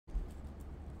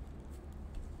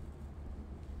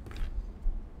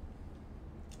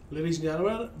Ladies and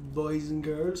gentlemen, boys and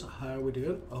girls, how are we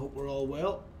doing? I hope we're all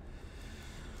well.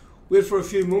 Wait for a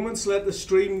few moments, let the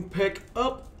stream pick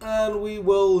up, and we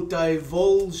will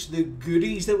divulge the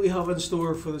goodies that we have in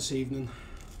store for this evening.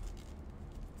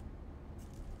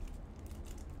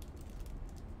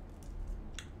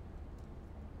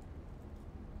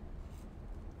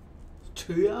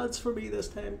 Two ads for me this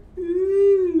time.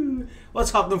 Ooh.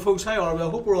 What's happening, folks? How are we? I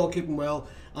hope we're all keeping well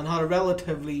and had a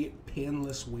relatively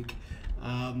painless week.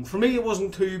 For me, it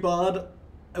wasn't too bad.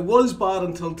 It was bad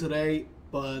until today,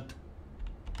 but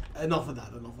enough of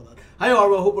that. How are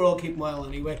we? I hope we're all keeping well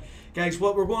anyway. Guys,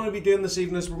 what we're going to be doing this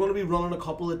evening is we're going to be running a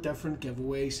couple of different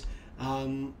giveaways.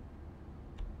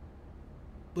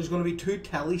 There's going to be 2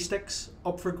 telly sticks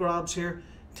up for grabs here.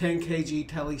 10 kg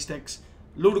telly sticks,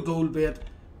 load of gold bait,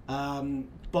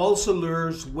 balsa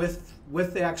lures with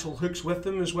the actual hooks with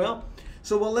them as well.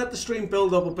 So we'll let the stream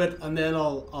build up a bit, and then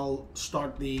I'll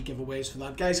start the giveaways for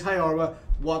that. Guys, how are we?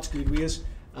 What's good with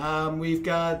us? We've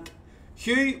got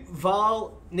Hugh,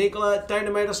 Val, Nicola,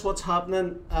 Dynamitus, what's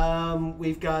happening?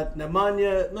 We've got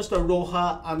Nemanja, Mr.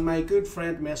 Roja, and my good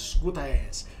friend Miss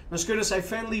Gutes. Miss Gutes, I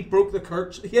finally broke the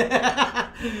curse.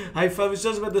 Yeah, I was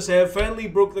just about to say, I finally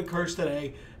broke the curse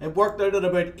today. It worked out at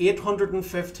about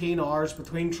 815 hours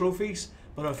between trophies,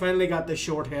 but I finally got the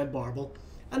short head barbel.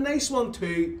 A nice one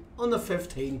too, on the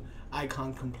 15. I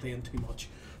can't complain too much.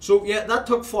 So yeah, that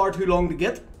took far too long to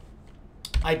get.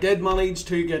 I did manage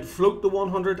to get float to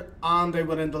 100, and I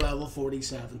went into level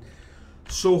 47.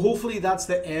 So hopefully that's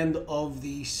the end of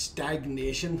the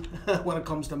stagnation when it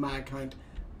comes to my account.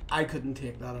 I couldn't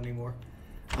take that anymore.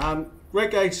 Right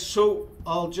guys, so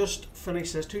I'll just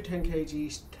finish this. 2 10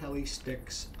 kg telly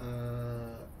sticks.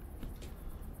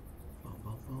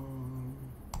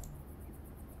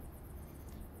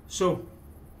 So,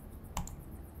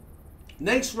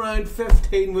 next round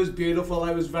 15 was beautiful.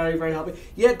 I was very, very happy.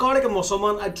 Yeah, garlic and mussel,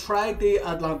 man. I tried the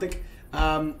Atlantic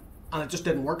and it just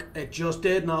didn't work. It just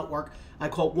did not work. I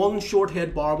caught 1 short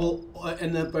head barbel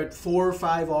in about 4 or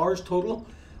 5 hours total.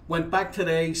 Went back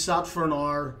today, sat for an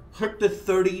hour, hooked the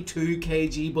 32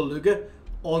 kg beluga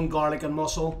on garlic and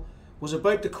mussel. Was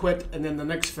about to quit, and then the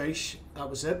next fish, that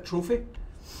was it, trophy.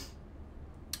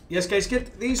 Yes, guys,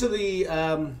 these are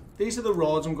the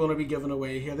rods I'm going to be giving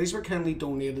away here. These were kindly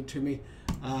donated to me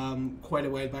quite a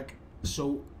while back,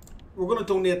 so we're going to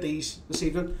donate these this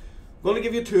evening. I'm going to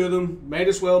give you 2 of them. Might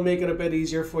as well make it a bit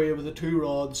easier for you with the 2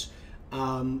 rods,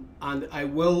 and I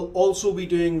will also be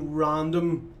doing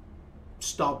random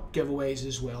stop giveaways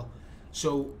as well.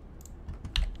 So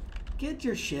get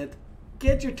your shit,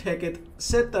 get your ticket,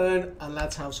 sit down, and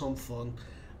let's have some fun.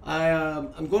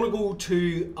 I'm going to go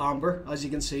to Amber, as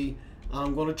you can see, and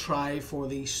I'm going to try for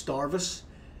the Starvis,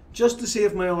 just to see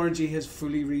if my RNG has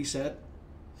fully reset.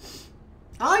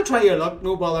 I try your luck,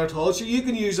 no bother at all, so you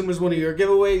can use them as one of your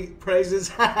giveaway prizes.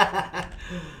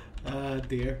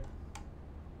 Dear.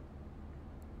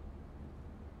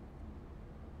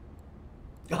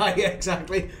 Ah, yeah,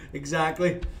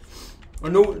 exactly. Or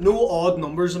no odd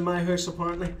numbers in my house,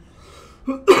 apparently.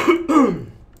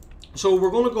 So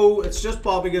we're going to go, it's just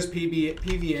Bobby's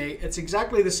PVA. It's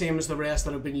exactly the same as the rest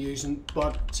that I've been using,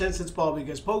 but since it's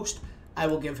Bobby's post, I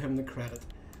will give him the credit.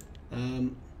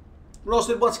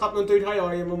 Rusted, what's happening, dude? How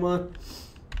are you, my man?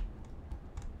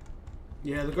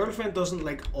 Yeah, the girlfriend doesn't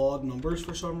like odd numbers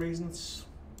for some reason. It's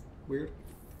weird.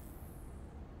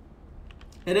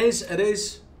 It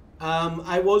is.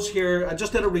 I was here, I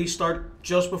just did a restart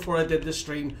just before I did this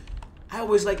stream. I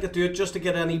always like to do it just to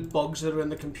get any bugs that are in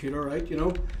the computer out, you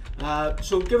know.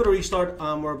 So give it a restart,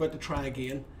 and we're about to try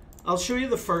again. I'll show you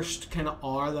the first kind of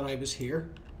hour that I was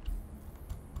here.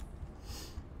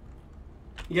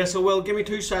 Yes, I will. Give me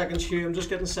 2 seconds, Hugh. I'm just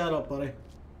getting set up, buddy.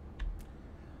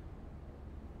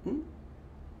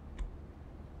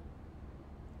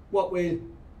 What wheel?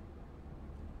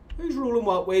 Who's rolling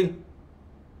what wheel?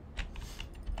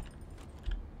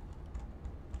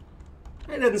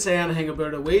 I didn't say anything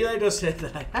about a wheel, I just said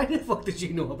that. How the fuck did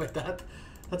you know about that?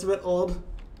 That's a bit odd.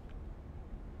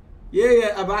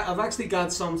 Yeah, I've actually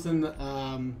got something.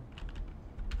 The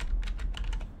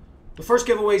first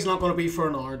giveaway is not going to be for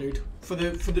an hour, dude. For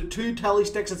the 2 telly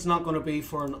sticks, it's not going to be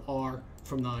for an hour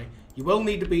from now. You will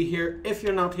need to be here. If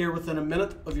you're not here within a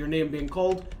minute of your name being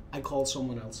called, I call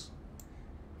someone else.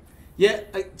 Yeah,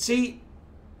 I see.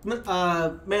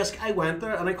 Mesk, I went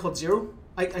there and I caught 0.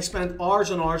 I spent hours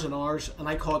and hours and hours, and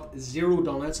I caught 0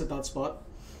 donuts at that spot.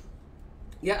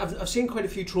 Yeah, I've seen quite a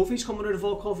few trophies coming out of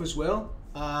Volkov as well.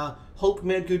 Hulk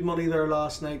made good money there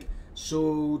last night.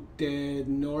 So did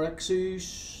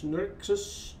Norixus.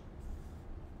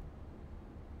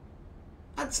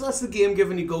 That's the game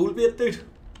giving you gold bait, dude.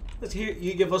 let's hear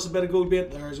you give us a bit of gold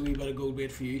bait. There's a wee bit of gold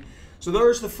bait for you. So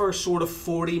there's the first sort of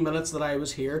 40 minutes that I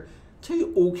was here.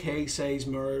 Two okay size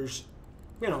mirrors.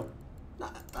 You know,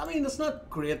 I mean, it's not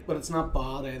great, but it's not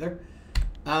bad either.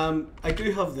 I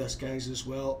do have this, guys, as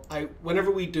well.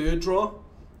 Whenever we do a draw,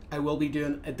 I will be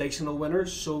doing additional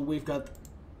winners. So we've got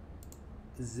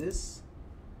this.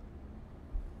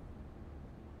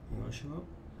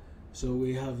 So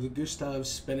we have the Gustav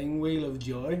spinning wheel of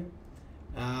joy.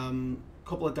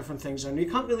 Couple of different things, and you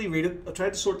can't really read it. I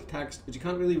tried to sort the text, but you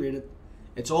can't really read it.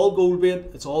 It's all gold bait,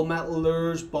 it's all metal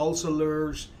lures, balsa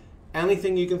lures,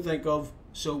 anything you can think of.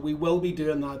 So we will be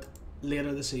doing that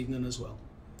later this evening as well.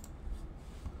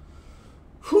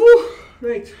 Whew,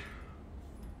 right.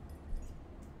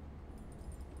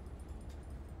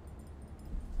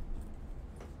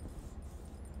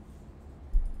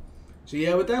 So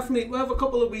yeah, we have a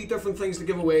couple of wee different things to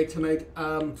give away tonight.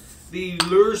 The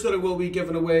lures that I will be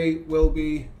giving away will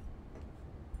be...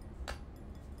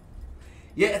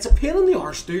 Yeah, it's a pain in the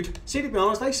arse, dude. See, to be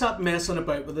honest, I sat messing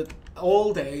about with it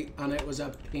all day and it was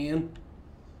a pain.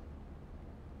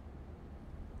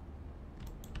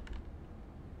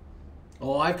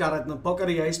 Oh, I've got it in a bucket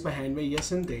of ice behind me,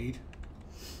 yes indeed.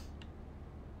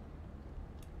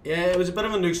 Yeah, it was a bit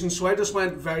of a nuisance, so I just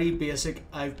went very basic.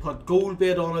 I've put gold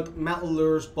bait on it, metal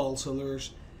lures, balsa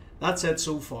lures. That's it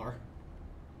so far.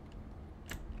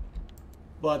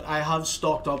 But I have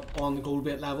stocked up on the gold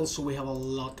bait levels, so we have a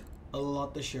lot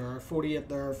to share. 48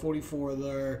 there, 44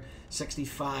 there,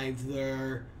 65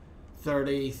 there,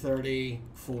 30, 30,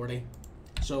 40.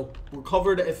 So we're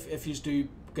covered if you do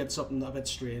get something a bit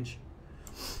strange.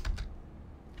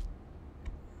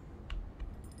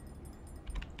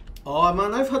 Oh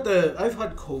man, I've had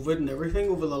COVID and everything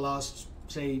over the last,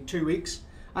 say, 2 weeks.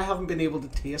 I haven't been able to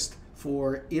taste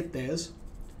for 8 days.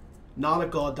 Not a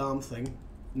goddamn thing.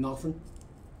 Nothing.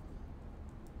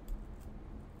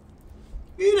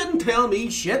 You didn't tell me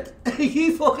shit.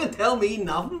 You fucking tell me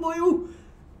nothing, boyo.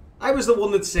 I was the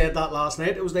one that said that last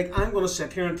night. It was like, I'm going to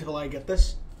sit here until I get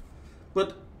this.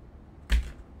 But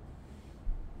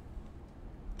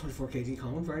 24 kg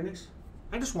common, very nice.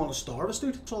 I just want to starve us,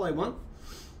 dude. That's all I want.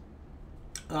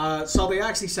 Somebody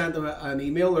actually sent him an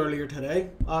email earlier today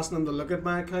asking him to look at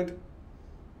my account.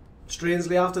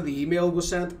 Strangely, after the email was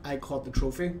sent, I caught the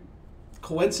trophy.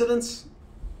 Coincidence?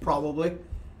 Probably.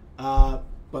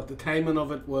 But the timing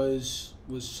of it was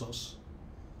sus.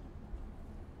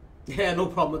 Yeah, no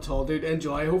problem at all, dude.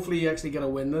 Enjoy. Hopefully you actually get a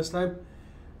win this time.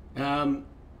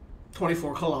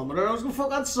 24 kilometer. I was gonna fuck.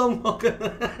 That's some fucking.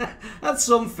 That's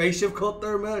some fish you've caught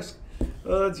there, mate.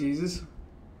 Oh Jesus.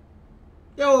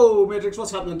 Yo, Matrix,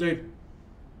 what's happening, dude?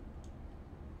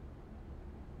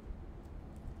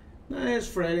 Nah, it's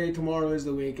Friday, tomorrow is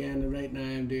the weekend, and right now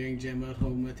I'm doing gym at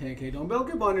home with 10k dumbbell.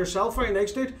 Good on yourself, very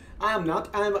nice, dude. I am not.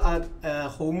 I'm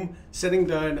at home, sitting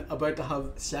down, about to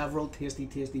have several tasty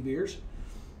beers.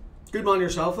 Good on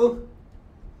yourself, though.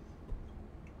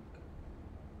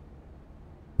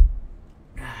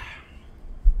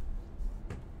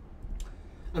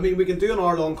 I mean, we can do an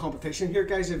hour-long competition here,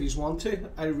 guys, if you want to.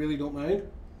 I really don't mind.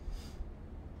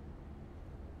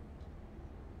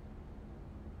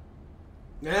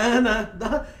 Nah.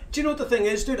 Do you know what the thing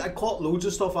is, dude? I caught loads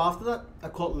of stuff after that. I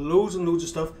caught loads and loads of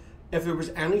stuff. If there was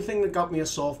anything that got me a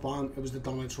soft band, it was the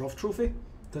Donald's Rough Trophy.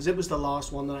 Because it was the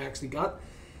last one that I actually got.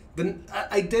 Then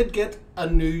I did get a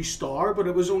new star, but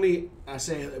it was only,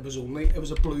 it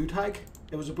was a blue tag.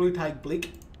 It was a blue tag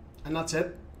bleak. And that's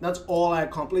it. That's all I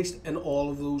accomplished in all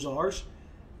of those hours.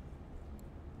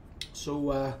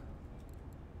 So,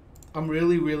 I'm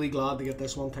really glad to get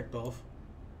this one ticked off.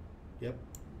 Yep.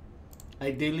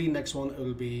 Ideally, next one,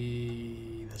 it'll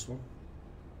be this one.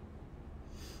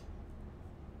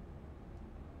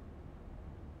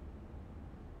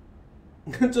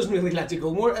 It doesn't really let you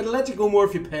go more. It'll let you go more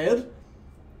if you paid.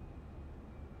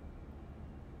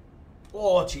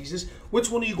 Oh, Jesus.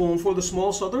 Which one are you going for? The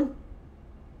small southern?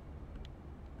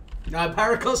 Now,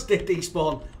 Paracus did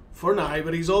despawn for now,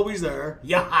 but he's always there.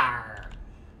 Yahar!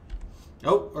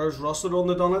 Oh, there's Rusted on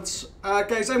the donuts.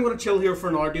 Guys, I'm going to chill here for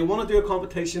an hour. Do you want to do a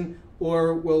competition,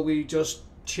 or will we just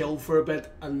chill for a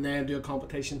bit and then do a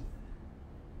competition?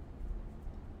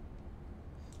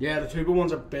 Yeah, the tuba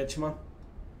one's a bitch, man.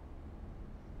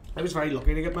 I was very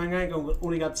lucky to get mine. I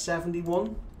only got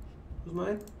 71. Was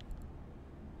mine?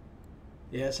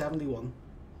 Yeah, 71.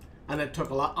 And it took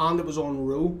a lot, and it was on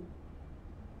row.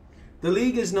 The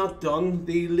league is not done.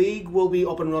 The league will be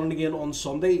up and running again on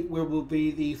Sunday. We will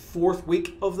be the 4th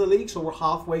week of the league, so we're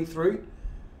halfway through.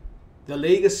 The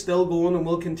league is still going and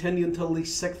will continue until the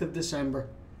 6th of December.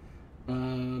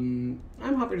 I'm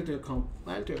happy to do a comp.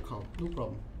 I'll do a comp, no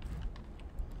problem.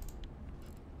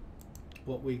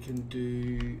 what we can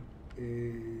do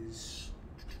is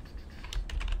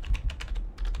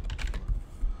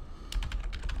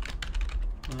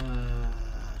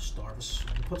Starvis.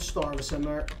 We'll put Starvis in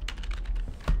there.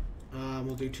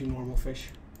 We'll do 2 normal fish.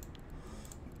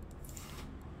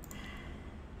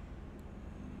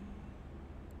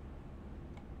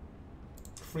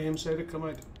 Frame side to come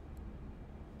out.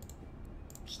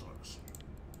 Starvis.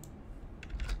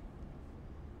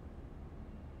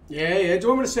 Yeah. Do you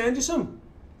want me to send you some?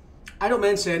 I don't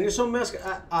mind sending you some, Misk.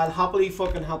 I'll happily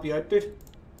fucking help you out, dude.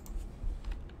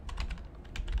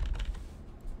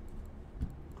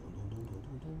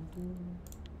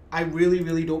 I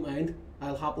really don't mind.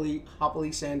 I'll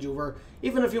happily send you over,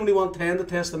 even if you only want 10 to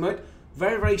test them out.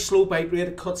 Very slow bite rate.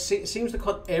 It seems to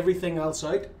cut everything else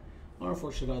out. Our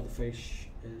first shot of the fish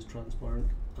is transparent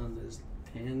and is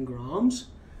 10 grams.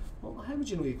 Well, how would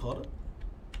you know you caught it?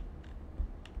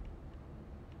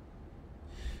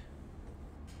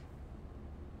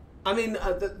 I mean,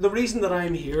 the reason that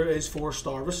I'm here is for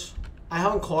Starvis. I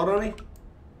haven't caught any,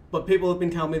 but people have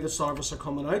been telling me that Starvis are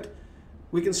coming out.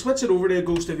 We can switch it over to a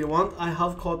ghost if you want. I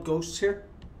have caught ghosts here.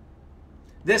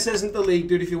 This isn't the league,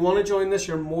 dude. If you want to join this,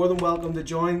 you're more than welcome to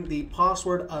join. The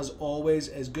password, as always,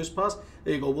 is GoosePass.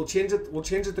 There you go. We'll change it. We'll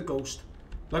change it to Ghost.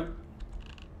 Look.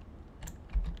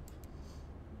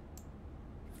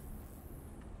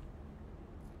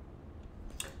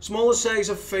 Smallest size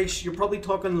of fish, you're probably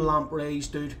talking lampreys,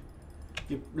 dude.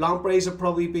 Lampreys will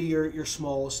probably be your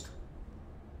smallest.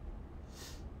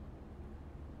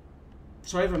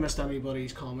 Sorry if I missed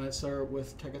anybody's comments there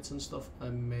with tickets and stuff. I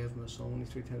may have missed only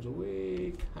 3 times a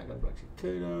week. I got Brexit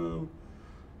to them.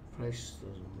 Price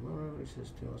doesn't matter. He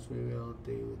says to us, we will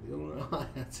deal with the owner.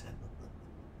 That's it.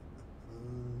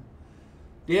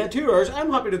 Yeah, 2 hours.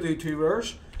 I'm happy to do 2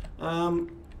 hours. I'm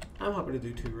happy to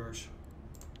do 2 hours.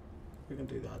 We can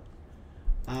do that.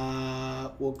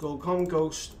 We'll go common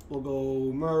ghost. We'll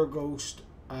go mirror ghost,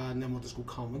 and then we'll just go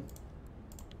common.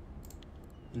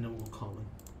 And then we'll go common.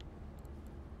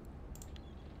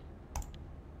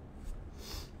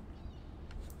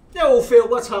 Yo, Phil,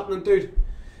 what's happening, dude?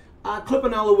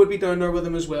 Clipinella would be down there with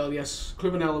him as well, yes.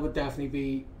 Clipinella would definitely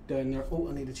be down there. Oh,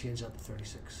 I need to change that to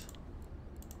 36.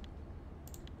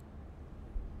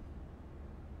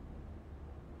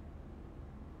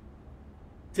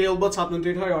 Phil, what's happening,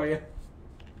 dude? How are you?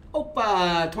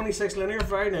 Oh, 26 linear.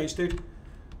 Very nice, dude.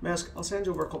 Mesk, I'll send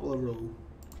you over a couple of row.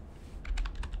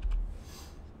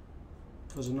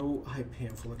 Because I know how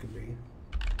painful it can be.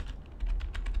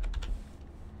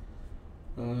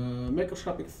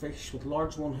 Microscopic fish with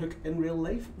large 1 hook in real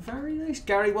life. Very nice.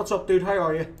 Gary, what's up, dude? How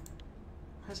are you?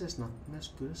 How's this not? Miss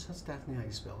Goose? That's definitely how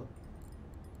you spell it.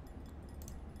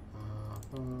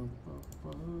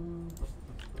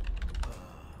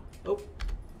 Oh.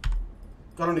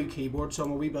 Got a new keyboard, so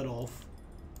I'm a wee bit off.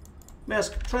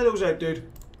 Mesk, try those out,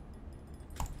 dude.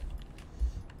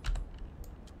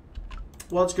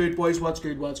 What's good, boys? What's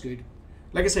good? What's good?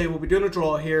 Like I say, we'll be doing a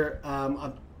draw here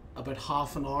about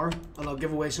half an hour, and I'll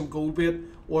give away some gold bait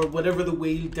or whatever the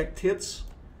wheel dictates.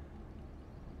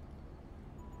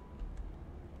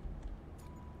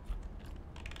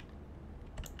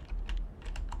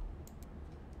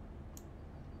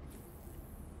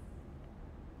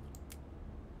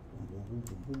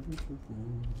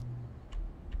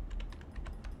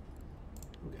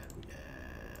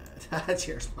 Okay.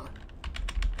 Cheers, man.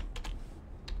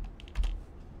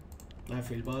 I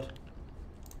feel bad.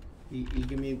 You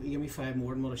give me 5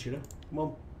 more than what I should have. Come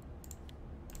on.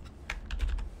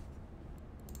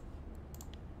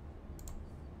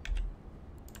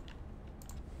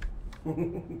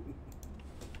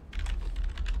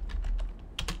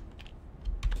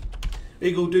 There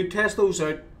you go, dude. Test those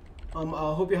out. I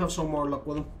hope you have some more luck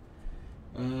with them.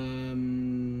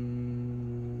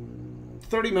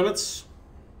 30 minutes.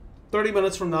 30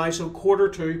 minutes from now, so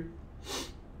 1:45.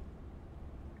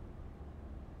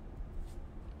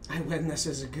 I win. This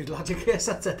is a good logic. Yes,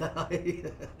 that's it.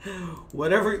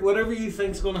 whatever you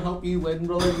think's gonna help you win,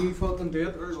 brother, you fucking do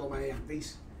it. There's all my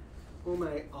empties, all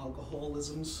my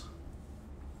alcoholisms.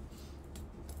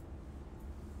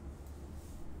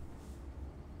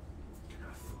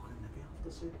 I fucking nippy off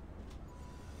this here.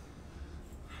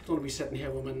 I don't want to be sitting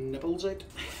here with my nipples out.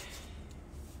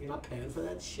 You're not paying for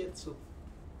that shit, so.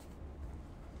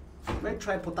 Might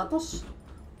try potatoes.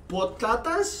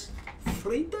 Patatas,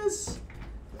 fritas.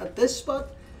 At this spot,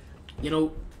 you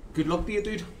know, good luck to you,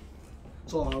 dude.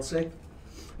 That's all I'll say.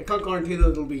 I can't guarantee that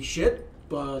it'll be shit,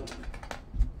 but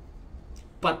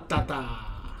patata.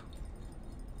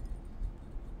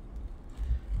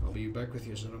 I'll be back with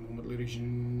you in a moment, ladies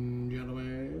and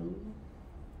gentlemen.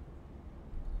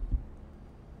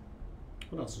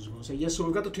 What else was I going to say? Yes, so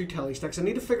we've got the 2 telly sticks. I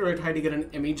need to figure out how to get an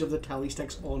image of the telly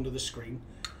sticks onto the screen.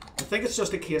 I think it's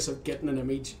just a case of getting an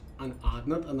image and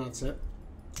adding it, and that's it.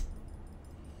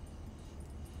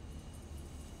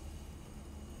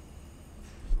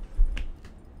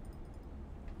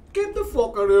 Get the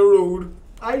fuck out of the road.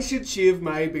 I should shave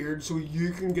my beard so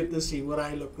you can get to see what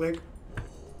I look like.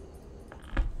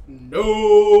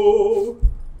 No.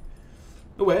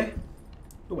 No way.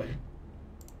 No way.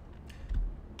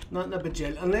 Not in a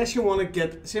bajillion. Unless you want to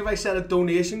get... See if I set a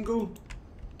donation goal.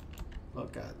 Oh,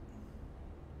 God.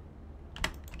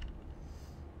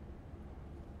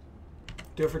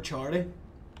 Do it for charity.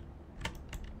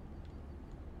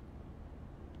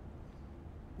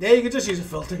 Yeah, you could just use a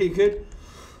filter. You could.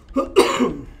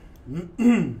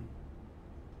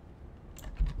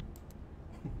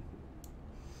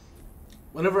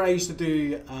 Whenever I used to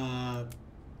do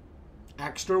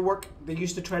extra work, they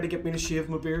used to try to get me to shave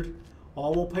my beard.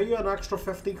 Oh, we'll pay you an extra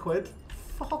 50 quid.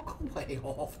 Fuck way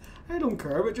off. I don't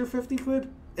care about your 50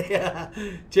 quid. Yeah.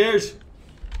 Cheers.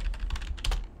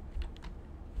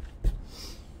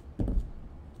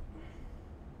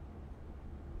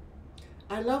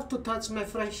 I love to touch my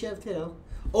fresh shaved hair.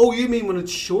 Oh, you mean when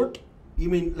it's short? You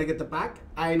mean like at the back?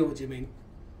 I know what you mean.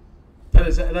 That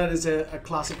is a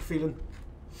classic feeling.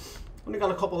 Only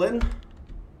got a couple in.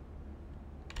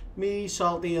 Me,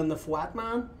 Salty, and the Fwat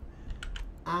Man.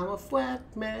 I'm a flat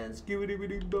man.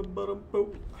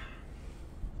 Skibidi-bidi-bum-bum-bum.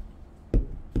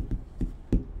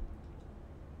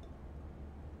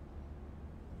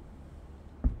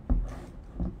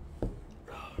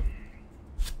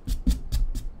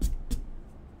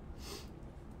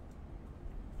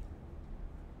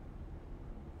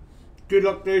 Good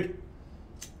luck, dude.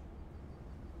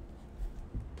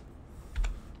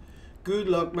 Good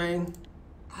luck, man.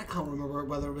 I can't remember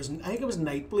whether it was... I think it was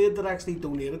Nightblade that actually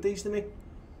donated these to me.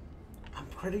 I'm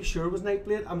pretty sure it was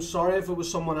Nightblade. I'm sorry if it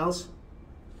was someone else.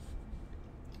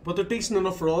 But they're decent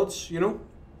enough rods, you know?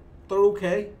 They're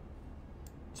okay.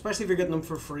 Especially if you're getting them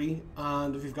for free.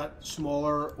 And if you've got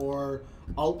smaller or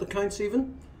alt accounts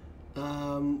even.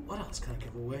 What else can I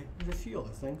give away? There's a few other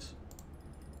things.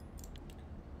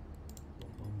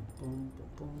 Boom, boom,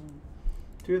 boom.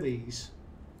 Two of these.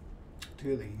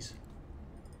 Two of these.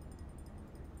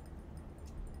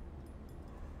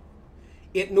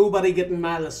 Ain't nobody getting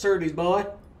mad at Surtees, boy.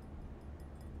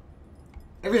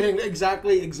 Everything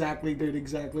exactly, dude,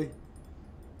 exactly.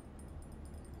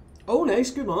 Oh,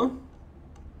 nice, good man.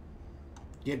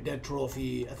 Get that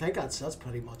trophy. I think that's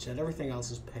pretty much it. Everything else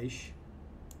is pish.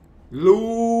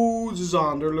 Loads of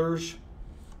Zonderlers.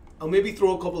 I'll maybe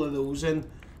throw a couple of those in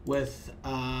with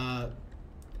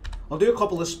I'll do a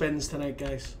couple of spins tonight,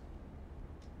 guys.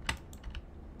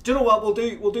 Do you know what?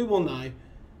 We'll do one now.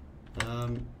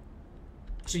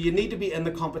 So you need to be in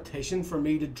the competition for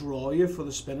me to draw you for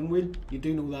the spinning wheel. You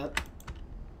do know that.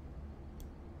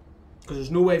 Because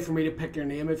there's no way for me to pick your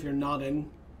name if you're not in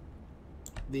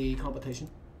the competition.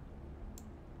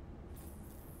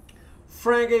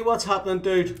 Frankie, what's happening,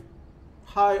 dude?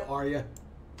 How are you?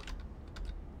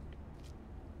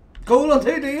 Cool on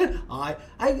two, do you? I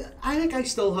think I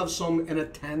still have some in a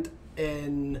tent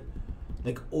in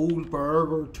like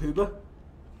Oldberg or Tuba.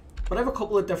 But I have a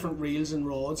couple of different reels and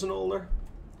rods and all there.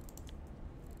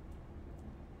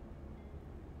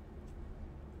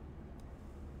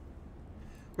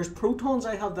 There's protons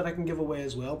I have that I can give away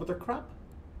as well, but they're crap.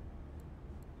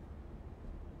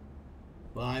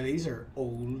 Why, these are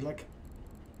old, like.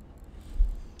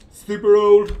 Super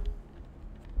old.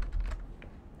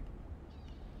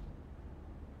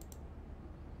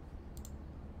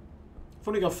 I've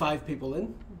only got 5 people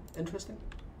in. Interesting.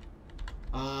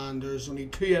 And there's only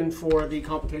 2 in for the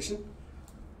competition.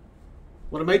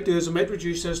 What I might do is I might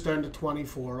reduce this down to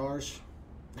 24 hours.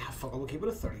 Ah, fuck it, we'll keep it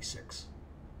at 36.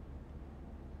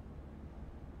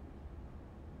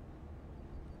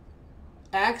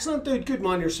 Excellent, dude. Good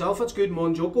man yourself. That's good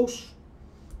man, Jokos.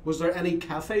 Was there any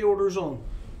cafe orders on?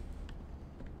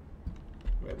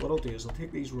 Right, what I'll do is I'll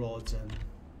take these rods in.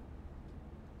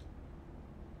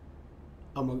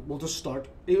 And we'll just start.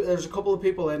 There's a couple of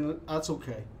people in, that's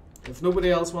okay. If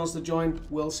nobody else wants to join,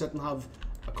 we'll sit and have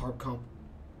a carb comp.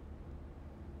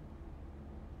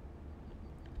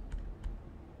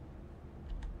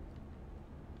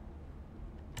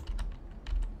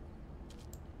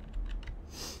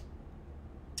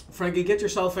 Frankie, get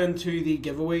yourself into the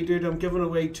giveaway, dude. I'm giving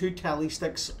away 2 tally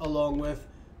sticks along with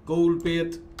gold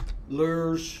bait,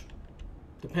 lures.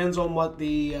 Depends on what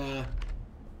the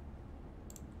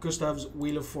Gustav's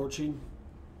Wheel of Fortune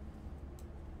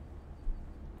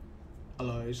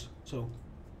allows. So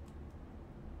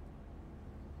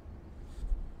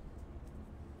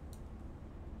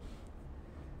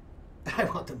I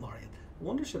want to marry it. I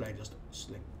wonder, should I just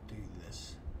like do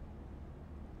this?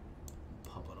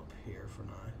 Pop it up here for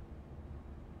now.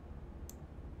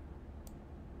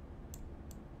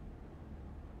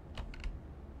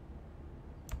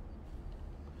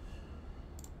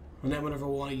 And then whenever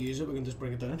we want to use it, we can just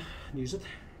bring it down and use it.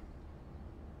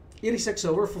 86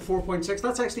 silver for 4.6.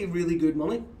 That's actually really good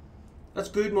money. That's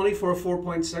good money for a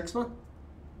 4.6, man.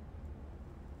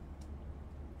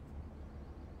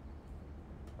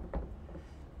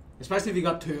 Especially if you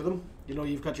got two of them. You know,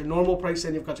 you've got your normal price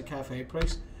and you've got your cafe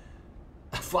price.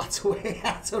 That's away.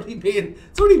 It's only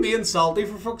being salty,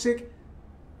 for fuck's sake.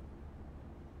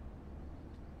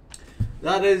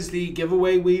 That is the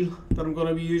giveaway wheel that I'm going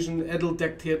to be using. It'll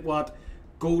dictate what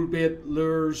gold bait,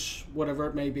 lures, whatever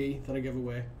it may be that I give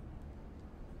away.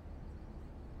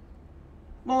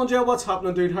 Monjel, what's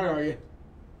happening, dude? How are you?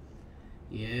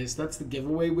 Yes, that's the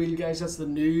giveaway wheel, guys. That's the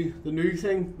new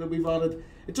thing that we've added.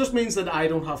 It just means that I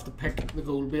don't have to pick the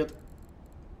gold bait.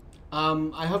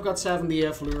 I have got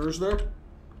 70F lures there,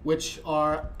 which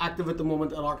are active at the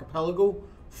moment at Archipelago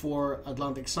for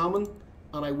Atlantic salmon,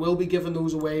 and I will be giving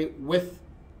those away with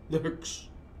the hooks.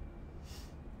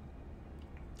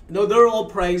 No, they're all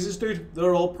prizes, dude.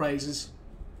 They're all prizes.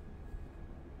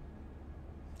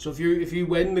 So if you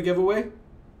win the giveaway,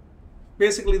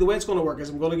 basically the way it's going to work is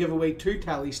I'm going to give away 2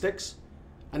 tally sticks,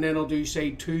 and then I'll do,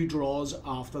 say, 2 draws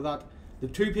after that. The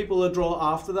 2 people that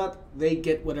draw after that, they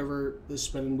get whatever the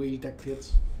spinning wheel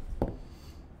dictates.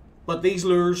 But these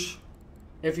lures,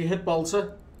 if you hit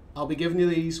balsa, I'll be giving you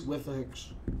these with the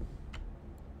hooks.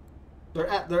 They're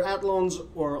Athlons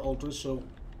or Ultras, so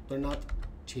they're not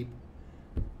cheap.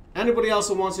 Anybody else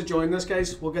that wants to join this,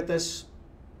 guys, we'll get this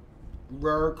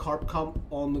rare carp comp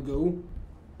on the go.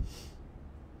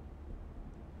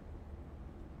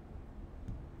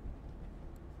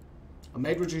 I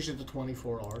might reduce it to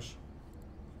 24 hours.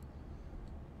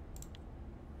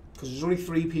 Because there's only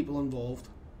 3 people involved.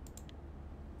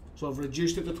 So I've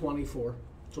reduced it to 24.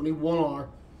 It's only 1 hour.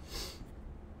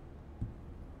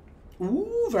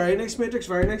 Ooh, very nice, Matrix,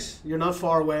 very nice. You're not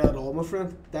far away at all, my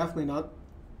friend. Definitely not.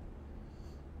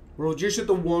 We'll reduce it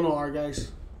to 1 hour,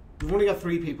 guys. We've only got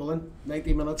 3 people in.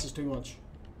 90 minutes is too much.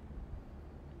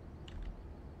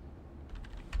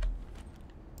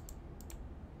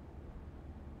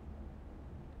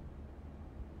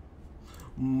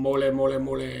 Mole, mole,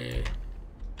 mole.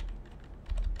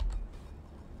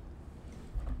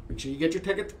 Make sure you get your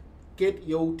ticket. Get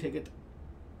your ticket.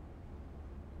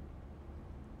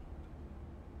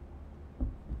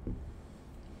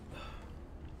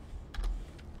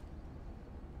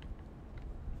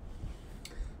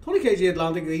 kg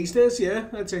Atlantic these days, yeah,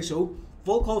 I'd say so.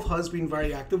 Volkov has been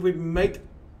very active. We might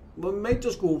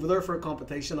just go over there for a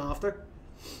competition after.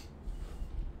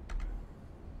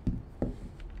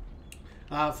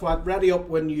 Fwat, ready up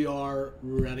when you are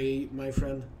ready, my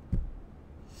friend.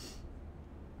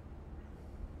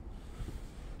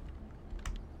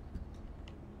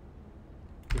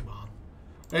 Come on.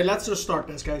 Right, let's just start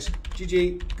this, guys.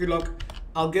 GG, good luck.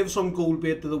 I'll give some gold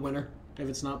bait to the winner if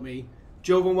it's not me.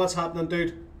 Jovan, what's happening,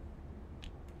 dude?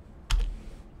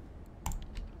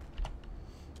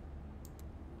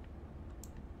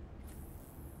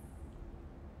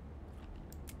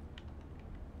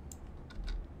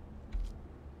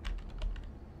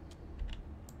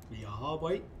 Yeah,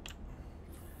 boy.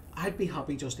 I'd be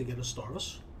happy just to get a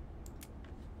Starvis.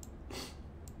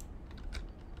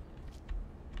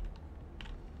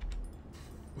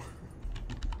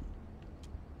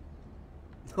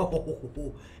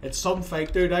 Oh, it's some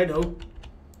fake, dude, I know.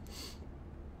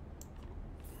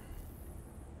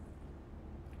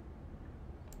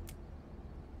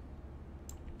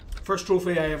 First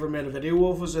trophy I ever made a video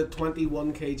of was a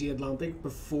 21 kg Atlantic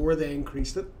before they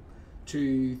increased it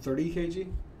to 30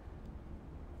 kg.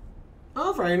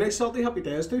 Oh, very nice, salty, happy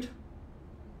days, dude.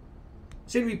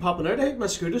 Seem to be popping out. I think my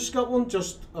Scootus got one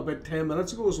just about 10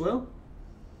 minutes ago as well.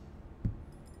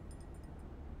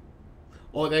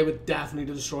 Oh, they would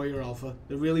definitely destroy your alpha.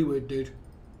 They really would, dude.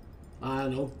 I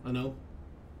know, I know.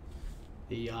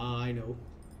 Yeah, I know.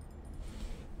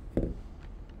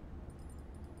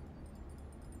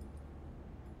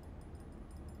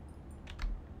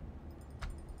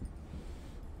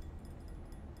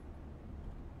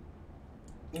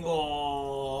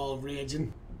 Oh,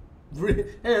 raging. Hey,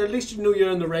 at least you know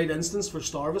you're in the right instance for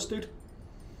Starvis, dude.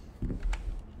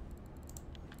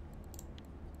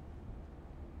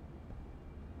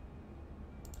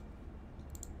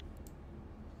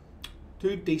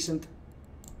 Two decent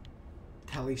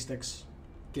tally sticks.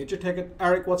 Get your ticket.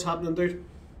 Eric, what's happening, dude?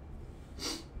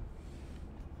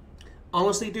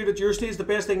 honestly, dude, at your stage, the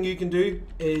best thing you can do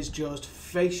is just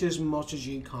fish as much as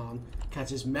you can.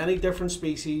 Catch as many different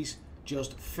species.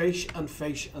 Just fish and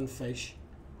fish and fish.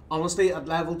 Honestly, at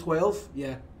level 12,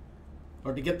 yeah.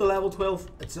 Or to get to level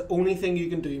 12, it's the only thing you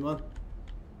can do, man.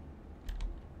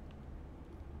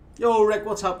 Yo, Rick,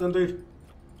 what's happening, dude?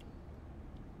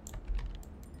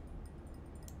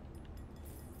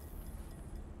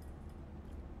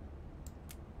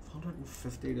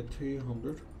 $150 to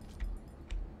 200.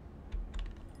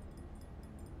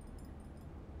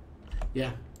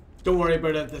 Yeah, don't worry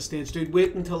about it at this stage, dude.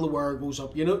 Wait until the wire goes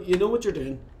up. You know what you're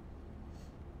doing.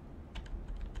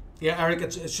 Yeah, Eric,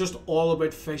 it's just all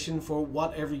about fishing for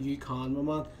whatever you can, my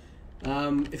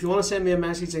man. If you want to send me a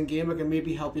message in game, I can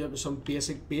maybe help you out with some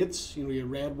basic baits. You know, your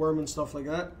red worm and stuff like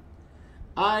that.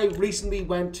 I recently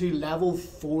went to level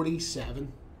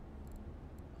 47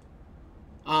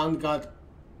 and got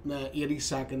the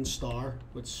 82nd star,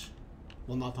 which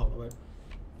we'll not talk about.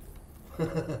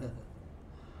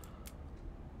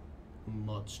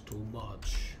 Much too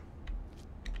much.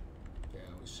 Yeah,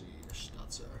 we see your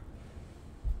stats there.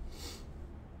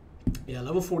 Yeah,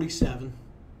 level 47.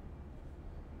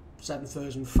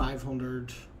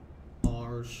 7,500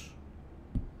 hours.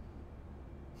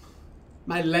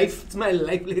 My life, it's my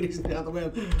life, ladies and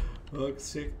gentlemen. Fuck's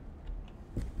sake.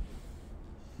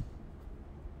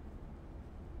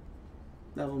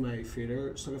 Level my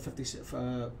feeder, still got 56.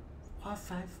 What?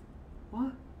 5?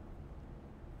 What?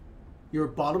 Your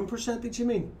bottom percentage, you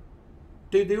mean?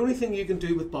 Dude, the only thing you can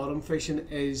do with bottom fishing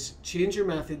is change your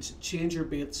methods, change your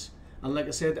baits, and like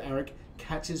I said to Eric,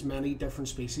 catch as many different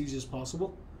species as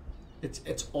possible.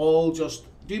 It's all just.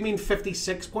 Do you mean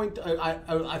 56 point?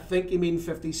 I think you mean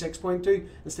 56.2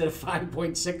 instead of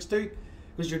 5.62,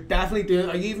 because you're definitely doing.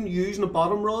 Are you even using a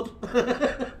bottom rod?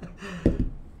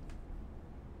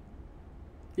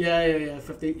 Yeah.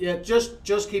 50. Yeah,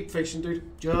 just keep fishing, dude.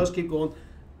 Just keep going.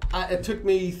 It took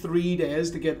me 3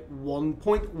 days to get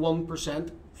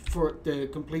 1.1% for the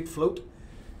complete float.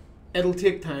 It'll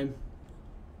take time.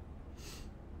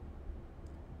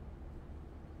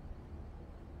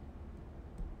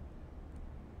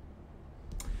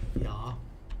 Yeah.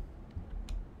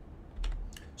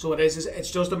 So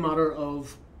it's just a matter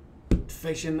of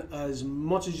fishing as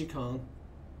much as you can.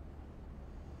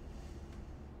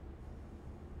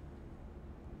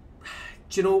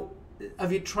 Do you know,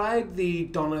 have you tried the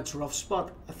Donut's Rough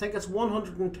Spot? I think it's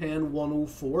 110,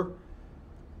 104.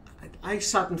 I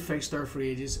sat and fished there for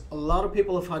ages. A lot of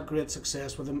people have had great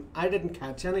success with them. I didn't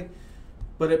catch any,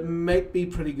 but it might be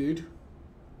pretty good.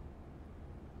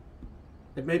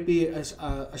 It might be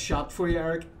a shot for you,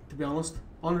 Eric, to be honest.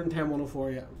 110,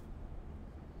 104, yeah.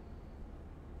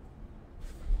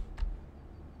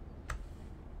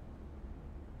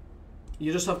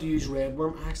 You just have to use red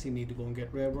worm. I actually need to go and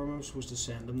get red worm. I was supposed to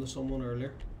send them to someone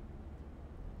earlier.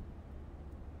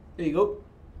 There you go.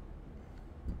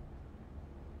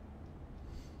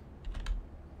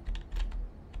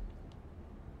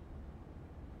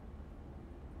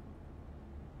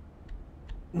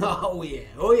 Oh yeah,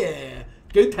 oh yeah.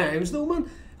 Good times though, man.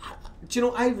 Do you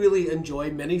know, I really enjoy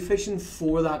mini fishing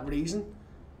for that reason.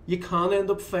 You can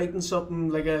end up fighting something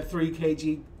like a 3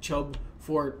 kg chub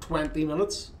for 20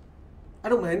 minutes. I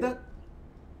don't mind that.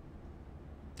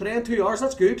 3 and 2 hours,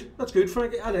 that's good. That's good,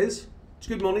 Frankie. That is. It's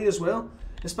good money as well.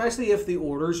 Especially if the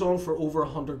order's on for over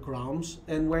 100 grams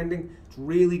in winding. It's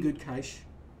really good cash.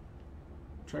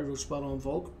 Try roast spot on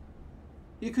Volk.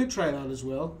 You could try that as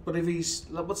well. But if he's,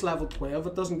 what's level 12?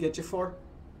 It doesn't get you far.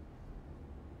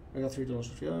 I got $3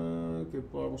 for you.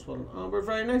 Good barbel spot on amber.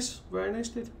 Very nice. Very nice,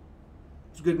 dude.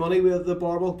 It's good money with the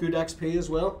barbel. Good XP as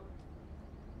well.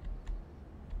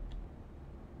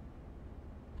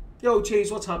 Yo,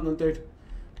 Cheese, what's happening, dude?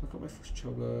 I got my first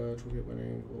chug, trophy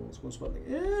winning goals, one spot.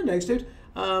 Yeah, nice, dude.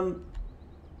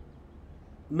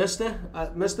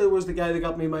 Mister was the guy that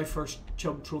got me my first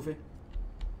chub trophy.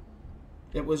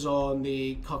 It was on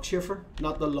the cockchafer,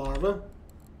 not the larva,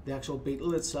 the actual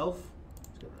beetle itself.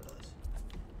 Let's get rid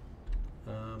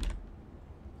of this.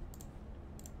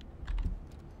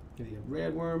 Give you a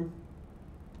red worm.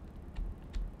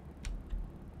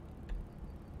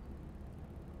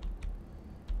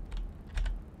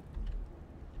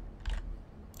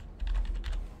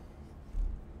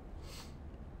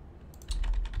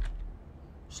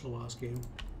 Slow ass game.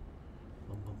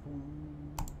 Boom, boom, boom.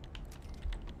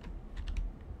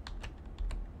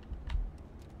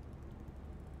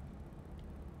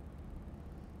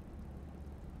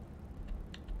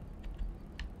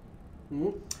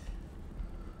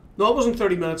 No, it wasn't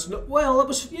 30 minutes. No, well, it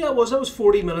was. Yeah, it was. It was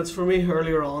 40 minutes for me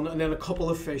earlier on, and then a couple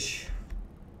of fish.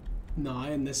 now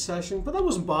in this session, but that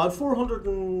wasn't bad. 400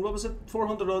 and what was it?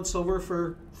 400 odd silver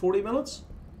for 40 minutes.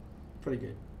 Pretty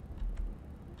good.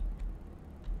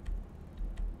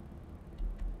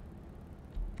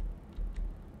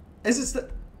 Is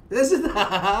it?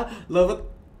 Love it.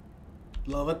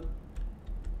 Love it.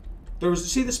 There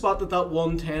was, see the spot that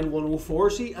 110, 104.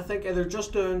 See, I think either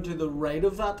just down to the right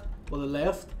of that or the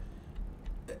left.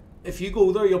 If you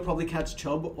go there, you'll probably catch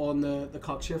chub on the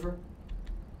cockchafer.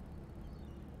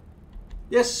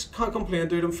 Yes, can't complain,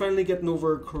 dude. I'm finally getting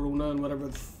over Corona and whatever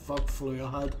the fuck flu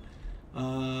I had.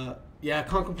 Yeah,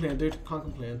 can't complain, dude. Can't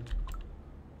complain.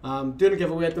 Doing a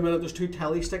giveaway at the minute. There's 2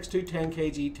 tally sticks, 2 10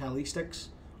 kg tally sticks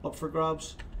up for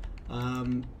grabs.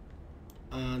 And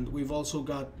we've also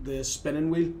got the spinning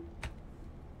wheel.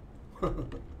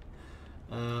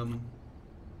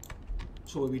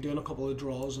 So we'll be doing a couple of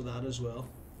draws of that as well.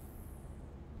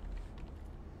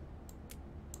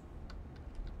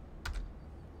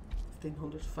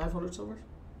 $1,500, 500 silvers.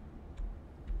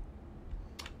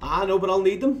 I know, but I'll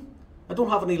need them. I don't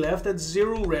have any left. It's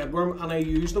 0 redworm, and I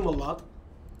use them a lot.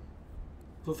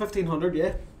 So 1,500,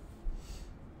 yeah.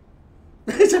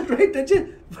 Is that right? Did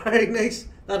you? Very nice.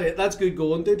 That's good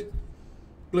going, dude.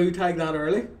 Blue tag that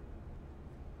early.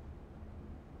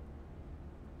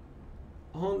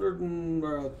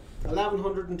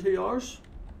 1,102 hours.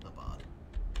 Not bad.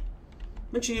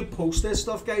 Make sure you post this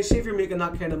stuff, guys. See if you're making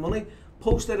that kind of money.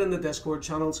 Post it in the Discord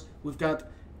channels. We've got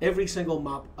every single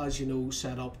map, as you know,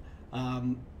 set up.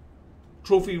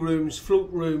 Trophy rooms,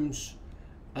 float rooms.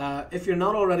 If you're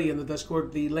not already in the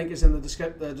Discord, the link is in the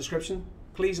description.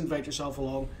 Please invite yourself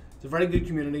along. It's a very good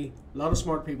community. A lot of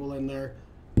smart people in there.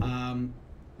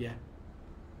 Yeah.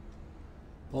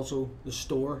 Also, the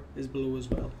store is below as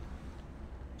well.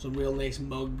 Some real nice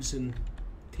mugs and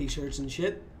t-shirts and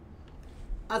shit.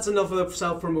 That's enough of the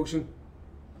self-promotion.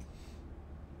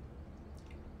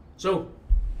 So,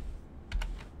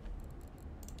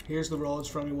 here's the rods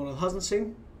for anyone that hasn't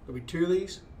seen. There'll be 2 of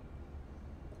these.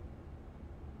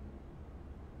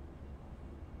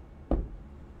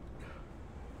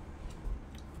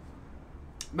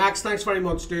 Max, thanks very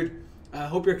much, dude. I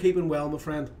hope you're keeping well, my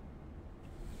friend.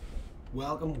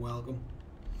 Welcome, welcome.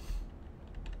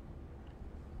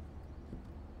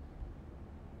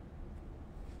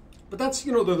 But that's,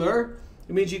 you know, they're there.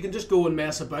 It means you can just go and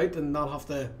mess about and not have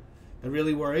to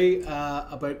really worry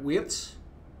about weights.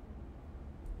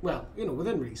 Well, you know,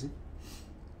 within reason.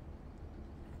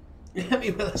 Hit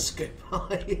me with a scoop.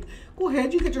 Go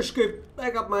ahead, you get your scoop. I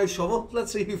got my shovel.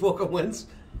 Let's see who fucking wins.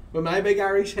 With my big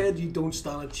Irish head, you don't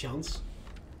stand a chance.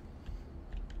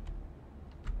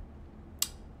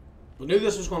 We knew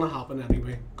this was going to happen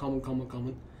anyway. Coming.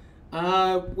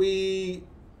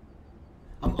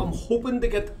 I'm hoping to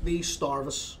get the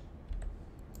Starvis.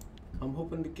 I'm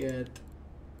hoping to get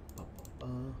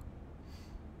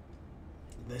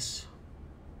this.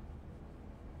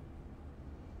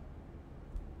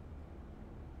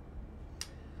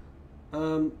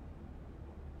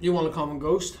 You want a common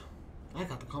ghost? I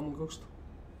got the common ghost.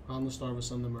 And the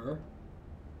Starvis and the mirror.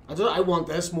 I want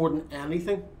this more than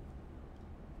anything.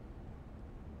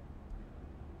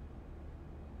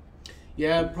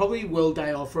 Yeah, probably will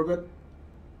die off for a bit.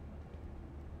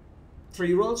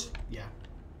 3 rolls? Yeah.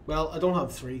 Well, I don't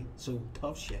have 3, so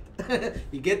tough shit.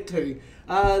 You get 2.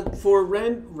 For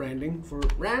random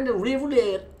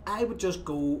River, I would just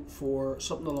go for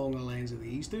something along the lines of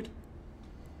these, dude.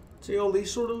 See all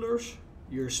these sort of lures?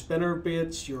 Your spinner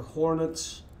baits, your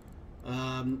hornets,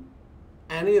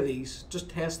 any of these, just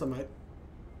test them out.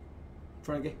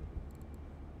 Frankie.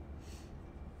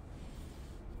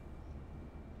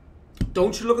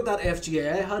 Don't you look at that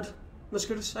FGA I had, Miss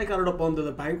Curtis? I got it up under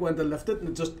the bank, went to lift it, and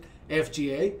it just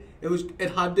FGA.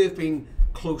 It had to have been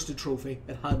close to trophy.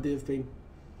 It had to have been.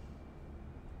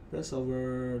 This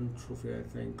over and trophy, I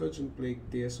think. Gudgeon, Blake,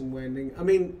 Dace, and Wending. I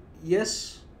mean,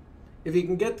 yes. If you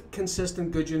can get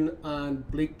consistent Gudgeon and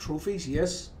Blake trophies,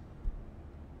 yes.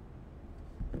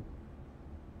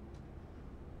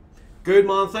 Good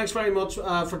man, thanks very much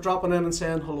for dropping in and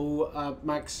saying hello,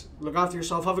 Max. Look after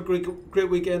yourself. Have a great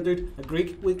weekend, dude. A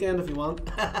Greek weekend if you want.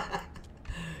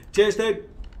 Cheers, dude.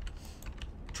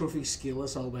 Trophy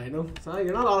scaleless albino.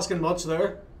 You're not asking much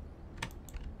there.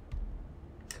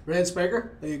 Red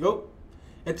spiker. There you go.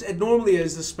 It normally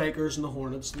is the spikers and the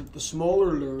hornets. The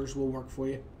smaller lures will work for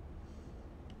you.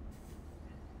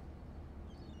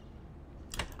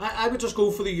 I would just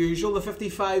go for the usual, the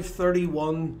 55,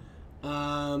 31.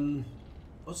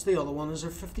 What's the other one? Is there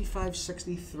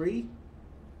 5563?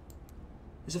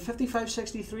 Is it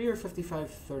 5563 or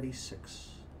 5536?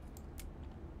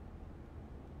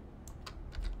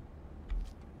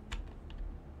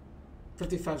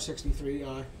 5563,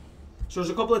 aye. So there's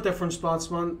a couple of different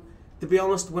spots, man. To be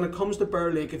honest, when it comes to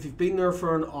Bear Lake, if you've been there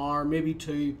for an hour, maybe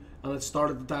two, and it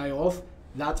started to die off,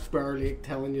 that's Bear Lake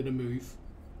telling you to move.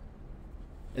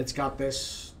 It's got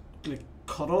this like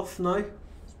cut off now,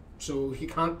 so you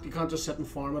can't just sit and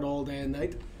farm it all day and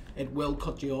night. It will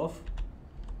cut you off.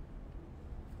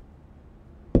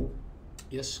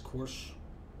 Yes, of course.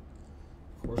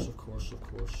 Of course.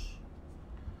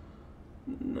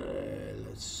 Now,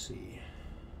 let's see.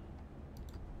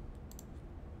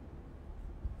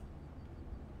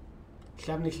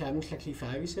 Click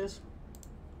 5, he says.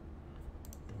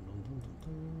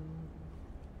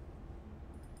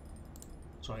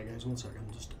 Sorry guys, 1 second,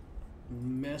 I'm just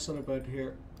messing about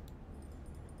here.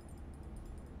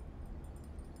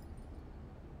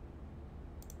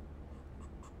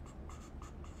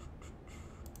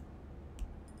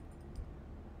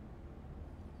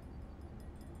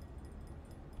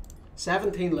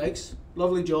 "17 likes,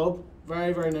 lovely job,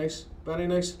 very, very nice, very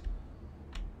nice."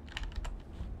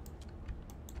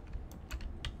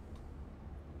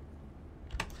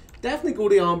 Definitely go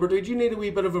to Amber, dude. You need a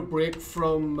wee bit of a break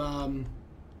from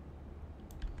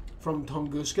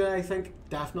Tunguska, I think.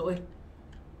 Definitely.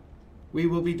 We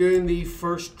will be doing the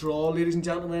first draw, ladies and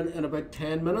gentlemen, in about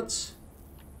 10 minutes.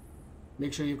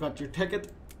 Make sure you've got your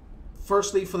ticket.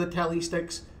 Firstly for the telly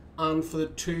sticks and for the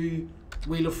 2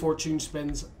 Wheel of Fortune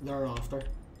spins thereafter.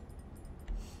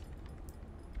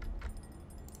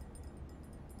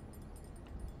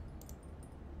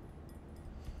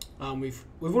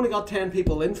 We've only got 10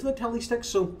 people in for the telly sticks,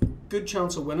 so good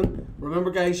chance of winning.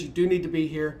 Remember guys, you do need to be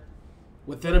here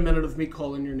within a minute of me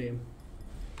calling your name.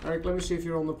 Eric, let me see if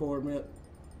you're on the board, mate.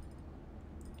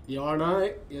 You are now.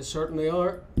 You certainly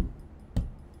are.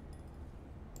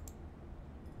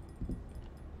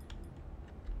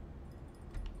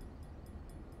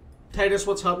 Titus,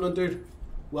 what's happening, dude?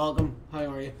 Welcome. How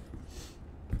are you?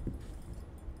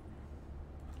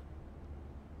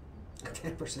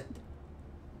 10%.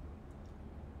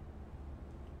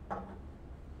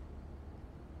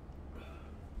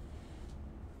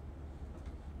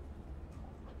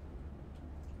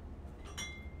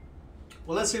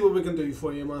 Well, let's see what we can do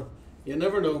for you, man. You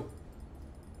never know.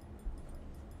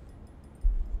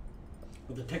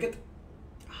 With the ticket?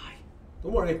 Aye.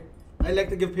 Don't worry. I like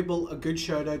to give people a good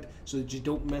shout out so that you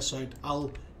don't miss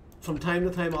out. From time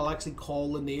to time, I'll actually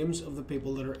call the names of the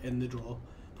people that are in the draw,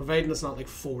 providing it's not like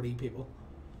 40 people.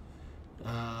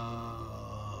 Christ,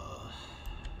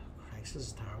 this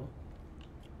is terrible.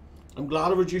 I'm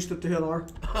glad I reduced it to an hour.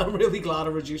 I'm really glad I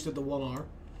reduced it to 1 hour.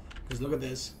 Because look at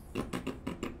this.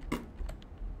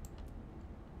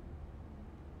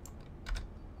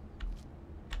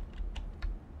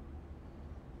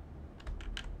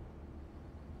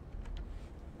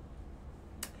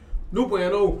 No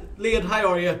bueno. Liam, how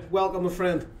are you? Welcome, my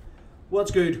friend. What's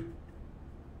good?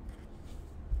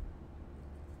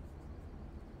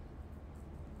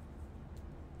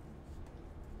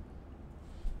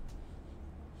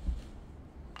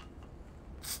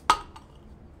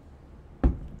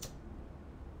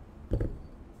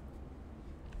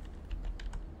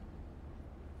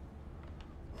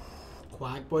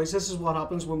 Quack, boys. This is what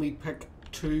happens when we pick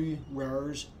 2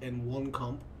 rares in one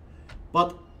comp.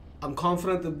 But I'm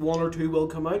confident that 1 or 2 will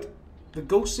come out. The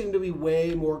ghosts seem to be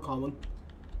way more common.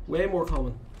 Way more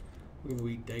common. We have a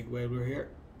wee dig while we're here.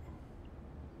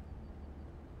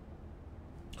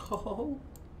 Oh.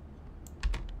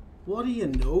 What do you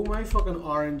know? My fucking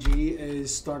RNG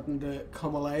is starting to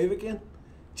come alive again.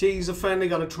 Jeez, I finally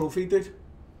got a trophy, dude.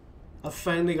 I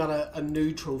finally got a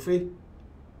new trophy.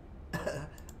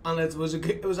 And it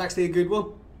was actually a good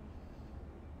one.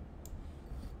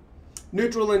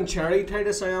 Neutral and cherry,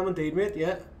 Titus, I am indeed, mate,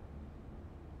 yeah.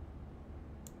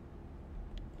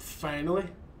 Finally.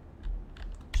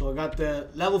 So I got the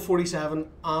level 47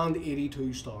 and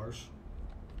 82 stars.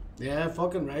 Yeah,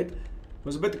 fucking right. I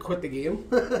was about to quit the game.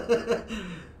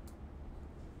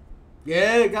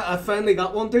 Yeah, I finally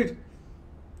got one, dude.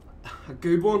 A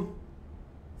good one.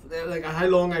 Like how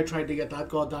long I tried to get that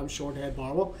goddamn short head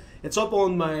barbel. It's up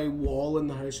on my wall in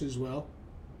the house as well.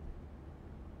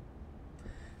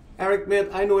 Eric, mate,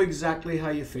 I know exactly how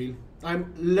you feel.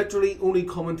 I'm literally only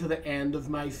coming to the end of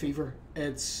my fever.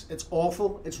 It's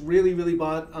awful. It's really, really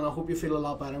bad, and I hope you feel a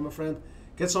lot better, my friend.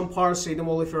 Get some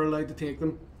paracetamol if you're allowed to take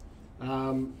them.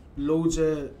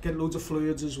 Get loads of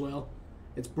fluids as well.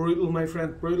 It's brutal, my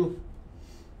friend, brutal.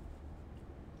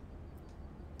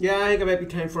 Yeah, I think it might be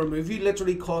time for a move. You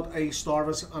literally caught a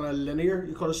Starvis and a linear.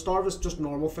 You caught a Starvis, just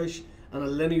normal fish, and a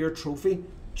linear trophy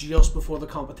just before the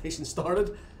competition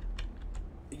started.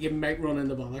 You might run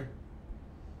into bother.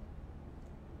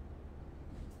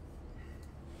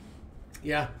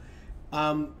 Yeah.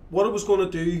 What I was going to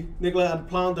do, Nicola, I'd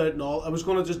planned out and all. I was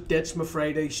going to just ditch my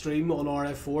Friday stream on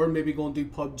RF4 and maybe go and do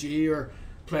PUBG or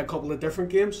play a couple of different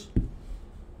games.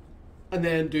 And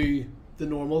then do the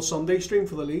normal Sunday stream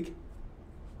for the league.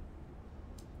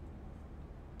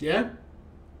 Yeah?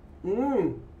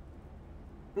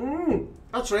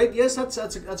 That's right. Yes, that's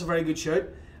a very good shout.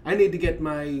 I need to get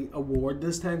my award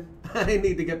this time. I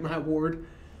need to get my award.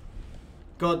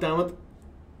 God damn it.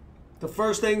 The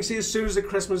first thing, see, as soon as the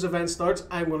Christmas event starts,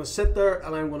 I'm going to sit there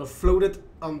and I'm going to float it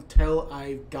until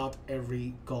I've got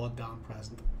every goddamn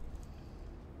present.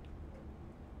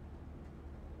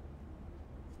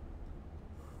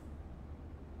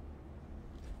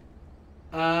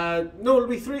 No, it'll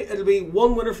be three. It'll be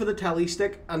one winner for the tally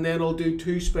stick, and then I'll do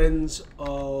two spins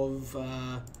of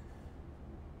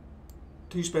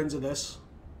this.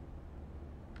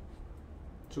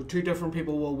 So two different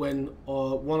people will win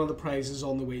one of the prizes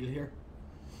on the wheel here.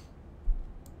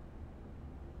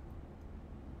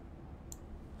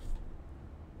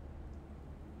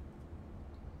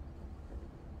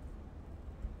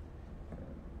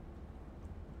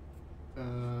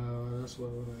 That's what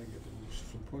I get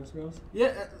some points ago.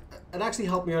 Yeah, it actually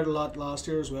helped me out a lot last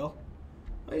year as well.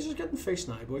 Oh, you're just getting fish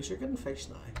now, boys. You're getting fish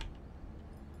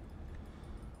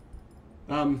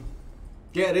now.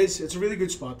 Yeah, it is. It's a really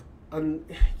good spot. And,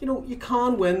 you know, you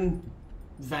can win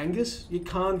Vegas. You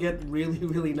can get really,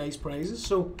 really nice prizes.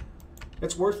 So,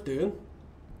 it's worth doing.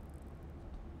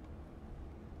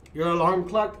 Your alarm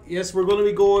clock. Yes, we're going to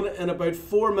be going in about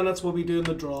 4 minutes. We'll be doing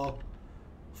the draw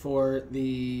for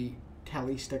the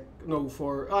tally stick. No,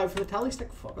 for the tally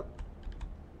stick. Fuck it.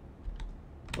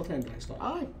 What time did I start?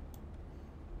 Aye.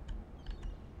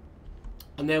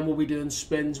 And then we'll be doing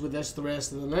spins with this the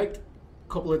rest of the night.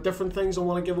 Couple of different things I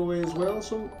want to give away as well,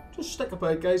 so just stick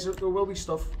about, guys. There will be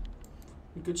stuff,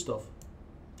 good stuff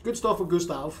with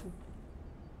Gustav.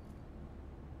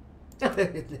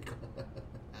 Thank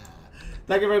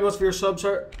you very much for your sub,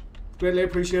 sir. Greatly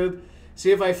appreciated.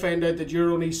 See, if I find out that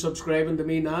you're only subscribing to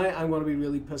me now, I'm going to be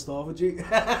really pissed off at you.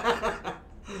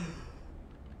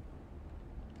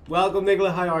 Welcome,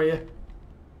 Nicola. How are you?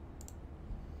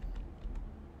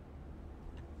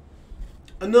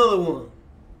 Another one.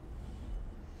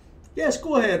 Yes,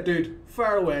 go ahead, dude.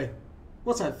 Far away.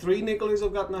 What's that? 3 Nicolas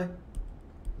I've got now?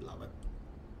 Love it.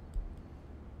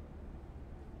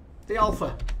 The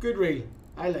Alpha. Good reel.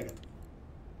 I like it.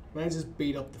 Mine's just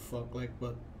beat up the fuck, like,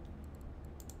 but...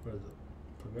 Where is it?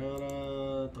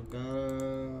 Tagada...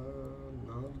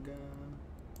 Naga...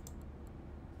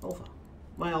 Alpha.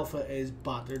 My Alpha is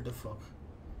battered the fuck.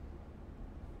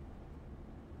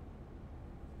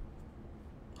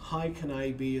 How can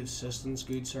I be of assistance,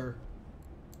 good sir?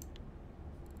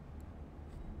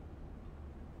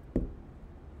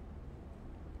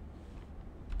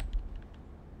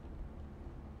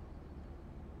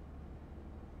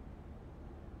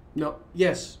 No,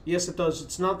 yes it does.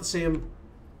 It's not the same.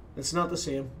 It's not the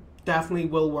same. Definitely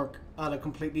will work at a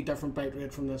completely different bite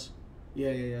rate from this.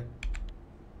 Yeah.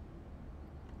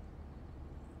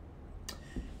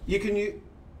 You can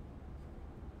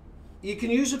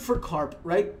use it for carp,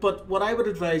 right? But what I would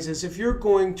advise is if you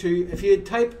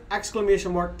type !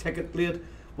 ticket blade,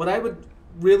 what I would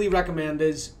really recommend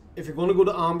is if you're going to go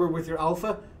to amber with your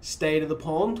alpha, stay to the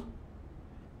pond.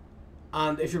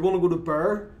 And if you're going to go to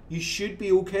burr, you should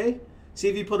be okay. See,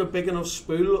 if you put a big enough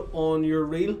spool on your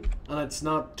reel and it's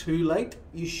not too light,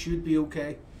 you should be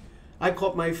okay. I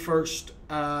caught my first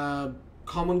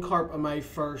common carp and my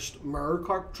first mirror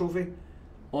carp trophy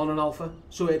on an alpha,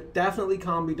 so it definitely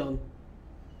can be done.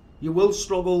 You will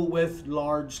struggle with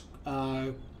large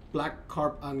black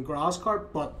carp and grass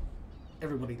carp, but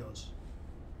everybody does.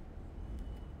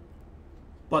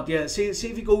 But yeah, see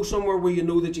if you go somewhere where you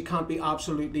know that you can't be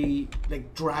absolutely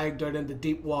like dragged out into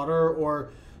deep water,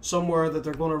 or somewhere that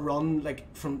they're going to run,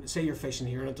 like from, say you're fishing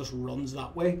here and it just runs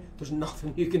that way, there's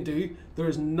nothing you can do. There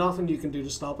is nothing you can do to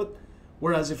stop it.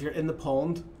 Whereas if you're in the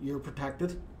pond, you're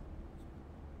protected.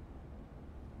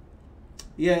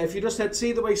 Yeah, if you just hit,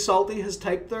 see the way Salty has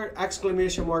typed there, !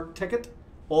 ticket,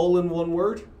 all in one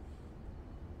word.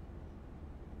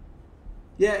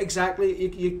 Yeah,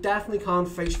 exactly. You definitely can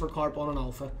fish for carp on an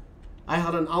alpha. I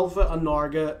had an alpha, a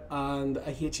Narga, and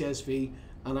a HSV,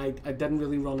 and I didn't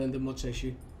really run into much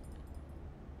issue.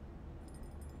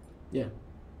 Yeah.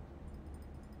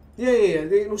 Yeah.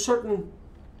 You know, certain...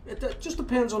 It just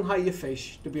depends on how you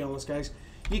fish, to be honest, guys.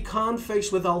 You can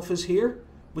fish with alphas here,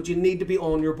 but you need to be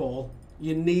on your ball.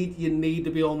 You need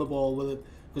to be on the ball with it,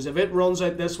 because if it runs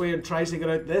out this way and tries to get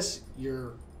out this,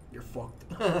 you're fucked.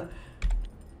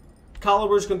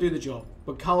 Calibers can do the job,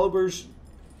 but calibers,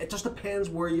 it just depends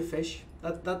where you fish.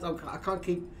 I can't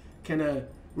keep kind of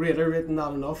reiterating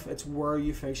that enough. It's where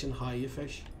you fish and how you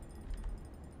fish.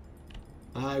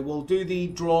 I will do the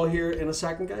draw here in a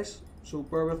second, guys, so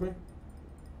bear with me.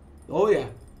 Oh yeah,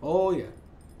 oh yeah.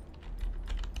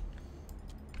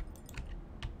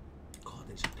 God,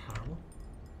 these are terrible.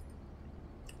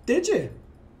 Did you?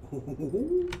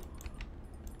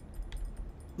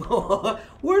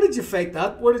 Where did you fake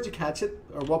that? Where did you catch it?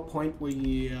 Or what point were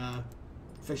you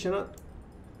fishing at?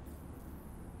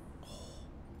 Oh,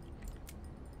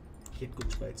 hate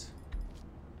ghost bites.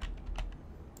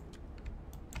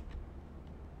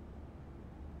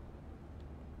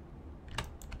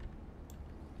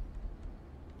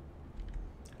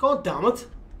 God damn it.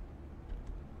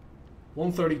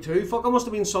 132. Fuck, it must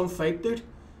have been some fight, dude.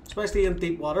 Especially in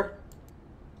deep water.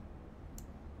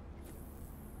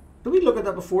 Did we look at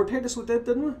that before, Titus? We did,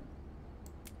 didn't we?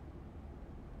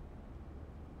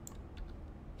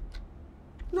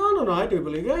 No, I do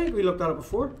believe you. I think we looked at it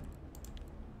before.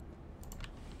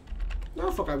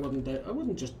 No, fuck, I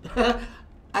wouldn't just...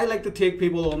 I like to take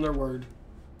people on their word.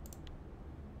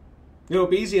 You know,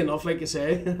 it'd be easy enough, like you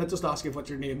say. Just ask you what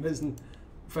your name is and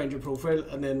find your profile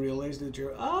and then realise that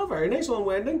you're... Ah, very nice on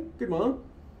Wending. Good man.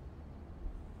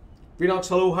 Venox,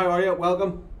 hello, how are you?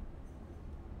 Welcome.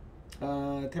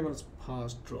 10 minutes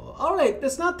past draw. Alright,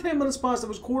 it's not 10 minutes past, it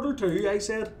was 1:45, I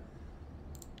said.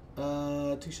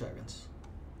 2 seconds.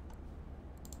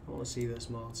 I want to see this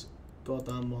mods.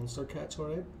 Goddamn monster catch,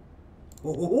 alright.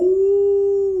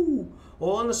 Oh,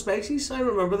 on the spices, I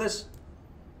remember this.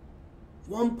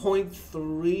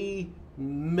 1.3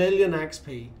 million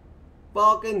XP.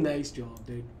 Fucking nice job,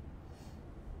 dude.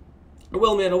 I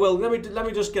will, mate, I will. Let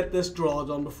me just get this draw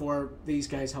done before these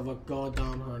guys have a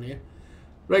goddamn hernia.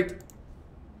 Right.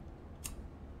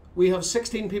 We have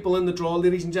 16 people in the draw,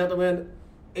 ladies and gentlemen.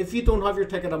 If you don't have your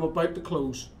ticket, I'm about to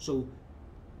close. So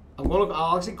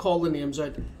I'll actually call the names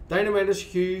out. Dynamitus,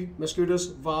 Hugh,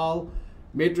 Miscutus, Val,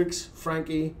 Matrix,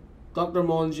 Frankie, Dr.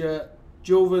 Monja,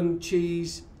 Jovan,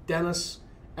 Cheese, Dennis,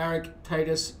 Eric,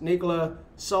 Titus, Nicola,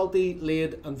 Salty,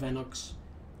 Lade, and Venox.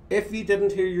 If you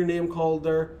didn't hear your name called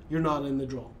there, you're not in the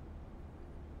draw.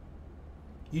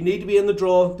 You need to be in the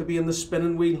draw to be in the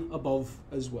spinning wheel above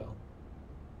as well.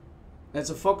 It's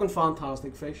a fucking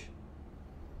fantastic fish.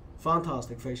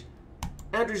 Fantastic fish.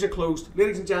 Entries are closed.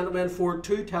 Ladies and gentlemen, for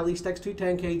 2 telly sticks, 2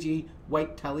 10 kg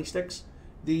white telly sticks,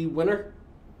 the winner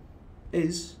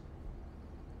is...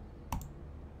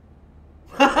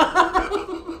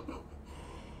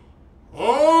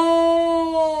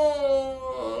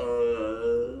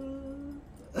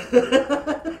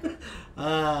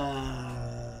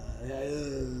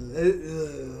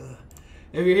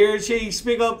 If you hear she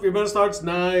speak up, your minute starts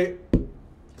now.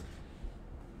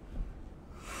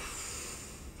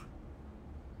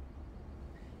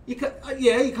 You can,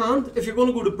 yeah, you can. If you're going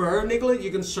to go to Burr, Nicola,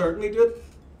 you can certainly do it.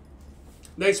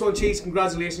 Nice one, Cheese.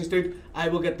 Congratulations, dude. I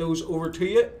will get those over to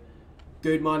you.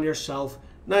 Good man yourself.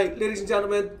 Now, ladies and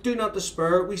gentlemen, do not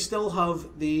despair. We still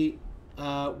have the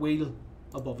wheel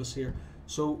above us here.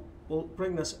 So we'll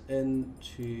bring this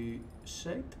into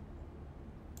sight.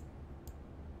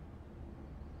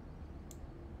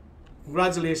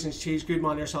 Congratulations, Cheese. Good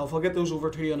man yourself. I'll get those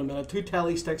over to you in a minute. 2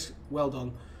 telly sticks. Well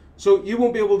done. So you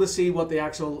won't be able to see what the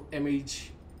actual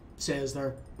image says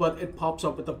there, but it pops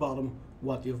up at the bottom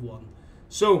what you've won.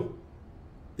 So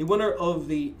the winner of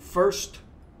the first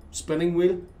spinning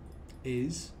wheel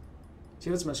is... See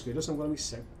if it's my Scootus, I'm going to be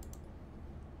sick.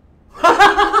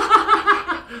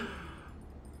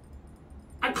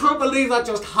 I can't believe that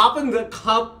just happened. I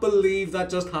can't believe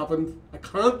that just happened. I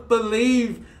can't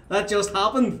believe that just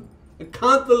happened. I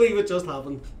can't believe it just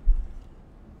happened.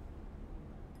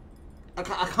 I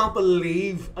can't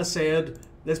believe I said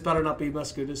this better not be my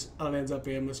Scootus and it ends up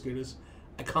being my Scootus.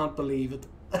 I can't believe it.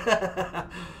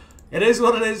 It is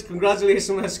what it is. Congratulations,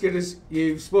 my Scootus.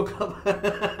 You've spoke up.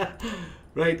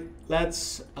 Right,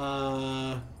 let's just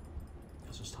have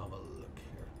a look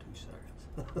here. 2 seconds.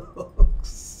 For fuck's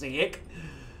sake.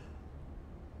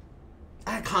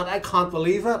 I can't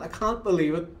believe it. I can't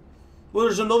believe it. Well,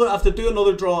 there's another. I have to do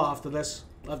another draw after this.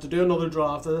 I have to do another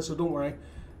draw after this, so don't worry.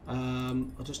 I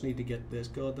just need to get this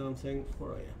goddamn thing.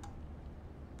 Where are you?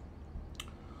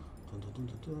 Dun, dun, dun,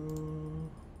 dun, dun.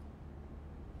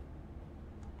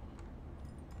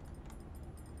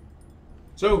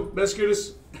 So,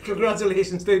 Miscutus,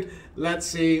 congratulations, dude. Let's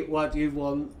see what you've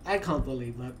won. I can't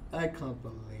believe that. I can't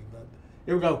believe that.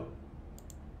 Here we go.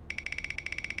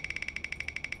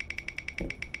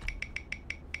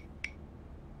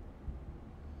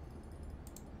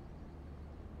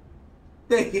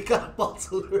 There you got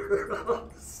bottle.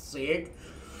 Sick.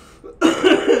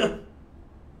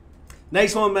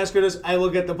 Nice one, Masquerades. I will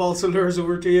get the balsa lures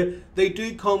over to you. They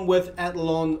do come with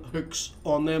Etalon hooks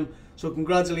on them. So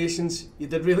congratulations. You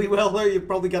did really well there. You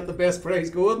probably got the best prize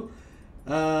going.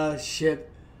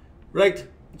 Shit. Right.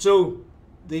 So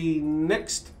the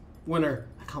next winner.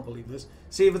 I can't believe this.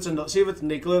 See if it's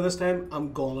Nicola this time.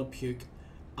 I'm gonna puke.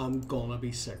 I'm gonna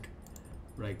be sick.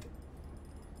 Right.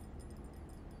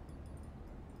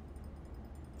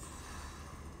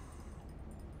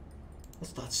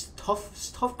 That's tough.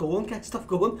 It's tough going, guys. Tough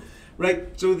going.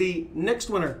 Right. So the next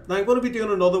winner. Now I'm going to be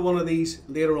doing another one of these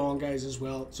later on, guys, as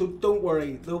well. So don't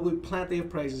worry. There will be plenty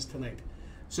of prizes tonight.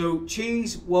 So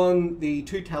Cheese won the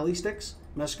 2 tally sticks.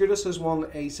 Masquerades has won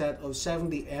a set of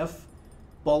 70F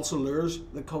balsa lures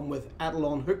that come with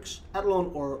Etalon hooks,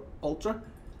 Etalon or Ultra.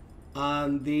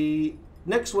 And the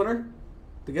next winner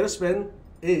to get a spin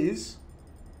is,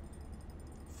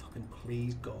 fucking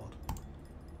please God,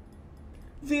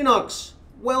 Venox.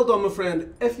 Well done, my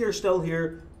friend. If you're still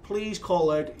here, please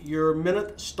call out. Your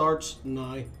minute starts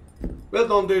now. Well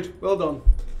done, dude. Well done.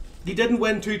 You didn't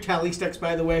win 2 tally sticks,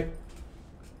 by the way.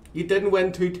 You didn't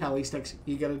win 2 tally sticks.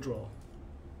 You get a draw.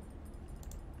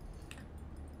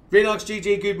 Venox,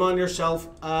 GG, good man yourself.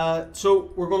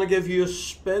 So we're going to give you a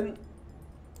spin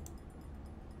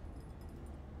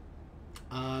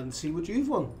and see what you've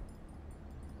won.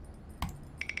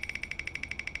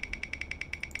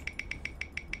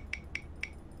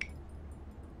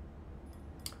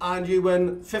 And you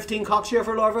win 15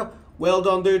 cockchafer larvae. Well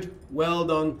done, dude. Well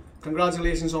done.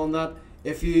 Congratulations on that.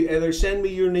 If you either send me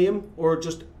your name or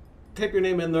just type your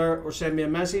name in there or send me a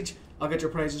message, I'll get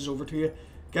your prizes over to you.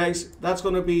 Guys, that's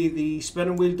going to be the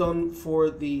spinning wheel done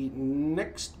for the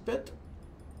next bit.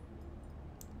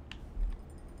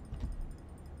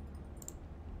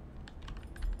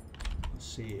 Let's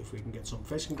see if we can get some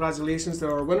fish. Congratulations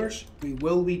to our winners. We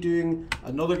will be doing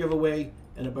another giveaway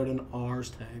in about an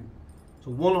hour's time. So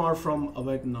 1 hour from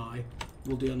about now,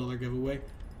 we'll do another giveaway.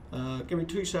 Give me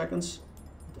 2 seconds.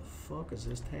 What the fuck is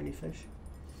this tiny fish?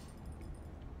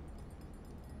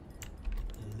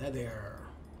 Leather.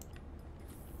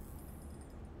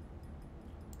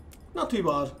 Not too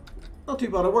bad. Not too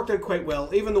bad. It worked out quite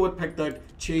well, even though it picked out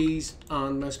Cheese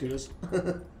and Masquerades.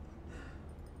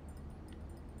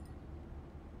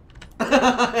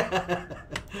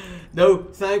 No,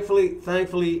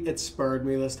 thankfully it spared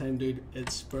me this time, dude. It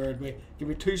spared me. Give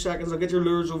me 2 seconds. I'll get your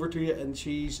lures over to you, and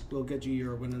Cheese will get you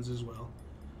your winnings as well.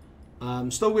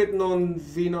 I'm still waiting on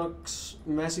Venox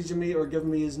messaging me or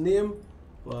giving me his name,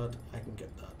 but I can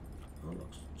get that. Oh,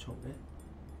 looks chunky.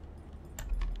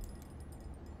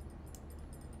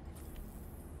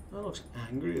 That looks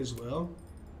angry as well.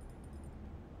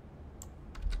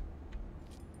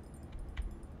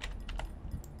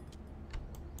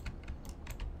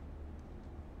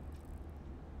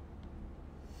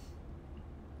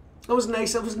 That was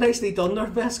nice. That was nicely done there,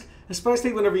 Besk.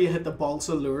 Especially whenever you hit the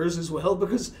balsa lures as well,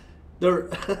 because they're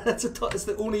it's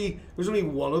the only there's only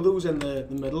one of those in the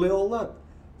middle of all that,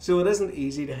 so it isn't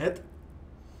easy to hit.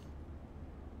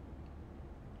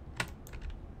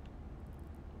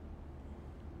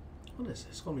 What is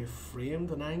this? Going to be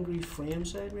framed, an angry frame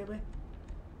side maybe?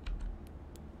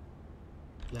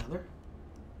 Leather.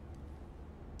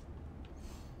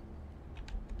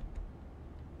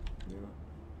 Yeah.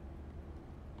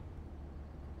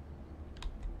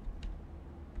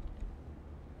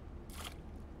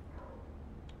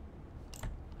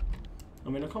 I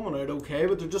mean, they're coming out okay,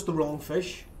 but they're just the wrong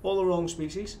fish. All the wrong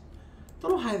species.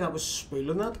 Don't know how that was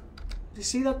spooling that. Do you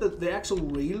see that? The actual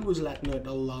reel was letting out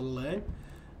a lot of line.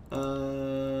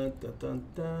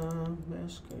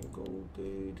 Mask and gold,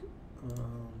 dude.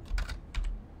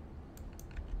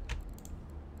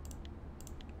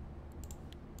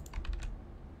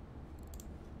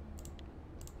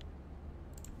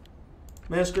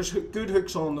 Maskers, good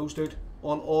hooks on those, dude.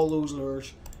 On all those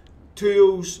lures.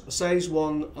 2Os, a size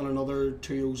 1 and another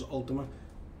 2Os Ultima.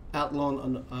 Etalon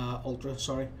and Ultra,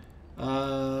 sorry.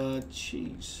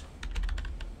 Jeez.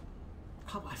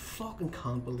 I fucking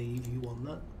can't believe you won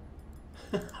that.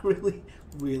 I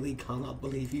really cannot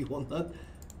believe you won that.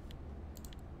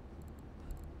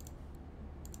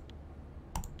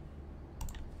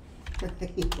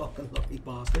 You fucking lucky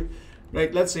bastard.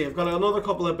 Right, let's see. I've got another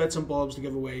couple of bits and bobs to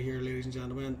give away here, ladies and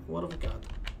gentlemen. What have I got?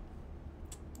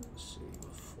 Let's see.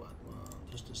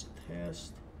 Just as a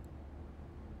test.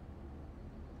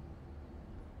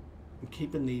 I'm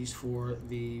keeping these for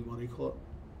the, what do you call it?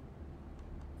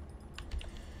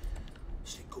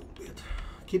 Let's see, gold bait.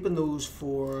 Keeping those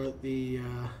for the,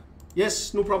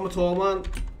 yes, no problem at all, man.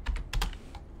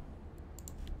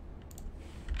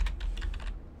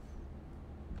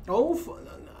 Oh,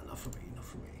 no, not for me, not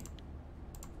for me.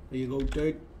 There you go,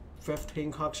 dude.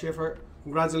 15 cockchafer.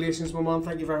 Congratulations, my man.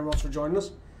 Thank you very much for joining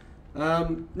us.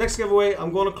 Next giveaway,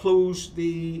 I'm going to close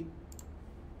the...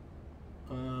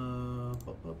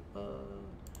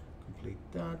 complete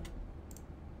that.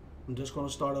 I'm just going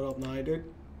to start it up now, dude.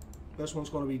 This one's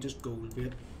going to be just gold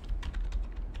bait.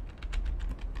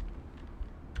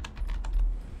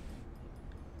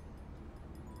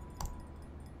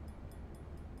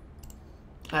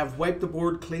 I've wiped the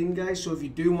board clean, guys, so if you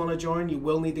do want to join, you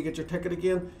will need to get your ticket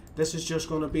again. This is just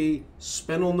going to be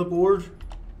spin on the board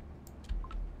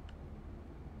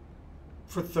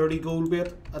for 30 gold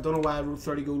bait. I don't know why I wrote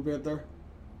 30 gold bait there.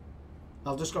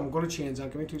 I'm going to change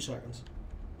that. Give me 2 seconds.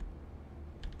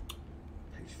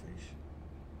 Fish.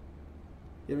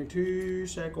 Give me 2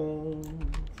 seconds.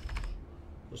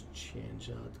 Just change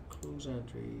that. Close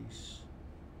entries.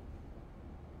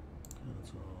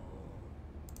 Cancel.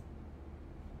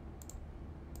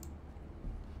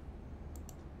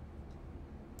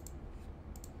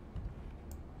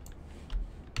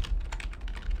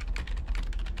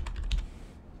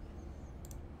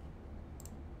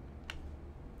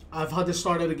 I've had to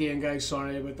start it again, guys.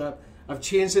 Sorry about that. I've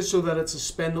changed it so that it's a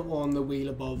spin on the wheel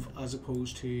above as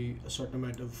opposed to a certain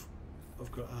amount of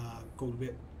gold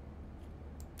bait.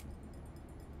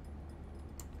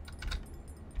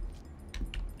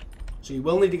 So you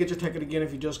will need to get your ticket again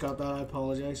if you just got that. I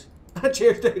apologise.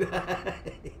 Cheers, dude.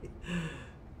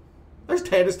 There's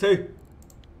Titus too.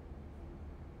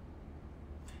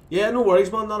 Yeah, no worries,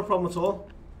 man. Not a problem at all.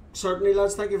 Certainly,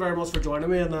 lads. Thank you very much for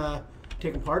joining me and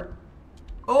taking part.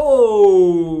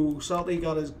 Oh, Salty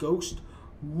got his ghost.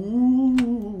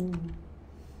 Woo.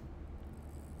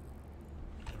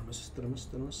 Did I miss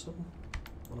something?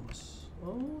 What am I miss?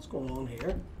 Oh, what's going on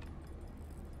here?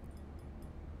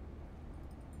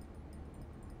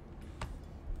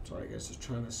 Sorry, guys, just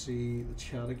trying to see the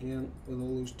chat again with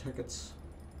all those tickets.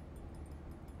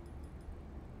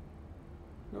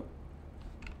 No.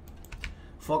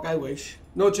 Fuck, I wish.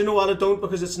 No, do you know what? I don't,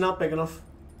 because it's not big enough.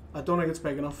 I don't think it's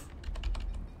big enough.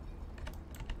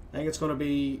 I think it's going to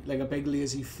be like a big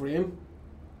lazy frame.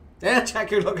 Yeah,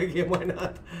 check your luck again. Why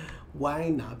not? Why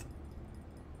not?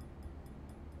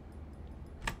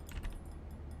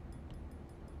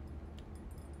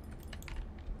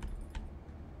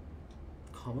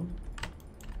 Common.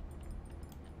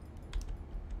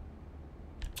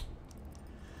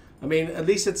 I mean, at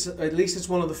least it's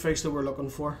one of the fish that we're looking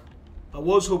for. I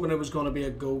was hoping it was going to be a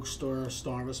ghost or a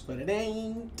starvis, but it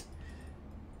ain't.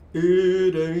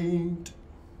 It ain't.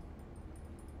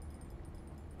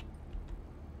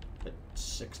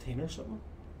 16 or something.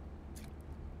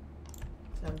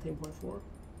 17.4.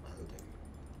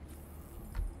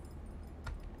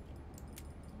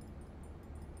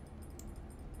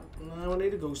 Now I need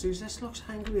to go see. This looks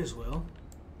angry as well.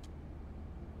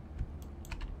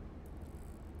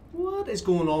 What is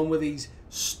going on with these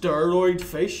steroid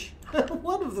fish?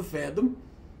 What have they fed them?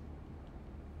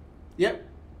 Yep.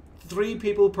 3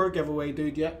 people per giveaway,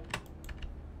 dude. Yep.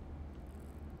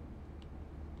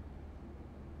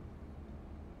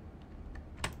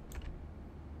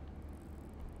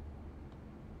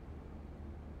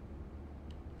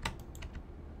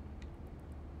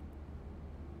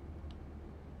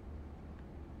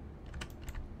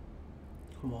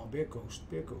 Come on, be a ghost,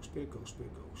 be a ghost, be a ghost, be a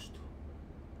ghost.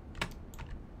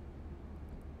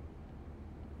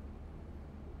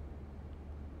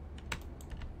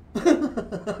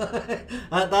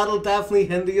 That'll definitely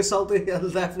hinder you, Salty. That'll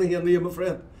definitely hinder you, my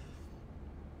friend.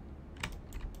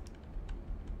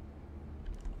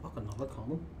 Fuck, another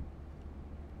common.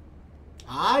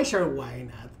 Aye, sure, why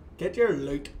not? Get your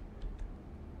loot.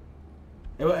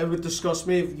 It would disgust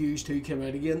me if you two came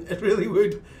out again. It really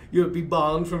would. You would be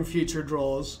banned from future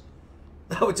draws.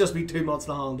 That would just be too much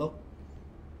to handle.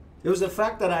 It was the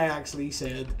fact that I actually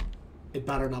said it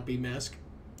better not be Mesk.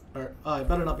 Or, it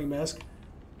better not be Mesk.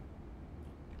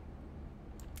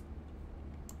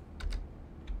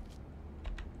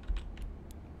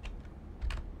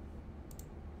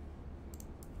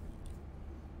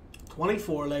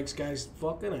 $24 legs, guys.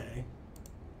 Fucking A.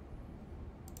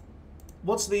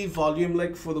 What's the volume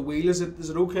like for the wheel? Is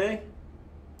it okay?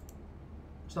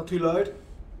 It's not too loud.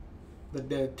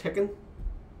 The ticking.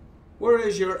 Where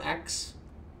is your X?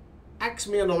 Ask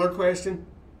me another question.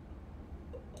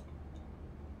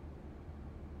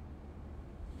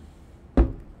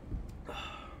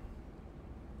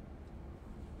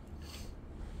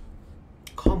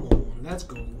 Come on, let's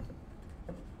go.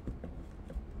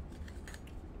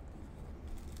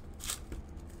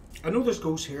 I know there's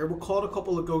ghosts here. We caught a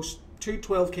couple of ghosts. 2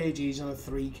 12 kgs and a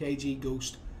 3 kg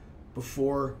ghost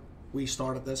before we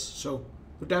started this, so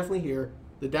they're definitely here.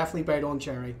 They definitely bite on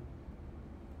cherry.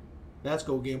 Let's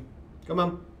go, game. Come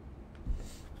on.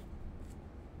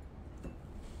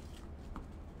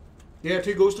 Yeah,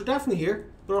 2 ghosts are definitely here.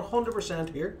 They're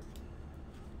 100% here.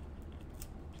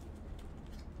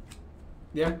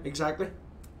 Yeah, exactly.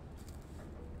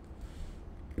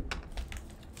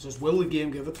 It's just, will the game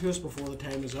give it to us before the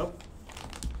time is up?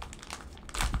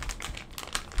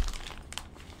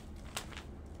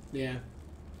 Yeah.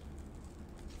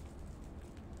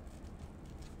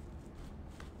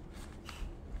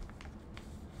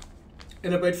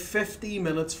 In about 50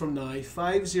 minutes from now.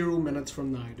 50 minutes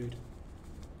from now, dude.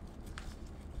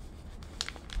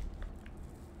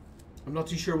 I'm not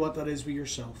too sure what that is with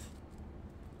yourself.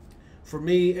 For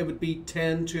me, it would be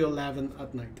 10 to 11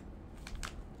 at night.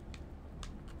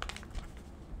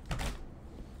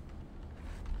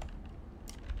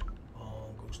 Oh,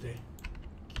 Ghosty.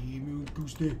 Give me a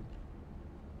Ghosty.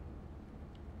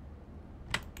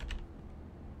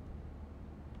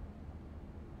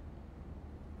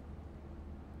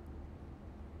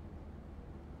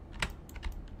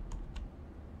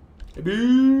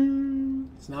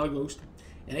 It's not a ghost.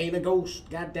 It ain't a ghost.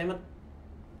 God damn it.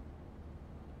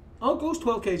 Oh, ghost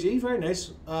 12 kg. Very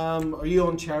nice. Are you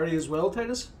on cherry as well,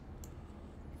 Titus?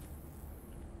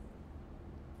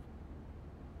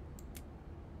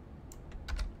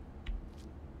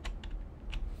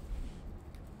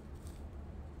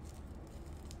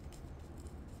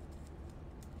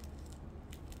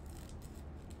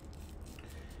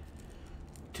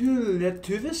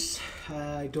 To this?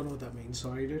 I don't know what that means.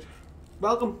 Sorry, dude.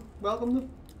 Welcome. Welcome, though.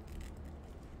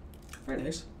 Very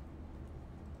nice.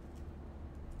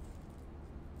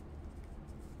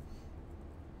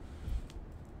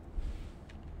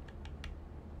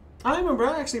 I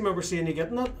actually remember seeing you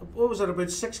getting that. What was that,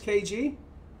 about 6 kg?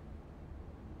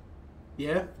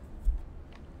 Yeah.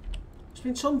 There's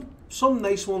been some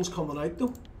nice ones coming out,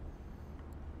 though.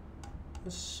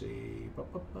 Let's see.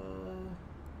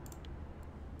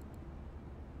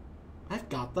 I've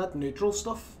got that neutral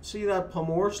stuff. See that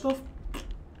Pomor stuff?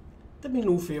 Did me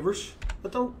no favours. I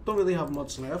don't really have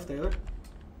much left either.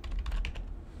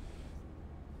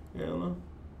 Yeah, no.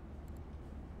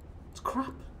 It's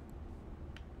crap.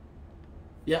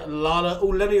 Yeah, a lot of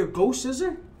linear ghosts, is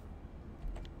there?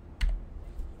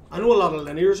 I know a lot of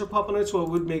linears are popping out, so it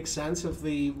would make sense if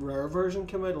the rare version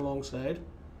came out alongside.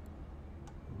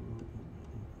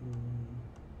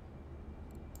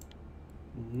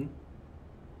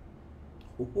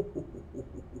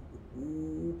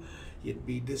 You'd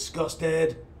be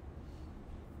disgusted.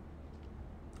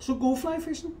 So go fly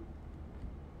fishing.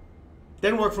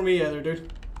 Didn't work for me either,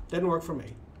 dude. Didn't work for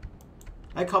me.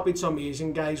 I copied some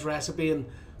Asian guy's recipe and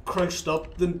crunched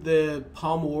up the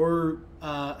Pomor.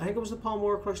 I think it was the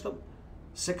Pomor crushed up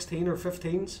 16 or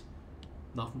 15s.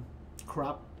 Nothing.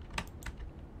 Crap.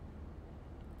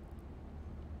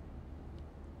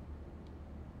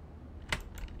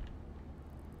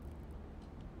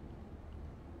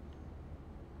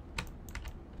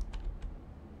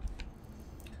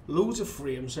 Loads of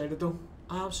frames out of it though.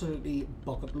 Absolutely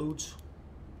bucket loads.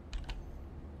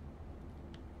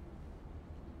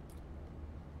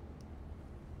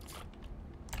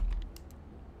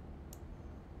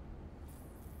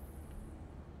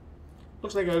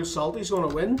 Looks like old Salty's going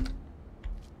to win. Do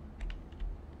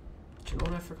you know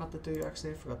what I forgot to do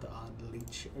actually? I forgot to add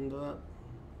leech into that.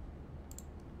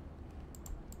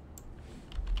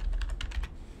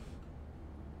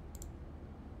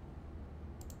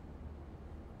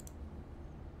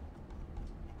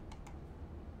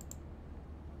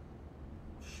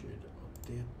 Should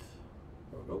update.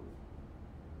 There we go.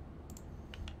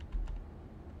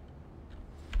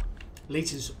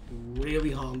 Leech is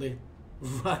really handy.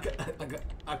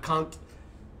 I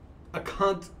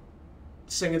can't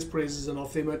sing its praises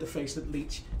enough. The amount of fish that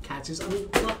leech catches. I mean,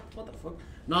 what the fuck?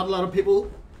 Not a lot of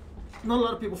people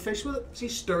fish with it. See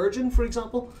sturgeon, for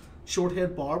example,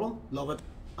 short-head barbel. Love it,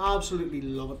 absolutely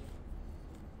love it.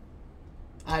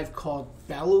 I've caught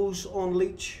bellows on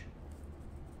leech.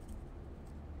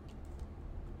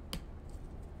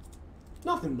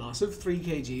 Nothing massive, 3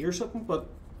 kg or something, but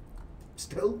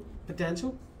still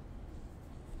potential.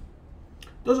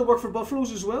 Does it work for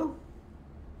buffaloes as well?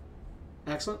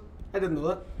 Excellent. I didn't know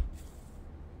that.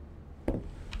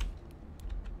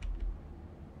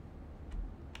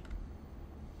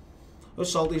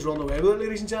 Those Salty's run away with it,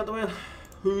 ladies and gentlemen.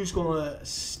 Who's going to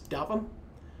stop him?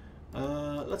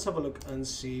 Let's have a look and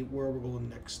see where we're going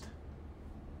next.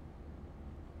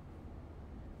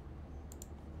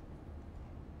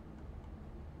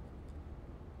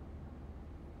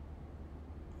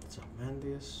 What's up,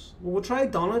 Mendius? Well, we'll try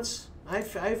donuts.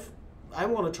 I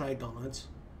want to try donuts.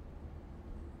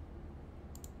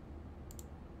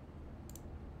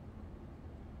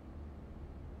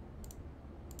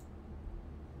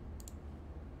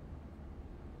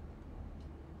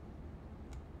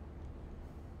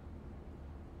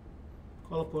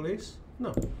 Call the police?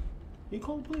 No. You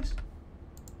call the police?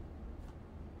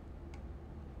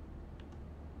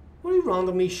 What are you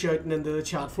randomly shouting into the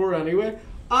chat for anyway?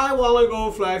 I wanna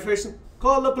go fly fishing.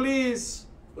 Call the police.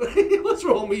 What's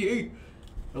wrong with you?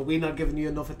 Are we not giving you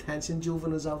enough attention,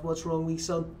 Joven? Is that what's wrong with you,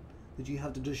 son? Did you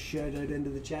have to just shout out into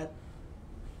the chat?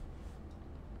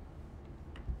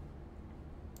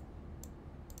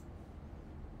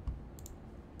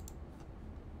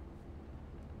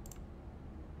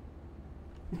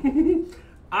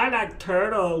 I like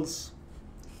turtles.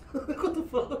 What the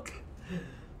fuck?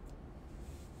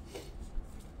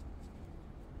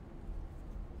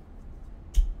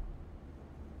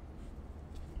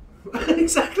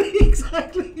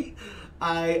 Exactly.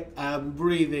 I am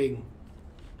breathing.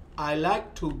 I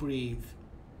like to breathe.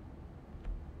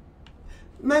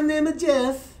 My name is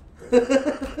Jeff.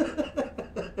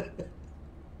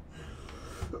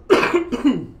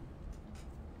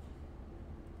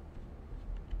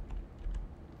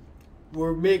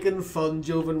 We're making fun,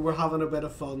 Joven. We're having a bit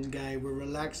of fun, guy. We're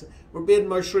relaxing. We're being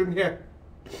mushroom here.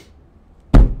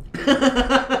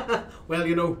 Well,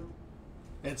 you know,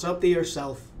 it's up to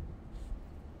yourself.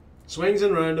 Swings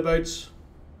and roundabouts.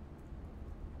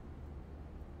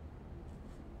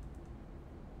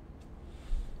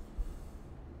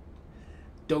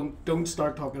 Don't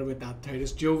start talking about that,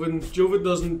 Titus. Joven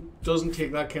doesn't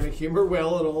take that kind of humour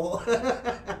well at all.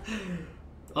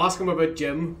 Ask him about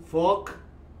Jim. Fuck.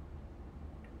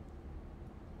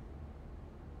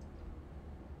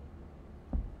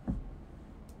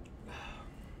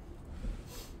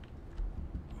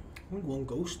 Only one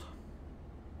ghost.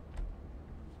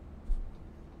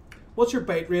 What's your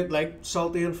bite rate like,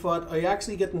 Salty and Fat? Are you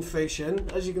actually getting fish in?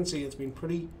 As you can see, it's been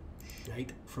pretty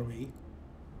shite for me.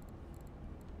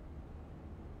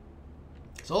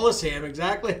 It's all the same,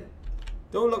 exactly.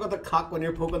 Don't look at the cock when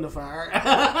you're poking the fire.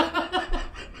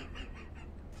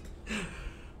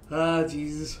 Ah,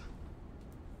 Jesus.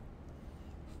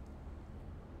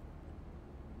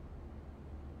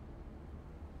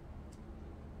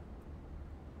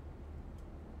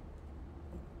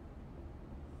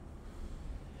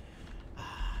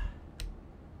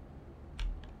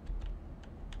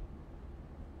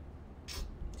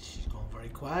 She's going very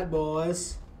quiet,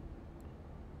 boys.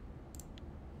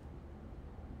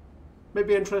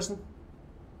 Maybe interesting.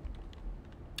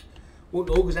 Won't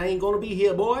know because I ain't gonna be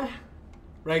here, boy.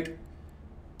 Right.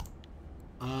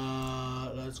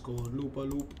 Let's go loop a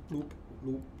loop, loop,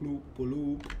 loop, loop a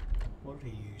loop. What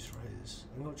did he use for his?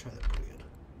 I'm gonna try the blade.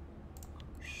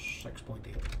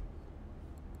 6.8.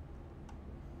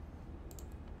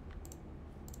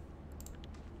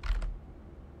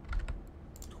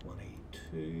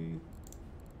 $22.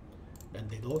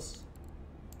 22.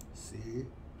 See.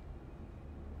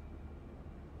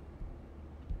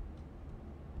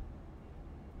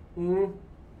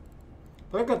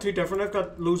 But I've got two different. I've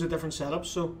got loads of different setups.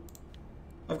 So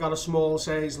I've got a small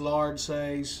size, large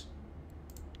size,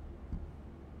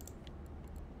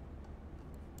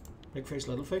 big fish,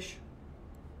 little fish.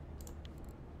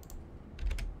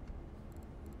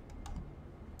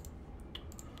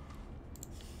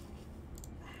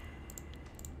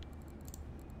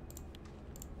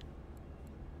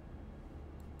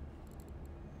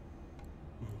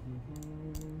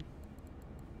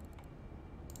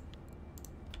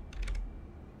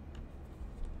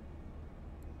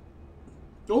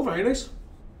 Oh, very nice.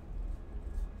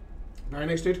 Very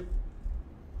nice, dude.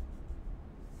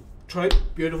 Trout,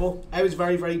 beautiful. I was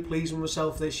very, very pleased with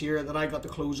myself this year that I got to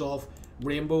close off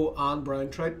rainbow and brown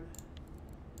trout.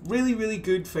 Really, really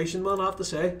good fishing, man, I have to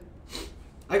say.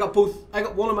 I got both. I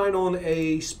got one of mine on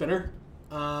a spinner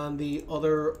and the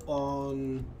other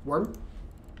on worm,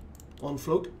 on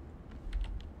float.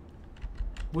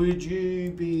 Would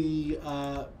you be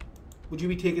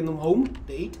taking them home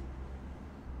to eat?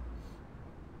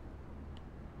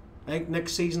 I think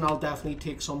next season I'll definitely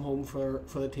take some home for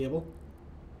the table.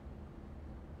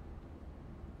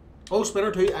 Oh,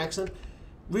 spinner too, excellent.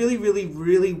 Really, really,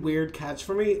 really weird catch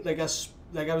for me. Like I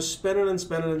was spinning and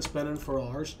spinning and spinning for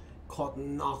hours. Caught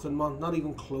nothing, man. Not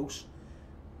even close.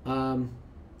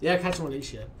 Yeah, catch and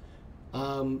release, yeah.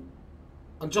 And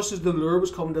just as the lure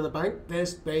was coming to the bank,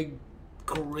 this big,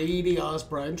 greedy ass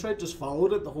brown trout just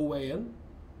followed it the whole way in.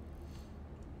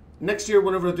 Next year,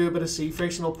 whenever I do a bit of sea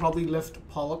fishing, I'll probably lift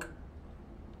pollock,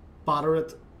 batter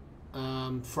it,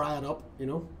 fry it up, you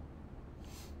know.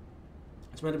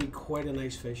 It's meant to be quite a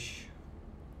nice fish.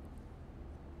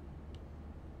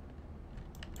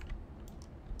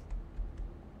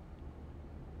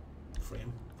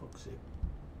 Frame, fuck's sake.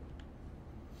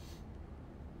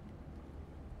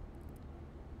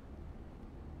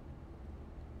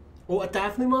 Oh,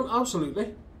 definitely, man,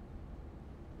 absolutely.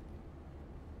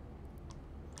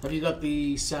 Have you got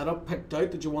the setup picked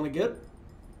out that you want to get?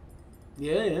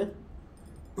 Yeah, yeah.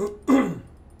 We're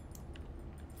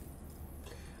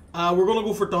going to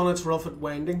go for Donnett's Rough at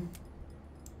Winding,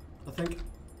 I think.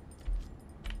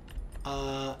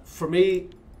 For me,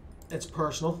 it's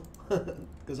personal,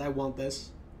 because I want this.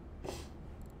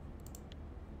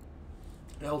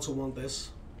 I also want this,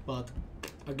 but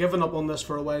I've given up on this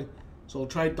for a while, so I'll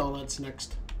try Donnett's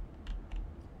next.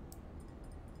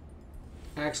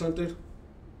 Excellent, dude.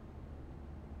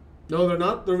 No, they're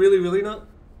not. They're really, really not.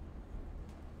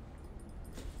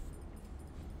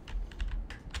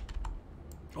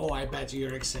 Oh, I bet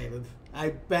you're excited. I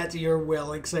bet you're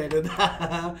well excited.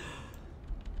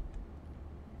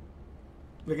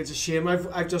 Look, it's a shame.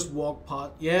 I've just walked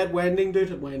past. Yeah, at Winding,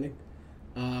 dude, at Winding.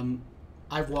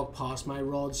 I've walked past my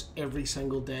rods every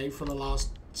single day for the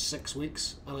last 6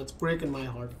 weeks, and it's breaking my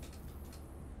heart.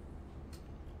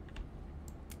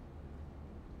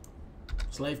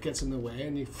 So life gets in the way,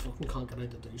 and you fucking can't get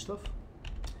out to do stuff.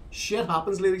 Shit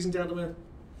happens, ladies and gentlemen.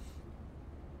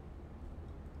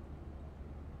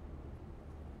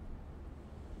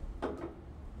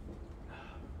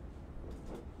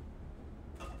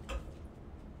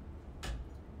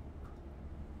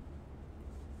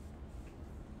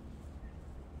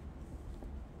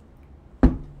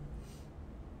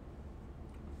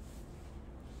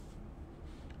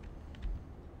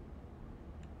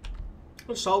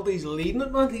 Salty's leading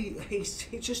it, man. He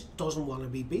just doesn't want to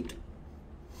be beat.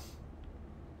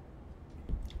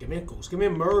 Give me a ghost. Give me a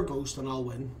mirror ghost and I'll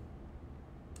win.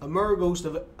 A mirror ghost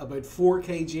of about 4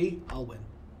 kg, I'll win.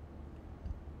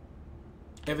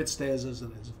 If it stays as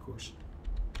it is, of course.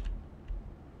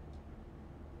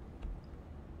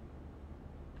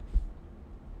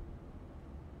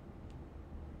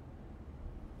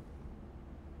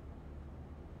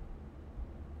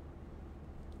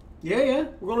 Yeah, yeah,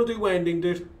 we're gonna do Winding,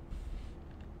 dude.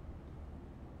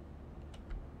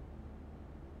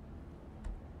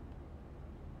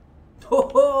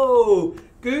 Oh,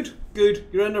 good, good.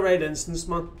 You're in the right instance,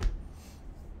 man.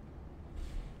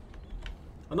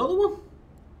 Another one?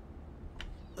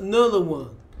 Another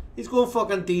one. He's going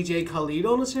fucking DJ Khaled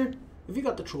on us here. Have you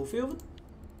got the trophy of it?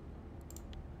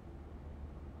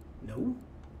 No.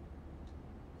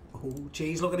 Oh,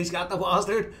 jeez, look at he's got the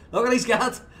bastard. Look at he's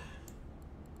got.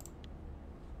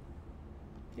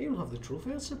 You don't have the trophy,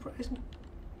 that's surprising.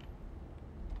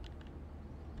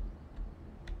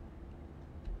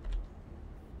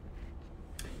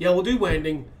 Yeah, we'll do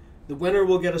Winding. The winner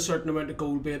will get a certain amount of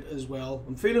gold bait as well.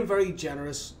 I'm feeling very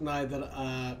generous now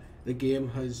that the game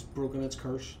has broken its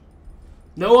curse.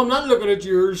 No, I'm not looking at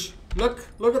yours. Look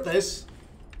at this.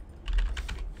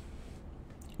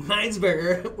 Mine's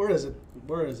bigger. Where is it?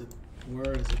 Where is it?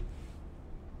 Where is it?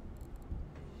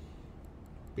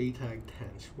 B-tag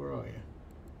tense. Where are you?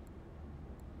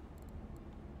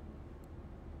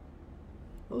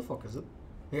 Where the fuck is it?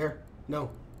 Here. No.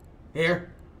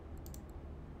 Here.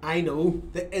 I know.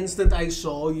 The instant I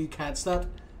saw you catch that,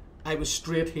 I was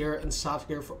straight here and sat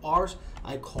here for hours.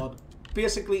 I caught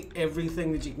basically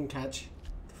everything that you can catch.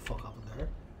 The fuck happened there?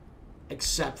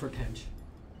 Except for tench.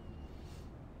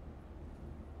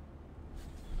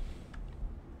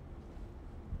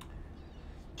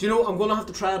 Do you know, I'm going to have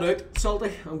to try it out,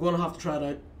 Salty. I'm going to have to try it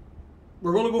out.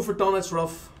 We're going to go for Donnett's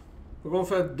Rough. We're going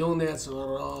for Donnett's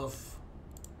Rough.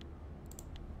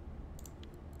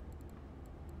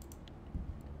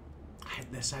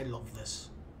 I love this.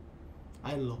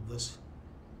 I love this.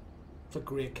 It's a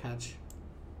great catch.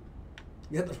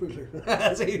 Get the ruler.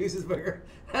 That's how he uses bigger.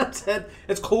 That's it.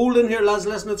 It's cold in here, lads.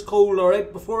 Listen, it's cold,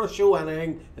 alright? Before I show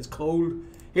anything, it's cold.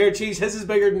 Here, cheese, his is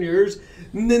bigger than yours.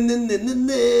 His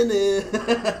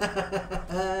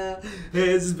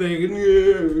is bigger than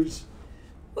yours.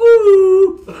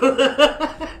 Ooh!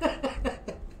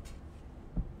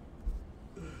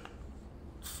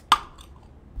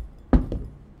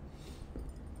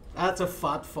 That's a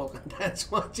fat fucking.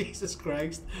 That's what, Jesus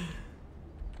Christ.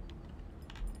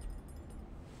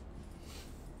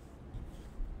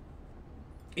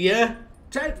 Yeah.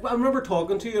 I remember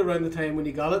talking to you around the time when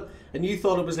you got it, and you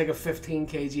thought it was like a 15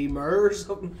 kg mirror or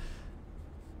something.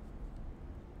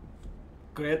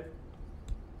 Great.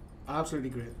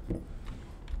 Absolutely great.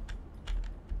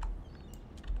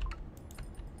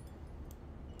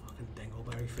 Fucking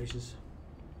dingleberry fishes.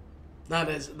 That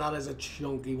is a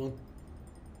chunky one.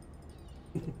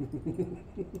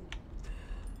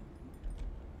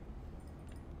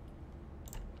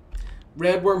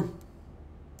 Redworm.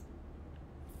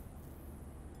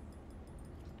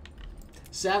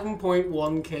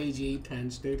 7.1 kg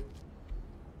tense, dude.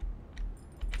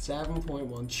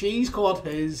 7.1. Cheese caught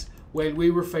his while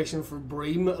we were fishing for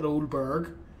bream at Old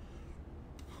Berg.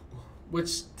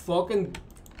 which fucking,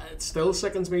 it still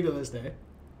sickens me to this day.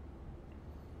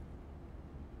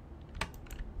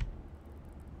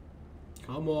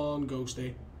 Come on,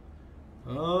 Ghosty.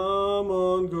 Come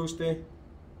on, Ghosty.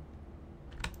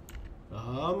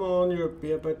 Come on, you'll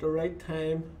be about the right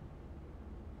time.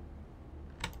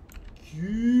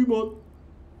 Come on.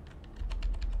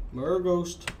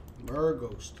 Ghost.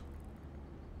 Ghost.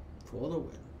 For the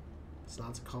win. It's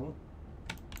not a column.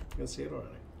 You can see it already.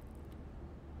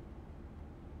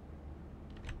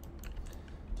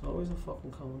 It's always a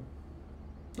fucking column.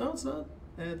 No, it's not.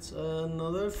 It's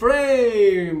another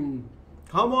frame.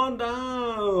 Come on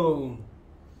down.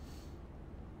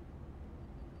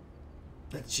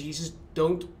 Jesus,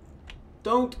 don't.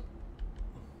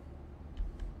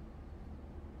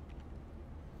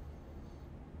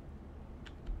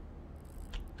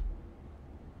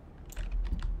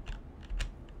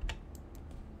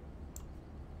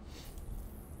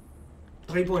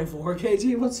 3.4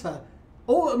 kg, what's that?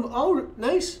 Oh,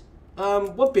 nice.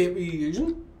 What bait were you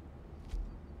using?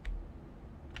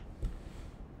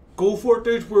 Go for it,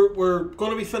 dude. We're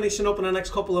going to be finishing up in the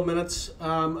next couple of minutes,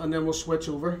 and then we'll switch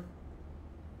over.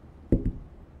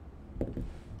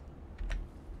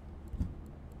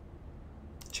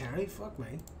 Cherry? Fuck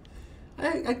me.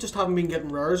 I just haven't been getting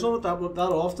rares on it that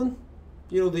often.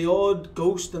 You know, the odd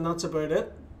ghost, and that's about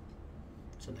it.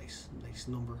 It's a nice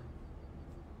number.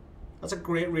 That's a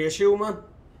great ratio, man.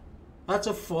 That's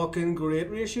a fucking great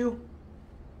ratio.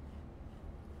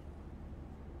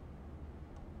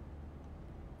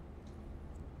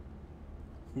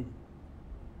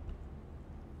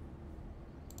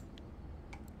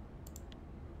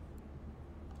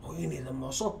 Oh, you need a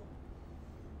muscle.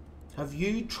 Have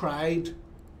you tried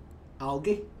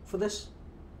algae for this?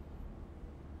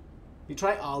 You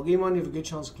try algae, man, you have a good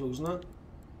chance of closing that.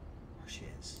 There she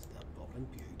is. That bubbling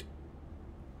beaut.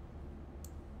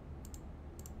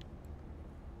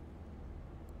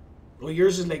 Oh,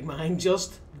 yours is like mine,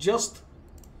 just.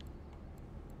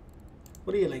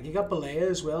 What do you like? You got Balea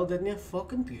as well, didn't you?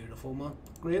 Fucking beautiful, man.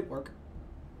 Great work.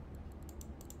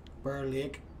 Bear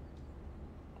Lake.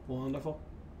 Wonderful.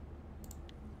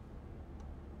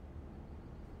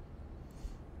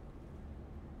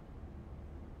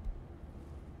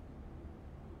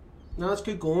 No, that's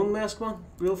good going, Mask, man.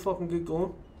 Real fucking good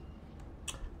going.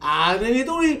 Ah, then you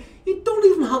don't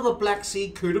even have a Black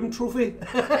Sea Kudum trophy.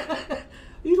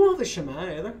 You don't have the Shema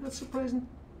either. That's surprising.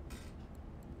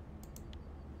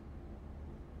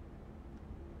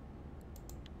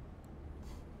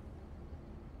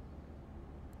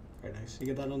 Very nice. You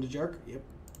get that on the jerk? Yep.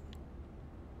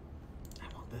 I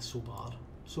want this so bad.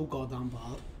 So goddamn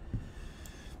bad.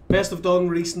 Best I've done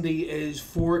recently is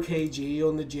 4 kg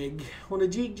on the jig. On a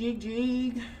jig.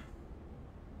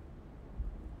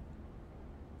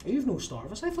 You've no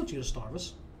Starvis. I thought you had a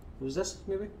Starvis. Was this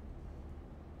maybe?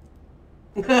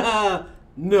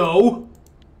 No.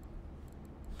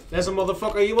 Listen,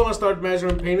 motherfucker, you want to start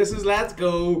measuring penises? Let's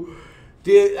go.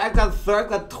 Dude, I've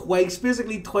got twice,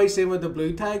 basically twice in with the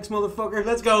blue tags, motherfucker.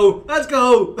 Let's go. Let's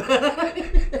go.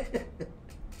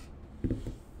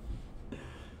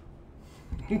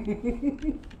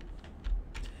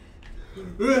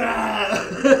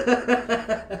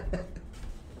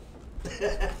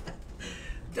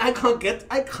 I can't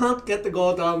get the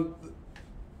goddamn.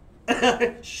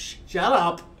 Shut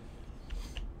up.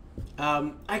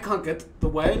 I can't get the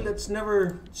wild. It's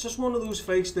just one of those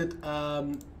fish that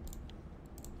I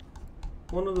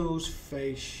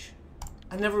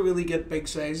never really get big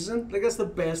sizes in. Like, that's the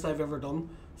best I've ever done.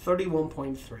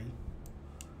 31.3.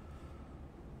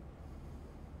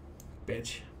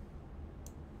 Bitch.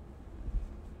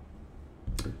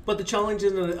 But the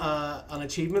challenges and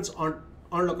achievements aren't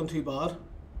looking too bad,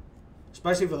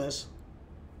 especially for this.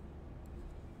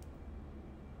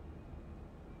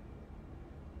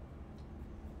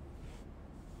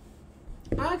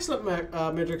 Excellent,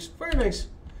 Matrix. Very nice.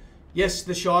 Yes,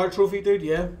 the shower trophy, dude.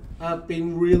 Yeah, I've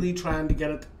been really trying to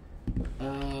get it.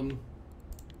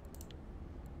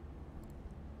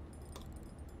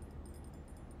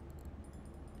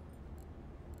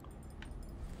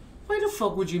 Why the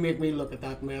fuck would you make me look at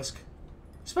that mask?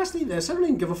 Especially this. I don't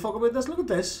even give a fuck about this. Look at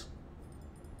this.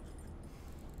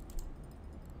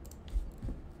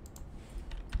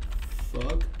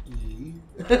 Fuck you.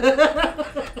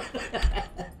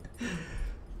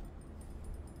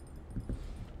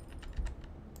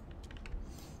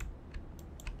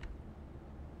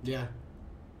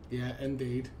 Yeah,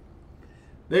 indeed.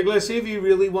 Nicholas, see if you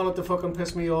really wanted to fucking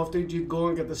piss me off, dude, you'd go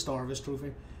and get the Starvis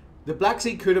trophy. The Black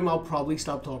Sea Kudum, I'll probably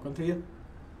stop talking to you.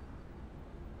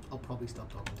 I'll probably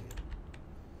stop talking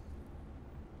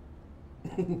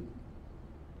to you.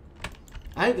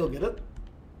 I think you'll get it.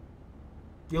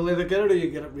 You'll either get it or you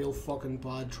get it real fucking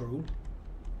bad troll.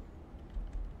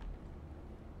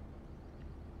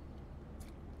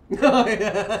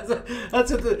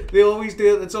 That's it. They always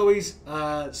do it. It's always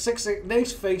 6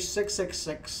 nice face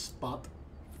 666 spot.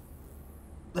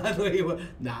 Nah,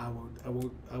 I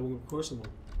won't. Of course I won't.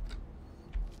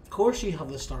 Of course you have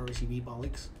the stars, you wee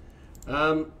bollocks.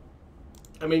 I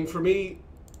mean, for me,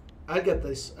 I'll get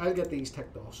these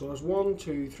ticked off. So there's 1,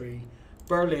 2, 3.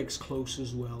 Bear Lake's close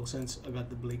as well since I got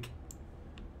the bleak.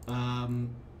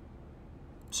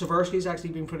 Seversky's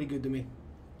actually been pretty good to me.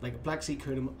 Like a Black Sea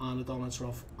Kudum and a Donald's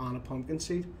Rough and a Pumpkin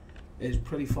Seed is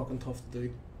pretty fucking tough to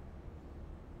do.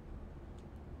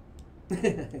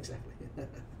 Exactly.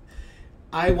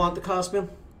 I want the Caspian.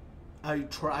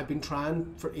 I've been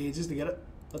trying for ages to get it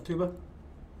at Tuba.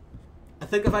 I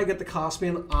think if I get the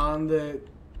Caspian and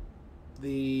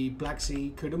the Black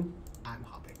Sea Kudum, I'm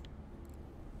happy.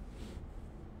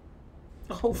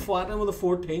 Oh, flat in with a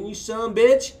 14, you son of a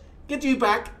bitch! Get you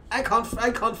back! I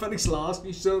can't finish last,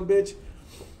 you son of a bitch.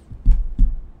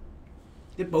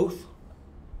 Get both.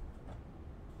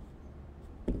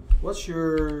 What's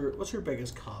your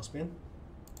biggest Caspian?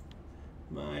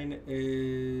 Mine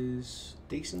is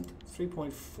decent,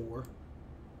 3.4.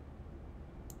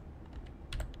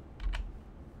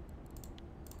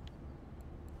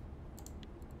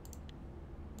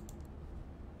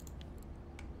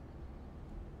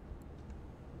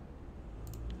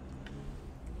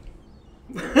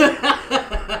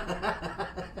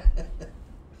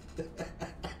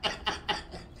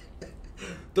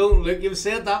 Don't look, you've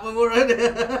said that before, right?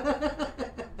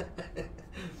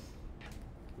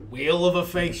 Whale of a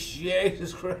face,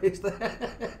 Jesus Christ.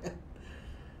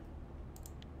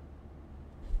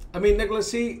 I mean, Nicholas,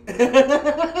 see?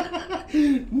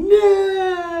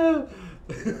 No!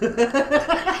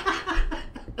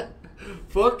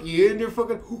 Fuck you and your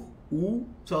fucking... Ooh,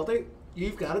 salty.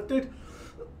 You've got it, dude.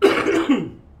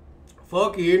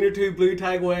 Fuck you and your 2 blue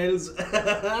tag whales.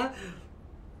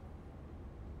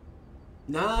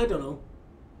 Nah, I don't know.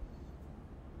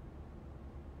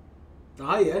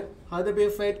 Ah, yeah. Had to be a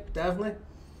fate, definitely.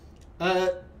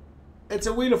 It's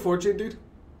a Wheel of Fortune, dude.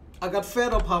 I got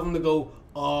fed up having to go,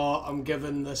 oh, I'm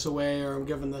giving this away or I'm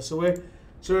giving this away.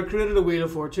 So I created a Wheel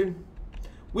of Fortune.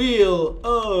 Wheel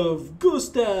of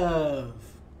Gustav.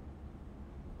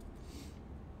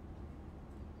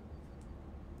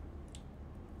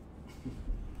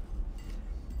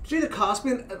 See the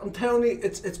Caspian, I'm telling you,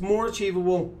 it's more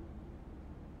achievable.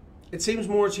 It seems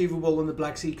more achievable than the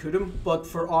Black Sea Kudum, but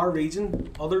for our region,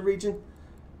 other region,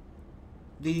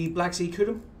 the Black Sea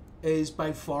Kudum is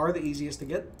by far the easiest to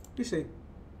get. You see,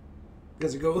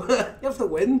 because you go, you have to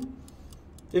win.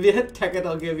 If you hit ticket,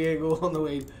 I'll give you a go on the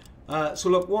way. So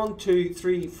look, 1, 2,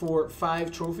 3, 4,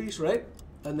 5 trophies, right?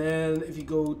 And then if you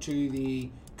go to the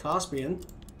Caspian,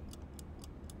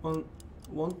 one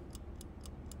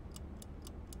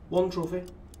trophy,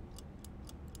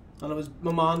 and it was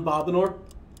my man Babinor.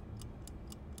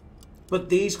 But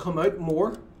these come out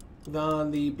more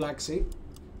than the Black Sea.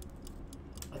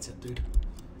 That's it, dude.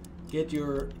 Get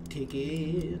your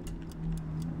ticket.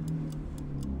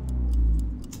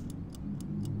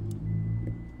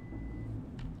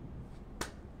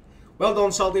 Well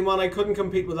done, Salty Man. I couldn't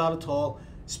compete with that at all.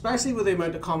 Especially with the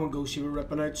amount of common ghosts you were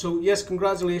ripping out. So, yes,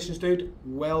 congratulations, dude.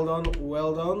 Well done,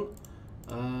 well done.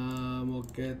 We'll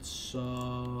get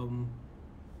some...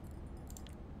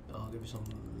 I'll give you some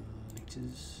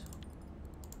leeches.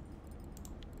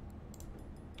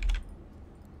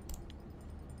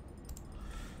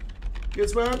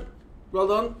 Good man. Well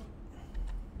done.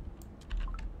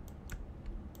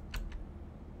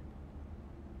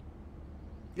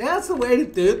 Yeah, that's the way to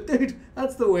do it, dude.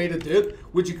 That's the way to do it.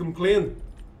 Would you complain?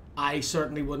 I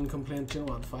certainly wouldn't complain. Do you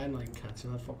know what? Fine, I can catch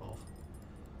you that. Fuck off.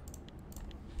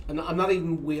 And I'm not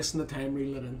even wasting the time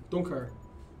reeling it in. Don't care.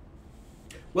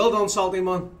 Well done, Salty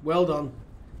Man. Well done.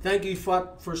 Thank you,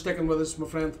 Fat, for sticking with us, my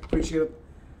friend. Appreciate it.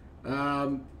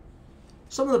 Some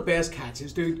of the best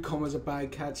catches, dude, come as a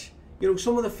bad catch. You know,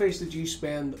 some of the fish that you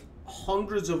spend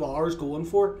hundreds of hours going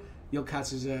for, you'll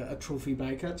catch as a trophy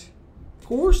bycatch. Of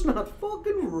course not.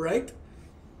 Fucking right.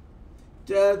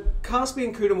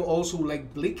 Caspian Kudum also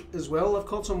like bleak as well. I've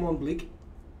caught some on bleak.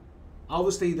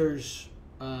 Obviously, there's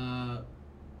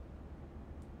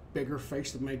bigger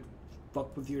fish that might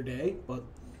fuck with your day, but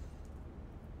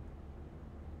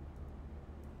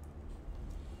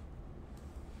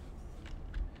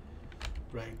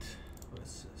right.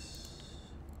 What's this?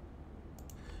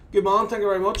 Good man, thank you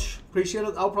very much. Appreciate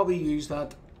it. I'll probably use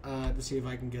that to see if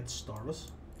I can get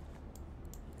Starless,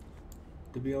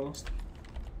 to be honest.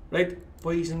 Right,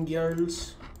 boys and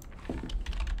girls.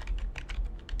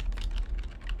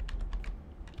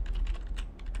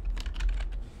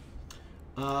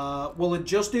 Will it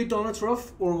just do Donut's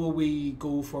Rough, or will we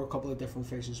go for a couple of different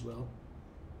fish as well?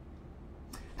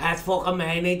 That's fucking my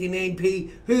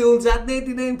 99p. Who owns that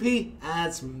 99p?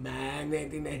 That's my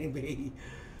 99p.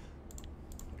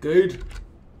 Good.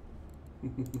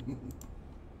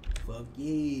 Fuck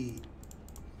yeah.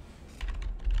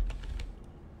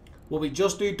 Will we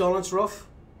just do Donut's Rough?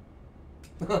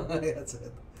 That's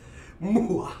it.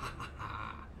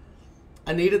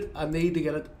 I need it. I need to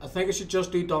get it. I think I should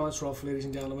just do Donut's Rough, ladies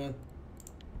and gentlemen.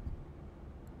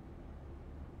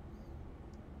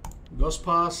 Gus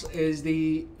Pass is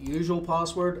the usual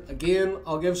password. Again,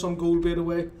 I'll give some gold bait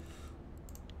away.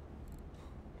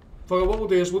 Fuck it, what we'll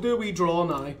do is we'll do a wee draw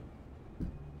now.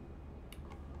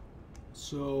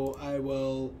 So I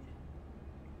will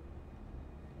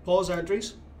pause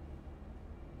entries,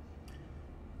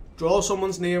 draw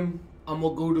someone's name, and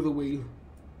we'll go to the wheel.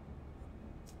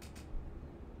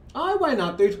 Aye, why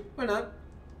not, dude? Why not?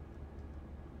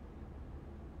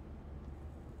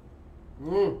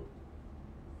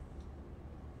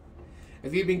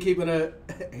 Have you been keeping a...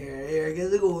 Here, I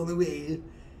guess I go on the wheel.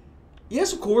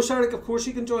 Yes, of course, Eric. Of course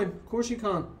you can join. Of course you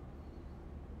can.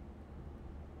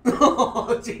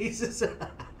 Oh, Jesus.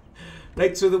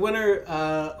 Right, so the winner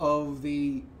of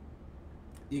the...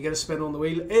 You get a spin on the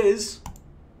wheel is...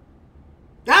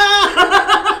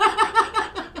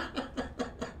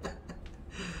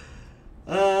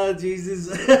 Ah, Jesus.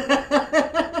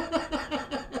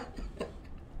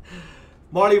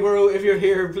 Marleyborough, if you're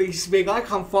here, please speak. I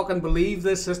can't fucking believe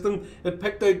this system. It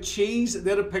picked out cheese,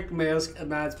 then it picked Mesk, and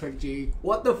now it's picked G.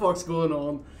 What the fuck's going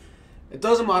on? It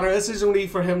doesn't matter. This is only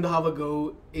for him to have a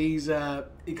go. He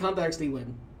can't actually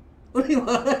win.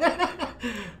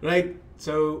 Right,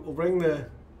 so we'll bring the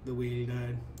wheel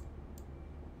down.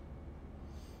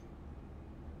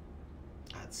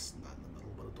 That's not in the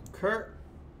middle, but I don't care.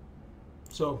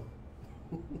 So,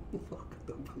 fuck, I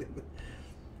don't believe it.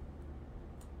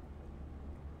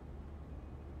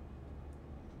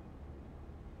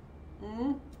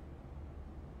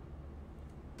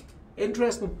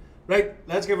 Interesting. Right,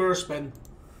 let's give her a spin.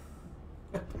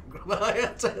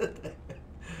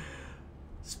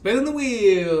 Spinning the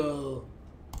wheel.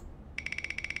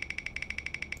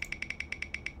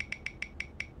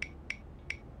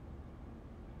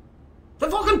 The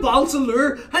fucking balsa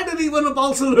lure. How did he win a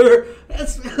balsa lure?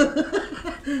 That's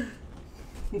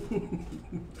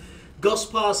Gus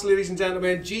Pass, ladies and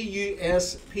gentlemen.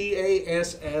 Guspass.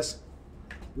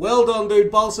 Well done,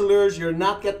 dude. Balsa lures, you're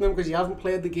not getting them because you haven't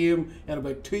played the game in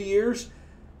about 2 years.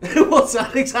 What's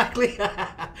that exactly?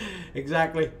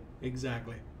 Exactly.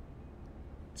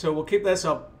 So we'll keep this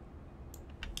up,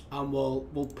 and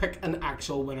we'll pick an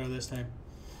actual winner this time.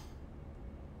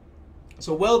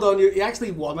 So well done, you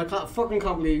actually won. I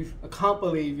can't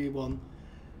believe you won.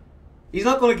 He's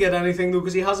not going to get anything though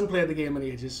because he hasn't played the game in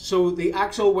ages. So the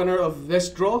actual winner of this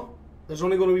draw, there's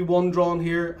only going to be one drawn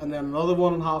here, and then another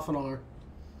one in half an hour.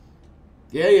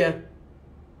 Yeah.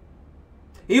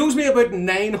 He owes me about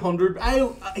 900.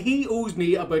 He owes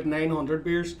me about 900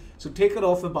 beers. So take it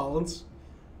off the balance.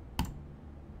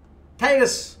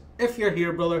 Titus, if you're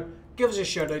here, brother, give us a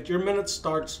shout out. Your minute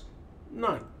starts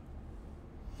now.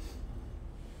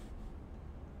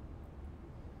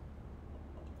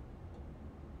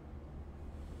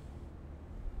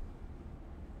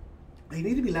 I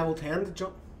need to be level 10 to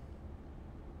jump.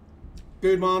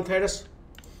 Good man, Titus.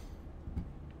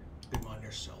 Good man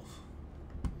yourself.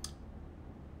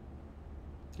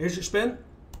 Here's your spin.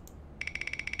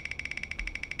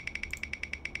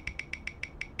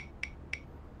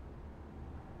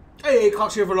 Hey,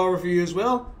 Cockshaver Law for you as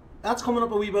well. That's coming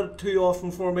up a wee bit too often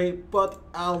for me, but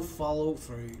I'll follow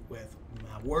through with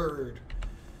my word.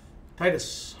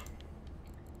 Titus.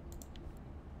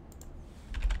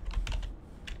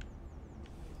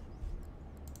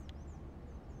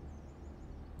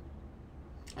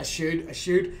 I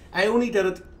should. I only did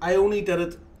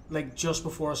it like just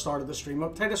before I started the stream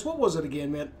up. Titus, what was it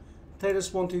again, mate?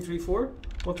 Titus 1234?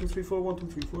 1234,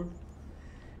 1234.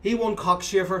 He won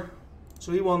Cockshaver.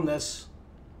 So he won this.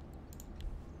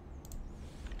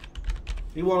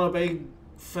 He won a big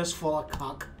fistful of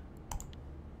cock.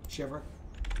 Shiver.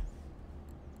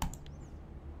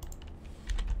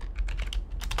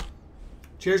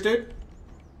 Cheers, dude.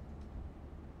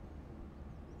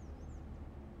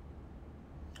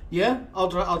 Yeah, I'll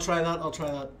try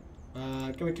that.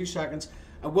 Give me 2 seconds.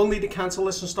 I will need to cancel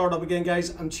this and start up again,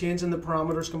 guys. I'm changing the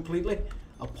parameters completely.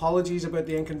 Apologies about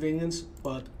the inconvenience,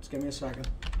 but just give me a second.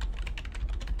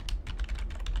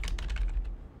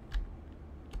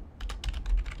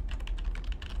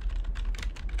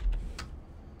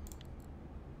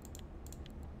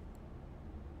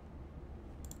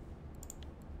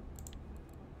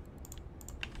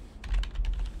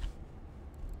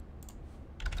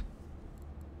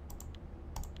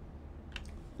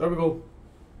 There we go.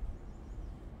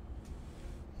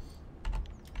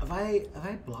 Have I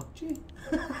blocked you?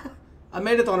 I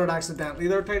might have done it accidentally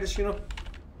there, Titus, you know.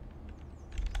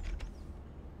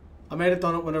 I might have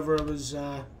done it whenever I was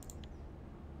I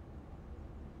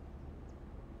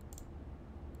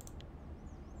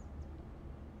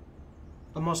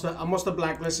must have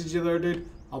blacklisted you there, dude.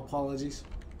 Apologies.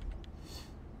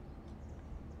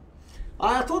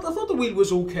 I thought the wheel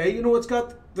was okay. You know, it's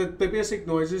got the basic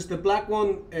noises. The black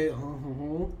one,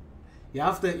 you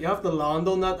have to land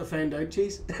on that to find out,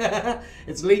 cheese.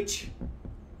 It's Leech.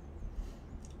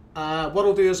 What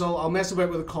I'll do is I'll mess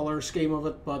about with the color scheme of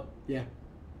it, but yeah,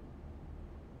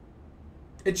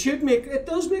 it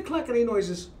does make clackety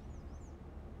noises.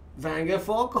 Vanga,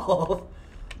 fuck off.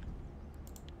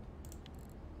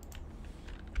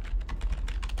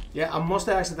 Yeah, I must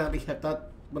have accidentally hit that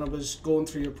when I was going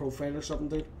through your profile or something,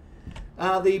 dude.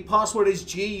 The password is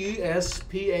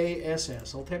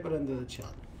GUSPASS. I'll type it into the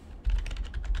chat.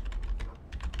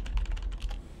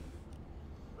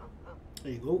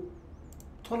 There you go.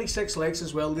 26 likes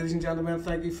as well, ladies and gentlemen.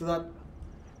 Thank you for that.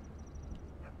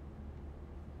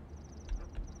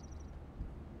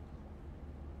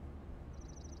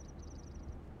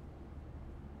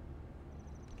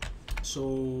 So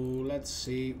let's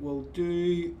see, we'll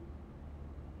do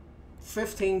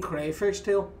 15 crayfish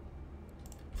tail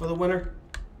for the winner.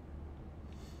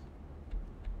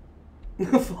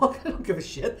 Fuck, I don't give a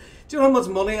shit. Do you know how much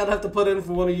money I'd have to put in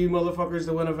for one of you motherfuckers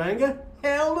to win a Vanga?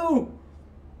 Hell no!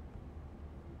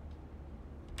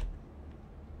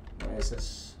 Why is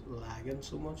this lagging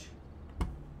so much?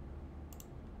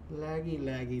 Laggy,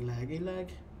 laggy, laggy,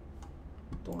 lag.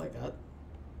 Don't like that.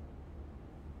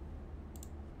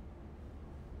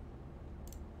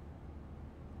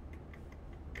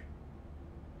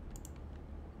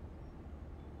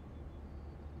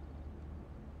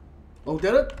 Oh,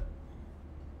 did it?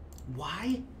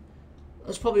 Why?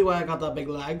 That's probably why I got that big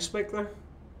lag spike there.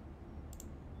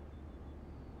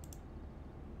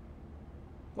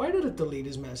 Why did it delete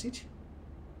his message?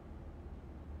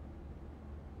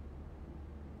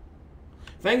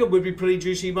 Vanga would be pretty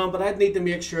juicy, man, but I'd need to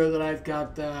make sure that I've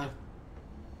got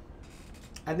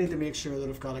I'd need to make sure that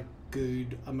I've got a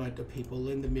good amount of people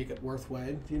in to make it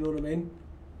worthwhile. Do you know what I mean?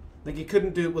 Like, you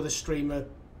couldn't do it with a stream of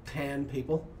 10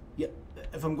 people. Yeah,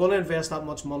 if I'm going to invest that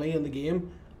much money in the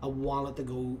game, I want it to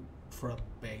go for a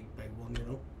big one, you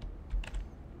know.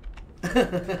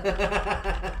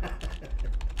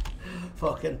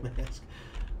 Fucking mask.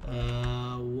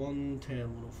 110,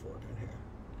 104 down here.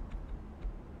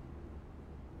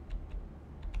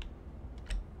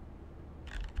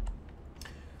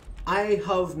 I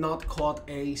have not caught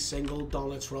a single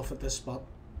Donald's Rough at this spot.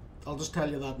 I'll just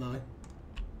tell you that now.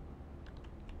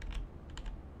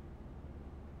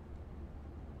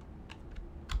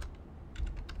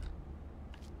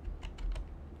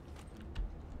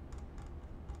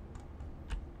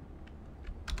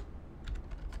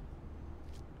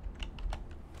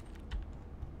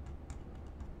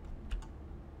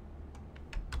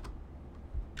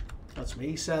 That's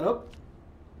me set up.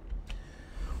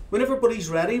 When everybody's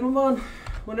ready, my man,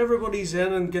 when everybody's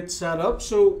in and gets set up,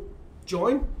 so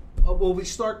join. We'll be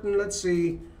starting, let's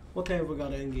see, what time have we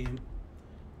got in game?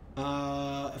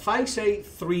 If I say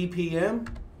 3 p.m.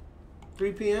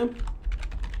 3 p.m.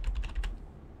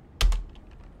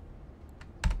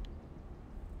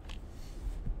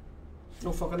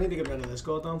 Oh fuck, I need to get rid of this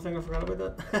goddamn thing, I forgot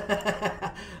about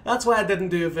that. That's why I didn't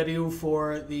do a video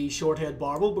for the short head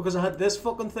barbel, because I had this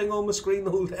fucking thing on my screen the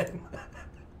whole time.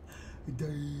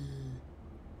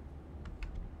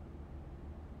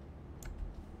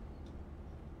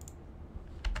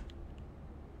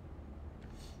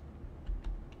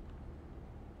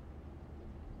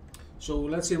 So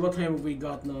let's see, what time have we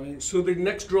got now? So the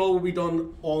next draw will be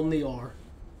done on the hour.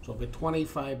 So about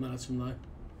 25 minutes from now.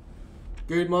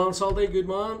 Good man, Salty, good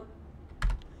man.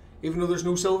 Even though there's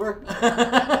no silver.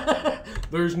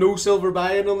 There's no silver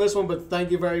buy-in on this one, but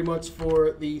thank you very much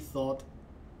for the thought.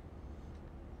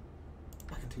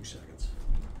 Back in 2 seconds.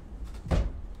 My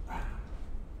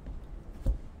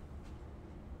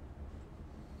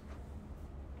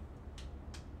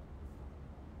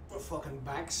fucking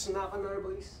back snapping now,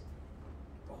 please.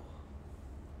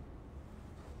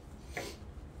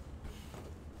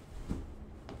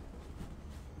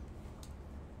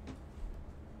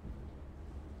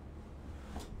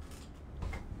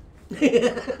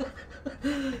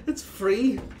 It's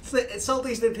free.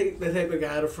 Salty's the type of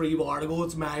guy at a free bar to go,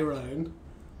 it's my round.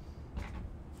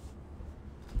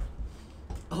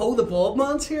 Oh, the Bob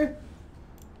man's here.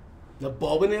 The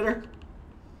Bobinator.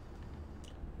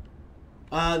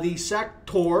 The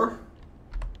Sector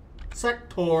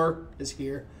Sector is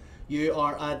here. You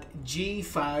are at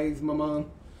G5, my man.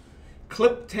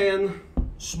 Clip 10,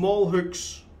 small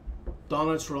hooks,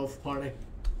 Donut's Rough party.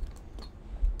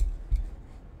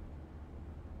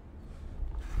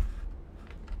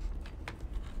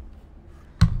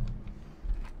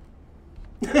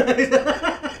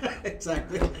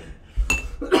 Exactly.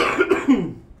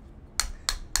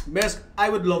 Miss, I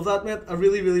would love that, mate. I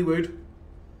really, really would.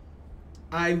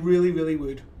 I really, really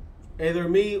would. Either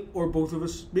me or both of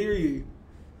us. Me or you.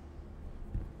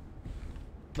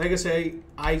 Like I say,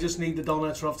 I just need the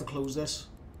Donut's Rough to close this.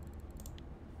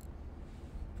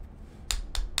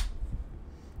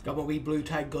 Got my wee blue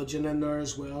tag gudgeon in there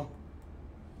as well.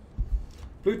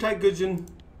 Blue tag gudgeon,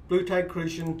 blue tag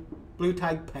crucian, blue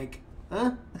tag pike.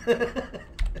 Huh?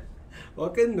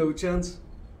 Fucking no chance.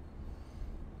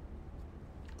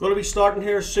 Gonna be starting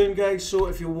here soon, guys, so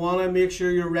if you wanna make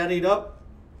sure you're readied up.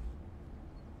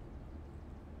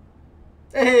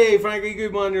 Hey Frankie,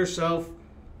 good man yourself.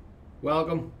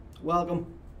 Welcome,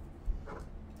 welcome.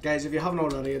 Guys, if you haven't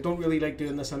already, I don't really like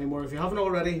doing this anymore. If you haven't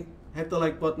already, hit the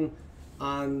like button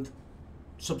and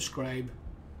subscribe.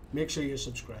 Make sure you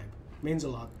subscribe. It means a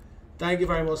lot. Thank you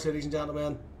very much, ladies and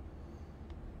gentlemen,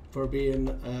 for being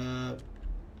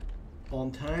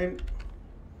on time.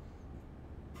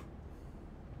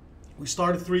 We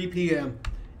start at 3 PM.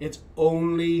 It's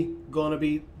only gonna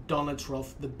be Donut's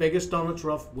Rough. The biggest Donut's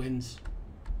Rough wins.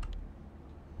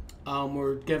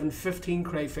 We're giving 15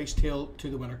 crayfish tail to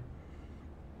the winner.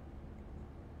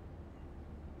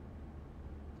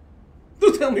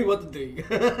 Don't tell me what to do.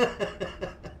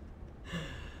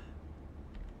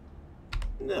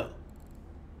 No.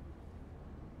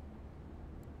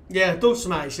 Yeah, don't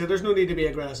smash it. There's no need to be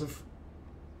aggressive.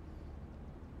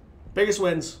 Biggest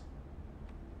wins.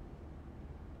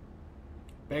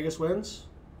 Biggest wins.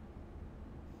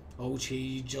 Oh, gee,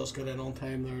 you just got in on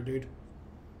time there, dude.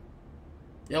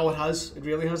 Yeah, it has. It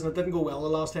really has, and it didn't go well the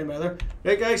last time either.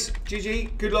 Right, guys.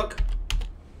 GG. Good luck.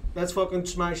 Let's fucking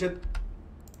smash it.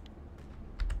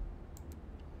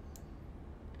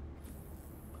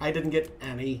 I didn't get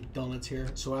any donuts here,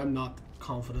 so I'm not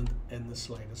confident in the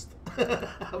slightest.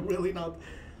 I'm really not.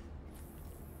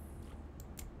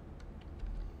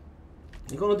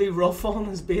 You're gonna do rough on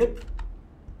his bait?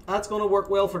 That's gonna work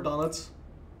well for donuts.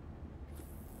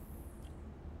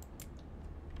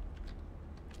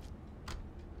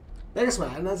 Biggest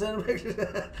man, that's in pictures.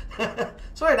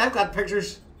 Sorry, I've got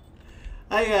pictures.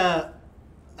 Do you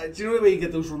know the way you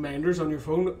get those reminders on your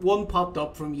phone? One popped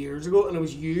up from years ago, and it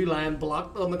was you lying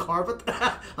blocked on the carpet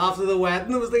after the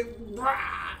wedding. It was like,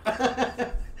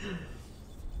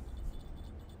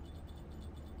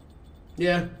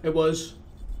 yeah, it was.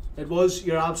 It was.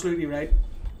 You're absolutely right.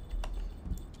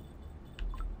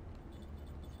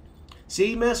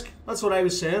 See, Misk? That's what I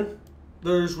was saying.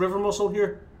 There's river mussel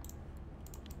here.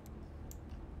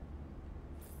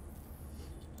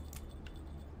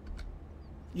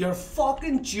 You're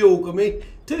fucking joking me.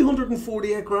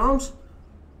 248 grams.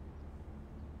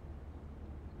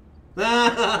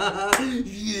 Yeah.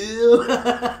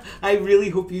 I really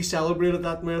hope you celebrated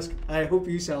that, Misk. I hope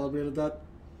you celebrated that.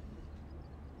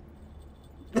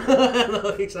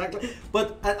 No, exactly.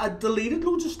 But I deleted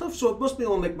loads of stuff, so it must be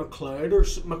on like McLeod or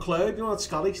McLeod, you know, that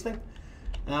Scottish thing.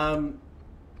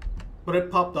 But it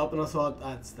popped up, and I thought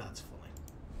that's funny.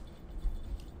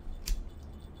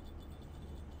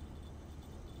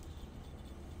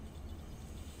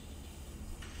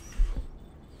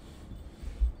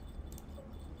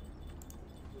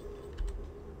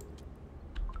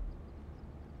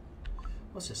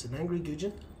 What's this? An angry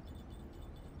gudgeon?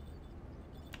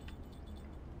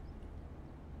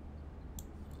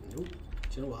 Nope. Do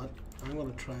you know what? I'm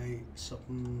gonna try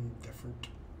something different.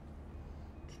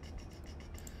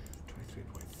 Try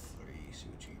 3.3, see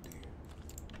what you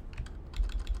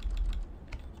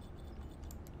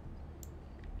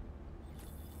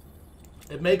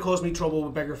do. It may cause me trouble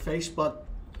with bigger fish, but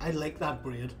I like that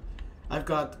braid. I've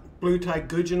got blue tag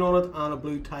gudgeon on it and a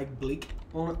blue tag bleak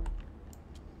on it.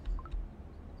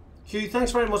 Hugh,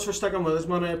 thanks very much for sticking with us,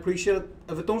 man. I appreciate it.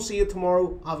 If I don't see you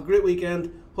tomorrow, have a great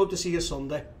weekend. Hope to see you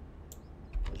Sunday.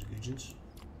 There's gudgeons.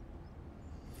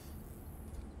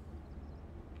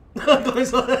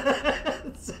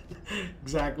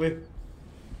 Exactly.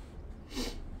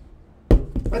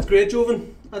 That's great,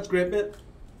 Joven. That's great, mate.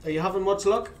 Are you having much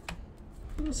luck?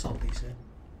 What's salty say?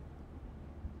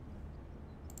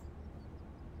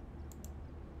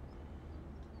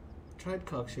 Tried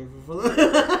cocksucker for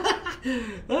that.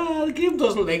 The game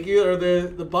doesn't like you, or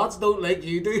the bots don't like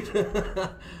you, dude.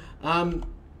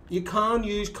 You can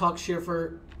use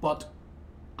cocksucker, but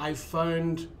I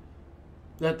found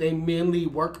that they mainly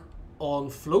work on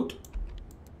Float.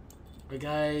 A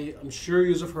guy, I'm sure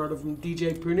you have heard of him,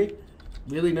 DJ Pooney.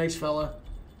 Really nice fella.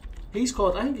 He's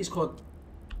caught, I think he's caught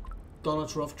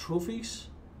Donald's Rough trophies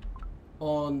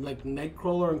on like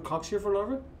Nightcrawler and Cockchafer or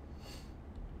whatever.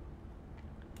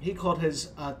 He caught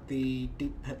his at the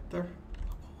deep pit there.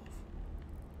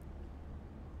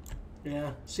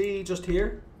 Yeah, see just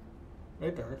here?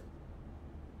 Right there.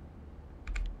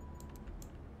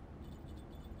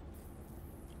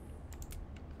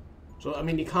 So, I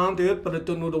mean, you can do it, but I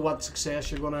don't know to what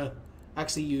success you're going to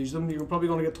actually use them. You're probably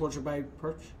going to get tortured by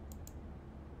perch.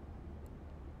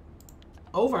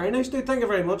 Oh, very nice, dude. Thank you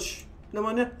very much.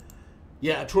 Pneumonia.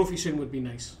 Yeah, a trophy soon would be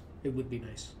nice. It would be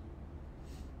nice.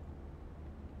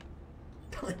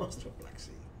 Master of Black Sea.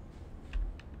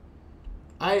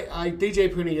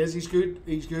 DJ Pooney is. He's good.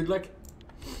 He's good, like.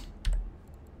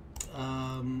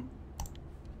 Let's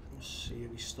see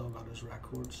if he's still got his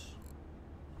records.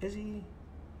 Is he?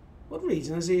 What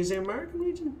region is he? Is he American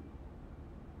region?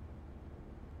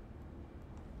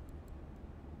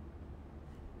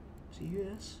 Is he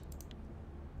US?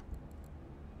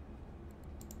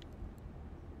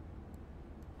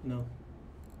 No.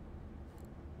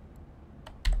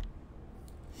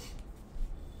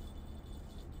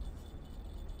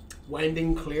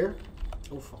 Winding clear.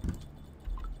 Oh fuck.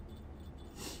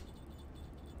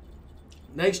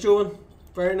 Nice, Joan.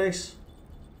 Very nice.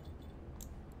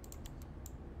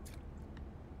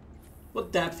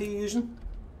 What depth are you using?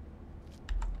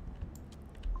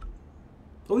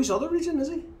 Oh, he's other region, is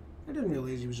he? I didn't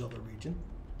realize he was other region.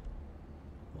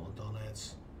 Well done,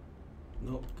 Eds.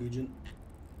 Nope, Gujin.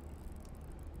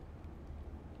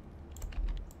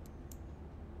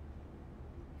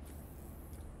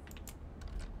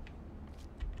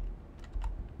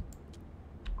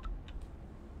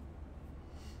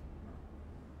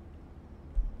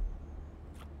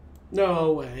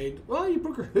 No way. Well, you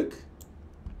broke your hook.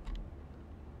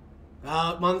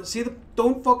 Man, see,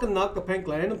 don't fucking knock the pink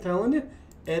line, I'm telling you.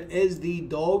 It is the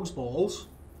dog's balls.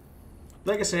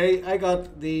 Like I say,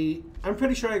 I'm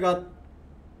pretty sure I got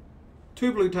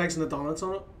 2 blue tags and the donuts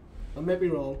on it. I might be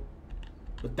wrong.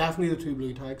 But definitely the 2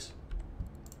 blue tags.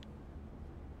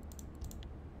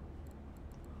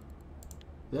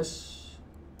 This.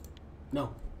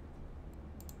 No.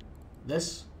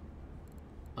 This.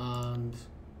 And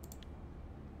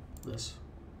this.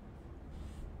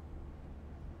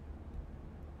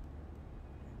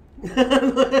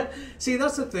 See,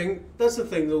 that's the thing. That's the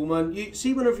thing, though, man. You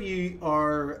see, whenever you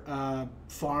are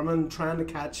farming, trying to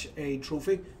catch a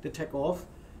trophy to tick off,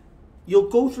 you'll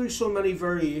go through so many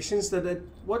variations that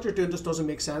what you're doing just doesn't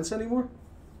make sense anymore.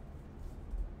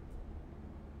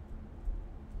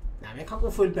 Nah, I can't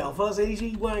go full Belfast.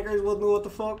 Easy wankers wouldn't know what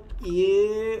the fuck.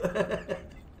 Yeah.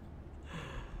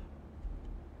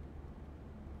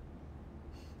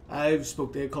 I've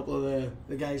spoke to a couple of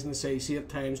the guys in the CC at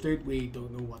times, dude. We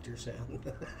don't know what you're saying.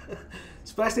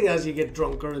 Especially as you get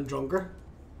drunker and drunker.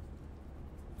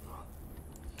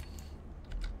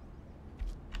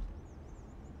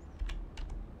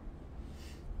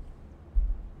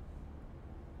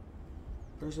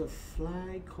 There's a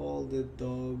fly called the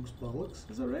dog's bollocks.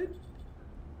 Is that right?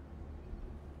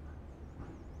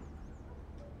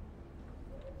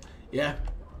 Yeah.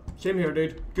 Same here,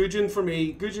 dude. Gujin for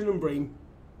me. Gujin and Bream.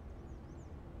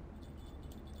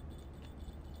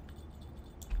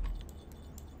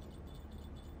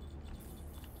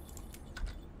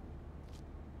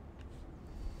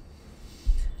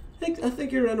 I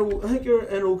think you're in. I think you're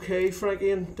in okay,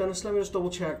 Frankie and Dennis. Let me just double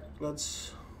check,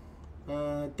 lads.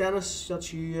 Dennis,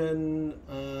 that's you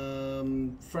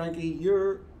in. Frankie,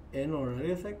 you're in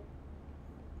already, I think.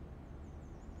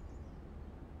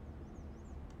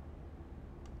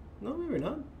 No, maybe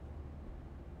not.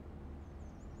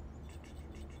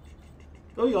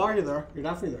 Oh, you are. You're there. You're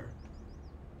definitely there.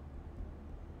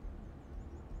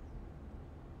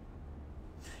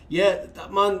 Yeah,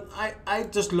 man. I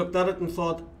just looked at it and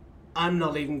thought, I'm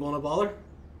not even going to bother.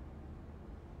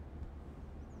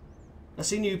 I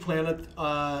seen you playing it.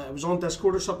 It was on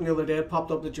Discord or something the other day. It popped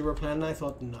up that you were playing, and I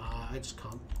thought, nah, I just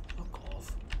can't. Fuck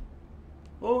off.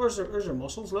 Oh, there's your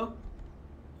muscles, though.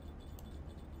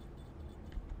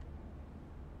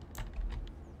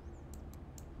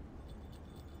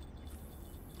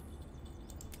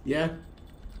 Yeah.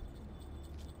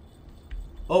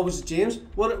 Oh, was it James?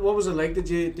 What was it like?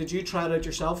 Did you try it out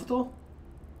yourself at all?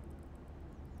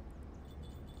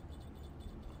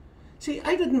 See,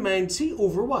 I didn't mind. See,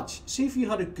 Overwatch. See if you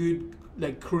had a good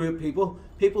crew of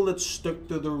people that stuck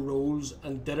to their roles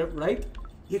and did it right.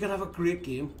 You could have a great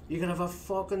game. You could have a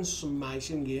fucking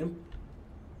smashing game.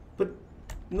 But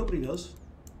nobody does.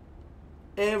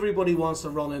 Everybody wants to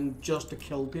run in just to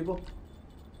kill people.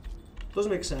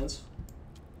 Doesn't make sense.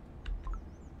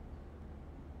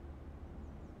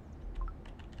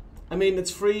 I mean,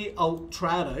 it's free. I'll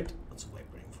try it out. That's a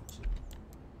white brain, folks.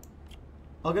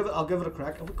 I'll give it a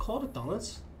crack. Have we caught it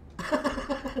donuts?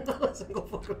 Not a single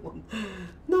fucking one.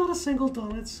 Not a single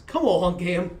donuts. Come on,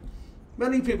 game.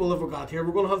 Many people have forgot here.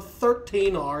 We're going to have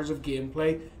 13 hours of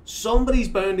gameplay. Somebody's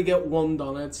bound to get one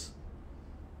donuts.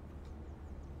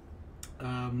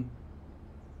 I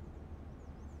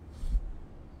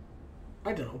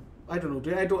don't know. I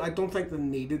don't think they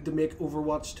needed to make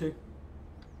Overwatch 2.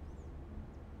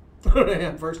 I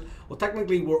am first. Well,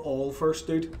 technically, we're all first,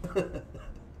 dude.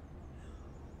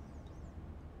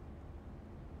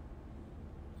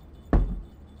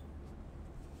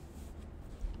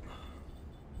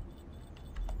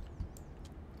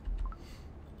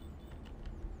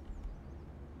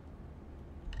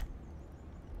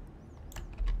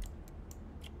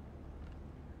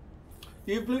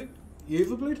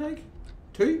 You've a blue tag?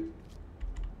 2?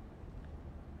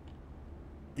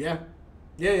 Yeah.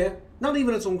 Yeah. Not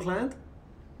even its own client.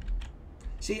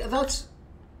 See, that's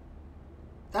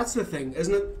the thing,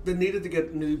 isn't it? They needed to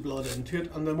get new blood into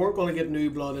it, and they weren't going to get new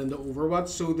blood into Overwatch,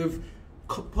 so they've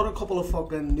put a couple of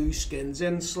fucking new skins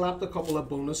in, slapped a couple of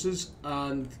bonuses,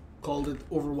 and called it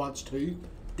Overwatch 2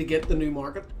 to get the new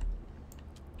market.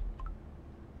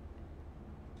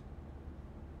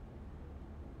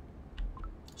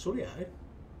 So yeah.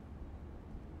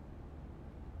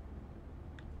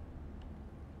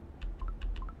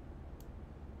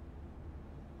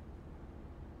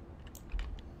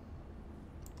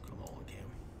 Come on,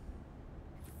 game.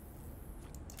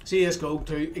 CS:GO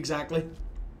 2, exactly.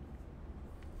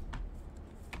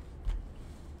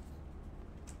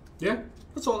 Yeah,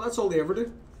 that's all they ever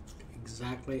do.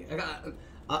 Exactly.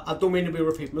 I don't mean to be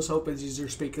repeating myself, but you're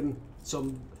speaking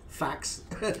some facts.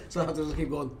 So I have to just keep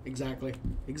going. Exactly.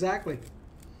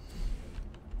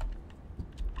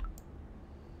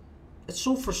 It's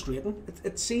so frustrating.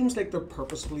 It seems like they're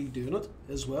purposefully doing it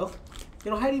as well.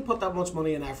 You know, how do you put that much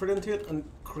money and effort into it and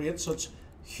create such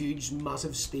huge,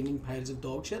 massive, steaming piles of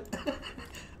dog shit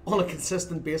on a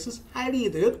consistent basis? How do you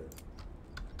do it?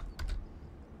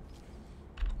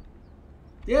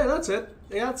 Yeah, that's it.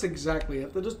 Yeah, that's exactly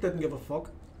it. They just didn't give a fuck.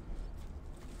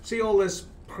 See all this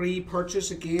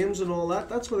pre-purchase of games and all that?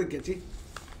 That's what it gets you.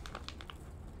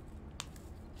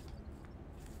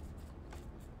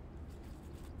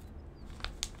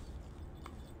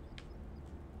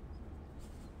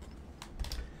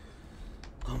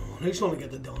 Come on, who's going to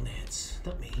get the donuts?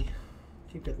 Not me.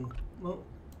 Keep getting, well,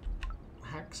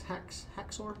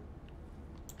 Haxor.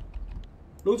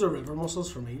 Loads of river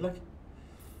mussels for me, like.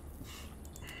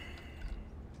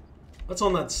 That's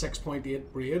on that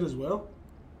 6.8 braid as well.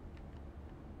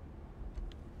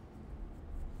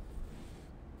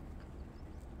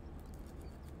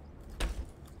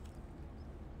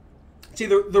 See,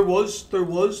 there was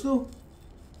though,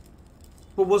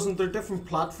 but wasn't there different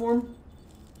platform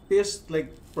based,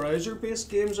 like browser based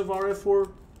games of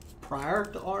RF4 prior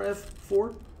to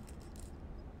RF4?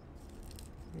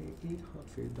 Eat hot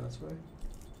food, that's why.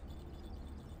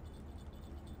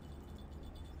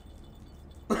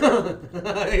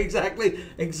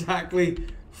 Exactly.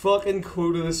 Fucking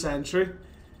quote of the century.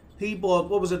 He bought,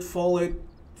 what was it, Fallout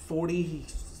 40,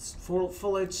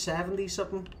 Fallout 70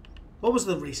 something? What was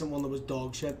the recent one that was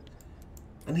dog shit?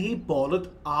 And he bought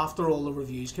it after all the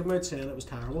reviews came out saying it was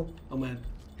terrible. And went,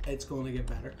 it's going to get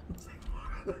better.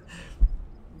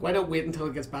 Why not wait until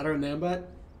it gets better and then buy it?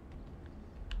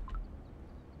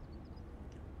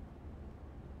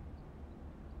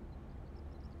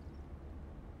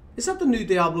 Is that the new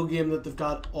Diablo game that they've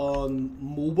got on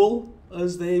mobile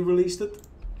as they released it?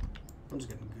 I'm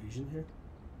just getting confusion here.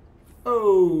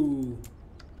 Oh.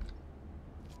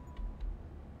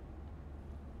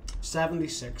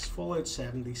 76. Fallout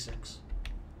 76.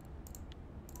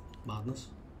 Madness.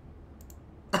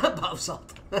 Bath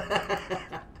salt.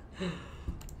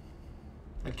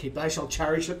 I shall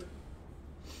cherish it.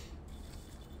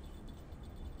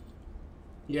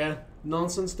 Yeah,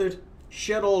 nonsense, dude.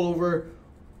 Shit all over.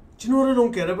 Do you know what I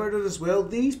don't get about it as well?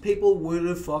 These people would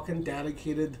have fucking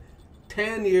dedicated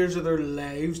 10 years of their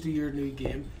lives to your new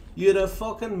game. You'd have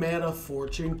fucking made a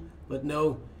fortune, but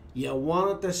no, you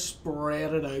wanted to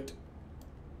spread it out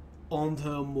onto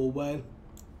a mobile.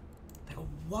 Like,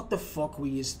 what the fuck were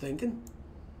you thinking?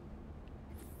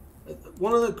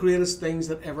 One of the greatest things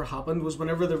that ever happened was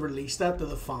whenever they released that to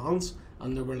the fans,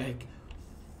 and they were like,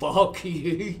 fuck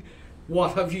you,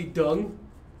 what have you done?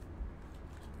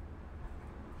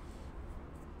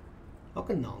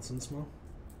 Fucking nonsense, man.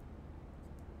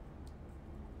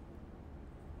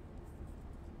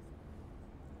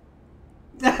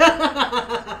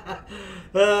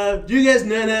 You guys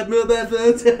men have mobile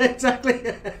phones.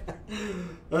 Exactly.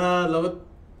 I love it.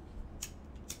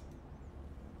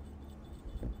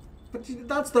 But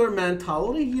that's their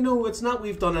mentality, you know. It's not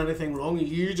we've done anything wrong,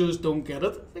 you just don't get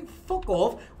it. Like, fuck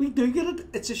off. We do get it.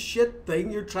 It's a shit thing.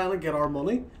 You're trying to get our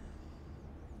money.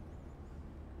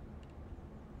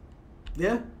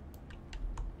 Yeah.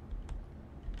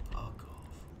 Fuck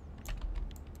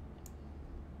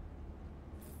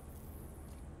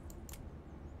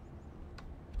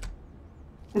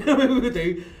off. We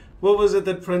do. What was it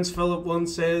that Prince Philip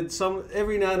once said?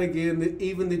 Every now and again,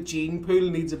 even the gene pool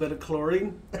needs a bit of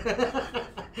chlorine.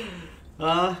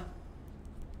 Ah.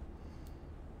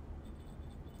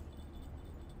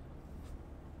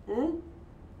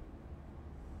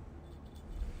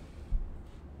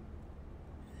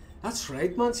 That's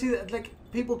right, man. See, like,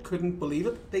 people couldn't believe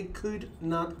it. They could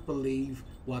not believe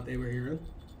what they were hearing.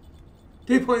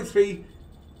 2.3.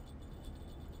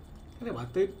 Tell you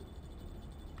what, dude.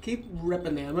 Keep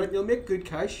ripping them out. You'll make good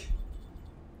cash.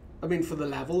 I mean, for the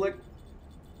level, like.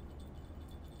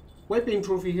 White beam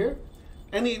trophy here.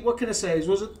 What kind of size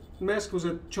was it? Mask, was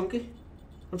it chunky?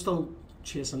 I'm still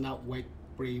chasing that white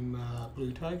beam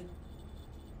blue tag.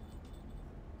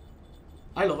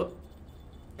 I love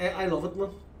it. I love it,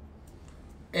 man.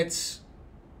 It's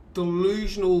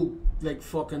delusional, like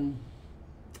fucking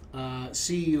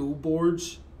CEO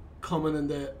boards coming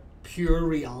into pure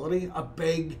reality. A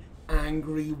big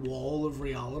angry wall of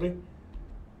reality.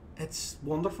 It's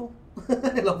wonderful.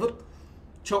 I love it.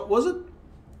 Was it?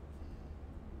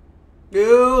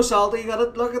 Oh, salty, you got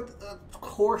it. Look at, of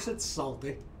course it's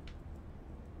salty.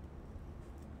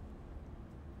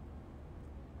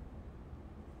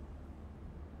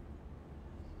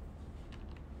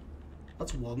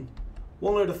 That's one.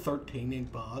 1 out of 13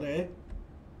 ain't bad, eh?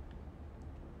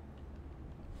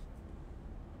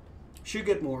 Should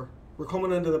get more. We're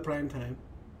coming into the prime time.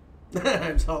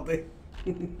 I'm salty.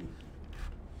 No,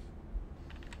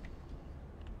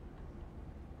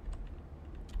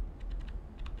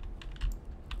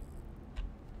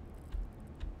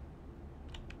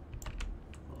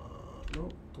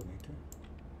 don't need to.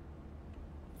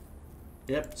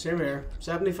 Yep, same here.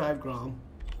 75 gram.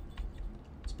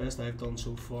 It's the best I've done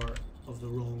so far of the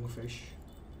wrong fish.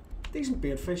 Decent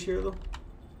bait fish here though.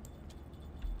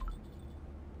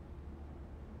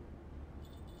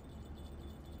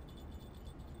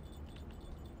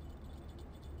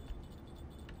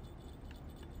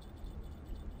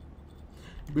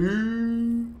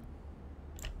 Boo!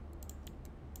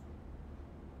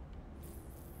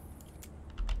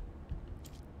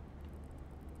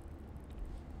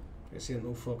 This ain't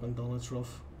no fucking done, it's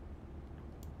rough.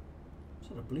 Is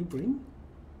that a blue bream?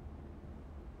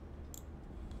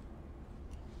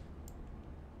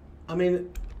 I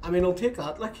mean, I'll take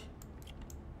that, like.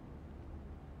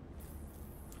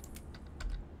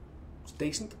 It's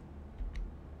decent.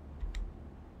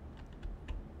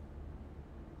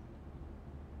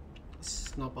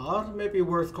 It's not bad. Maybe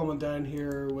worth coming down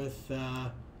here with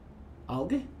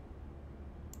algae.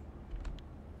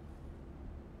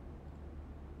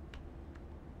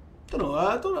 Don't know.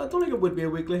 I don't think it would be a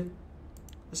weekly.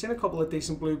 I've seen a couple of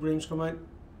decent blue breams come out.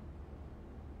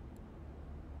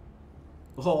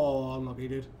 Oh, unlucky,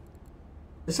 dude.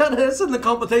 Is that it's in the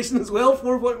competition as well?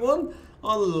 4.1.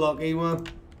 Unlucky, man.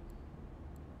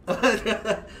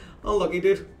 Unlucky,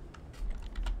 dude.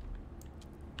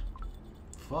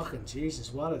 Fucking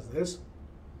Jesus! What is this?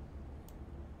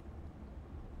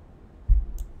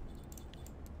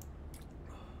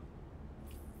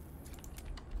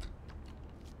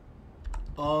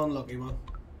 Unlucky, man.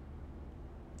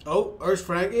 Oh, there's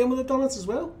Frankie in with the donuts as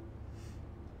well.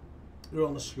 They're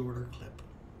on a shorter clip.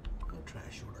 I'll try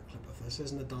a shorter clip. If this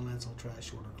isn't a donuts, I'll try a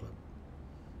shorter clip.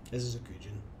 This is a good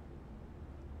one.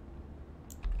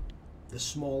 The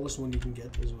smallest one you can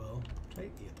get as well. Try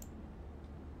 8.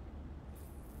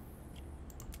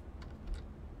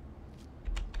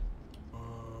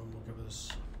 We'll give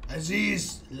this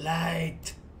Aziz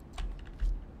light.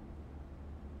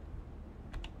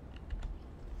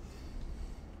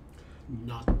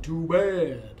 Not too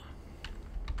bad.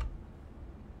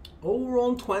 Oh, we're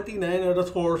on 29 out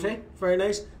of 30. Very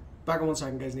nice. Back in 1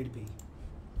 second, guys. Need to pee.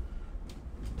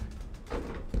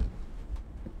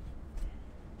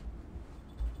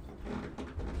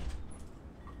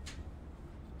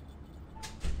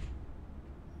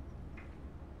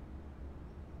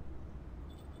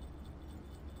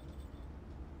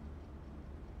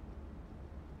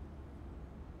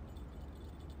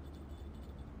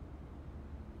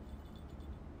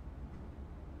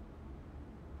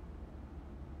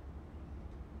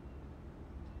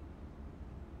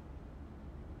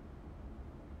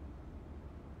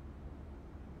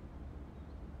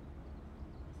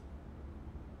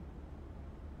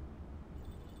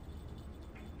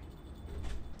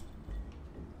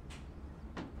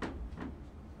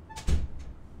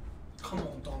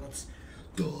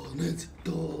 Donuts.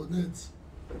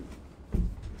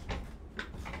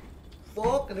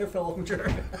 Fuck, and there fell off my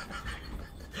chair.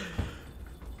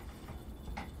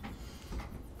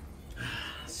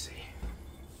 Let's see.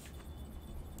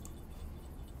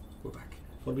 We're back.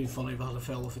 Would have been funny if I had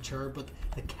fell off a chair, but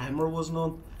the camera wasn't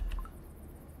on.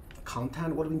 The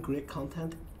content would have been great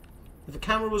content. If the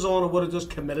camera was on, I would have just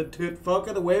committed to it. Fuck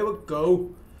it, away we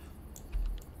go.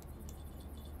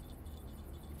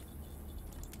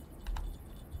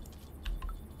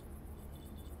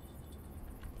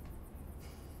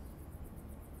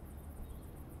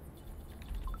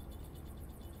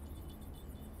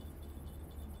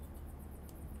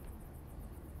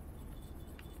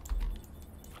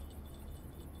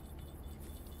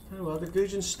 Oh well, the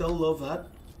Gujans still love that.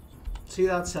 See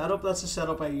that setup? That's the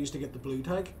setup I used to get the blue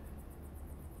tag.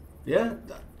 Yeah,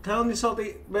 tell me,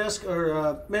 Salty Mesk,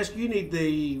 or Mesk, you need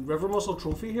the River Muscle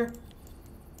trophy here.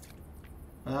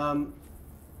 Real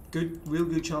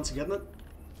good chance of getting it.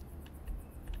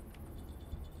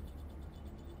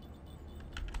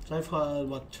 So I've had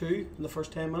what, 2 in the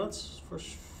first 10 minutes, first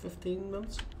 15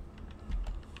 minutes.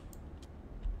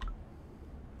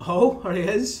 Oh, there he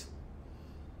is.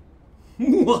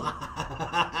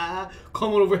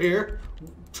 Coming over here,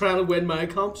 trying to win my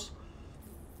comps.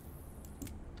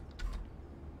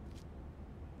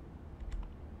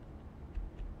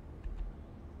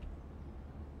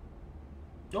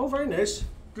 Oh, very nice.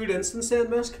 Good instance then,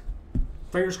 Misk.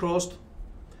 Fingers crossed.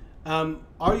 Are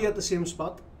you at the same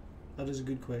spot? That is a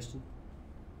good question.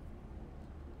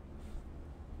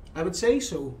 I would say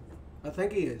so. I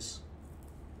think he is.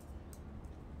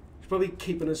 He's probably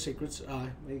keeping his secrets.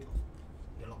 Aye, there you go.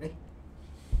 You're lucky.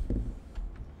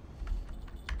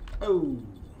 Oh.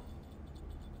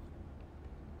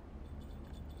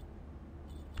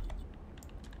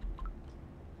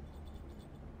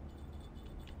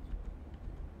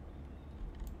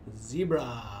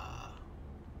 Zebra.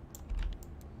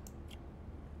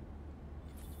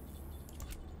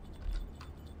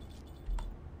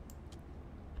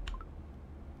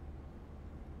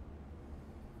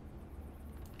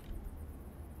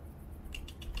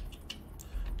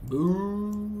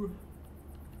 Boo.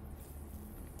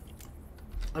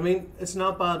 I mean, it's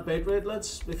not bad bait rate,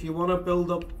 lads. If you want to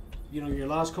build up, you know, your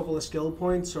last couple of skill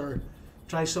points or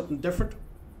try something different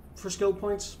for skill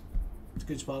points, it's a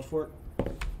good spot for it.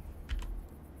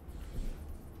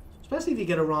 Especially if you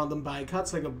get a random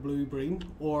bycatch like a blue bream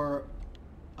or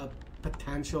a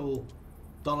potential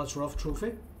Donut's Rough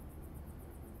trophy.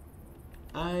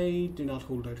 I do not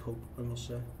hold out hope, I must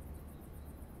say.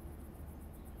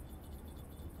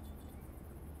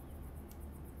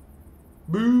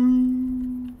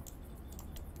 Boo!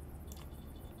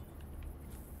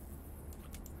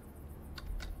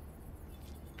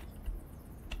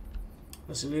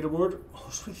 That's the leaderboard. Oh,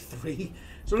 it's only 3.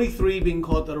 There's only 3 being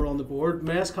caught that are on the board.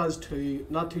 Mesk has 2.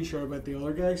 Not too sure about the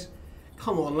other guys.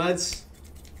 Come on, lads.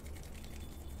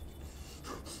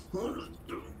 Trying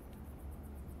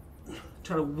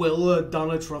to will a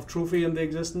Donut's Rough trophy into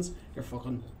existence. You're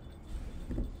fucking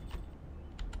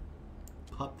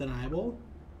popped an eyeball.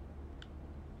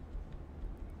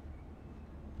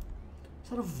 Is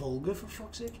that a Volga, for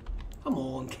fuck's sake? Come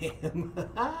on, Kim.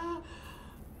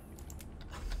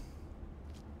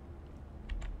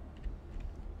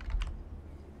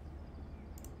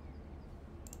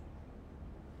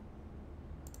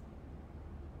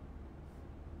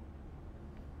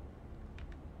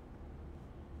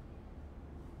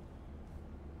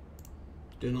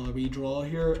 Do another wee draw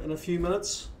here in a few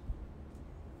minutes.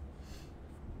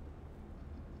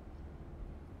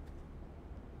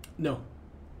 No.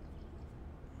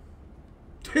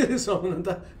 Do this on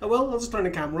that. Oh, well, I'll just turn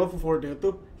the camera off before I do it though.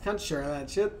 You can't share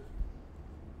that shit.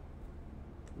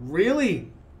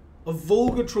 Really? A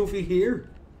Volga trophy here?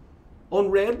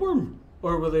 On Redworm?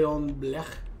 Or were they on Blech?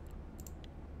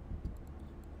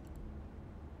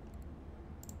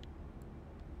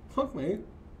 Fuck me.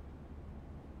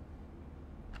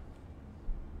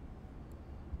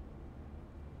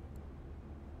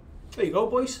 There you go,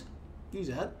 boys. Use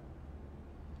that.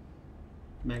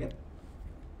 Maggot.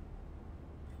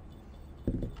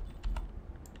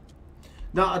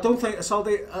 No, I don't think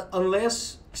Salty,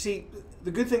 unless, see, the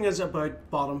good thing is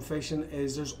about bottom fishing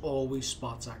is there's always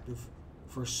spots active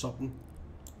for something.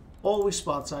 Always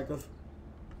spots active.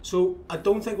 So I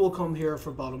don't think we'll come here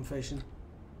for bottom fishing.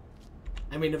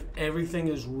 I mean, if everything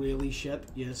is really shit,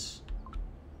 yes.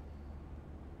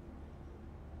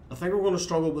 I think we're going to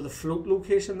struggle with a float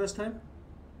location this time.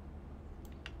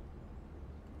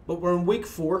 But we're in week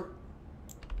 4.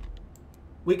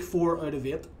 Week 4 out of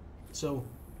 8. So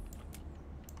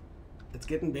it's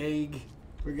getting big.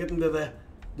 We're getting to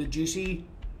the juicy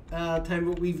time,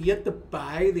 but we've yet to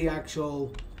buy the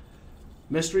actual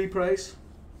mystery prize.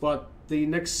 But the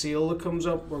next sale that comes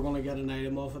up, we're going to get an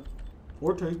item off it.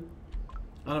 Or two.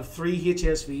 And have 3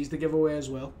 HSVs to give away as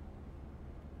well.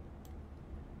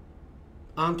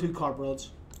 And 2 carp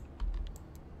rods.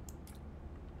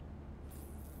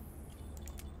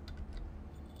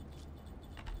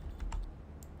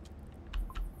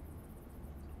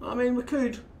 I mean, we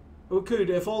could. We could.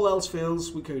 If all else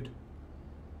fails, we could.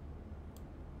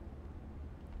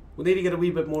 We need to get a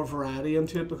wee bit more variety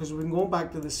into it because we've been going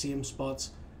back to the same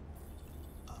spots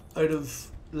out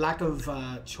of lack of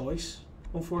choice,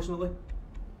 unfortunately.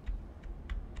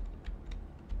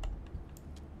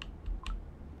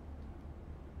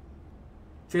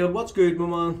 Field, what's good, my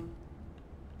man?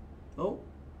 Oh,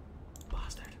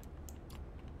 bastard.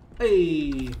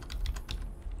 Hey!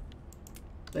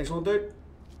 Next one, dude.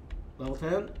 Level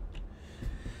 10.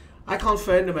 I can't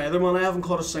find them either, man. I haven't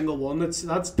caught a single one.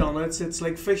 That's done. It's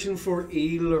like fishing for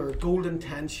eel or golden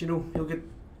tench, you know. You'll get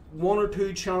 1 or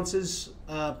 2 chances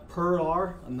per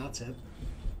hour, and that's it.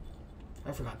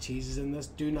 I forgot cheese is in this.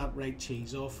 Do not write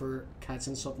cheese off for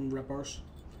catching something rippers.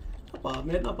 Not bad,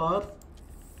 mate. Not bad.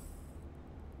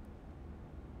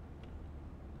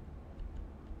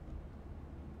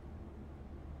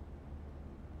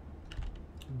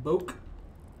 Boke.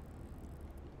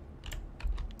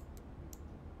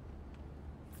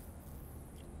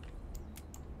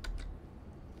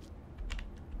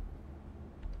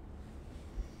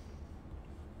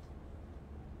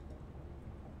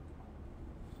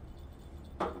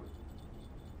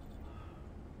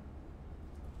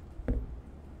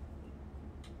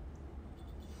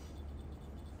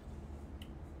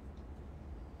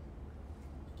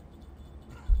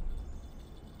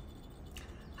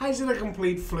 How's it a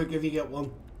complete fluke if you get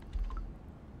one?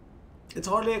 It's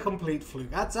hardly a complete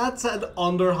fluke. That's an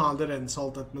underhanded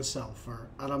insult at myself,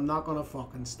 and I'm not gonna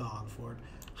fucking stand for it.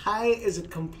 How is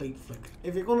it complete fluke?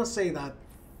 If you're gonna say that,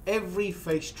 every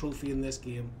fish trophy in this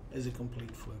game is a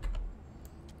complete fluke.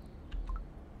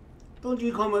 Don't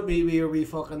you come at me with your wee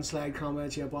fucking slide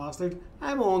comments, you bastard.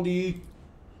 I'm on to you.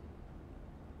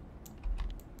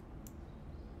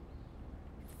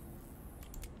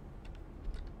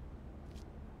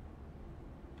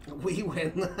 We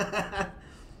win.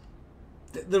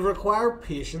 They require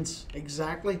patience,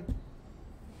 exactly.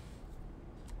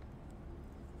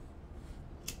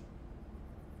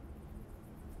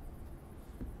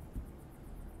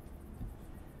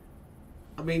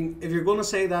 I mean, if you're going to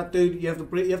say that, dude, you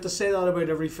have to say that about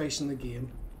every fish in the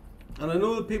game. And I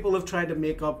know that people have tried to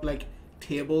make up like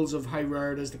tables of how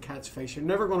rare it is to catch fish. You're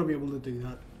never going to be able to do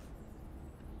that.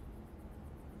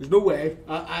 There's no way.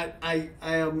 I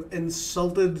am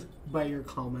insulted by your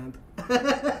comment.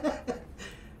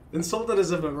 Insulted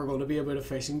as if I'm ever going to be about a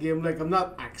fishing game. Like, I'm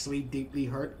not actually deeply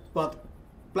hurt. But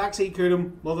Black Sea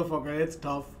Cootum, motherfucker, it's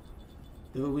tough.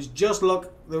 If it was just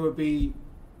luck, there would be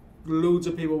loads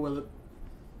of people with it.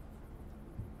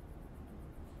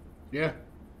 Yeah.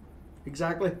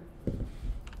 Exactly.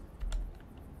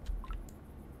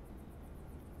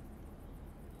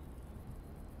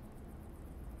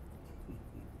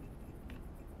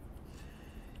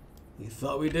 You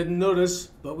thought we didn't notice,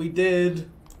 but we did.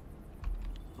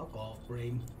 Fuck off,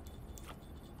 brain.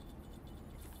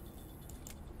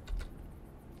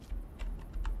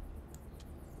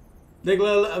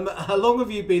 Nicola, how long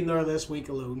have you been there this week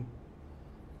alone?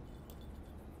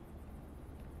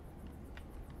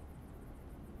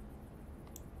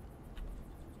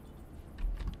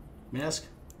 Mask,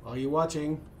 are you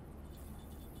watching?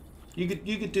 You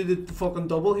could do the fucking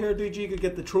double here, dude. You could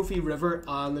get the Trophy River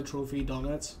and the Trophy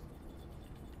Donuts.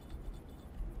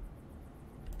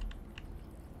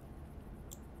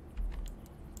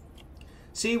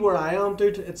 See where I am,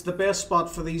 dude? It's the best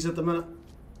spot for these at the minute.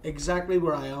 Exactly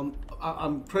where I am.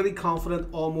 I'm pretty confident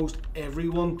almost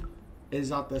everyone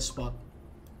is at this spot.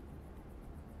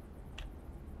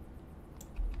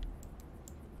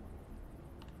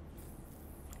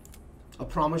 I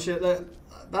promise you,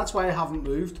 that's why I haven't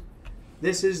moved.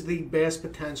 This is the best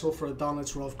potential for a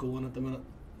Donlet's Rough going at the minute.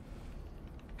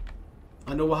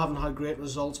 I know I haven't had great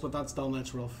results, but that's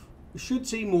Donlet's Rough. We should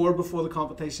see more before the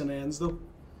competition ends, though.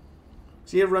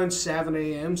 See, around 7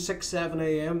 AM, 6, 7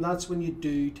 AM, that's when you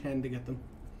do tend to get them.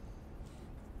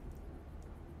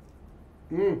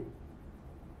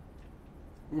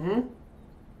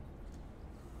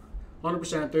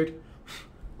 100%, dude.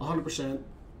 100%.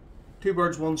 2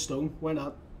 birds, 1 stone. Why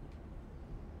not?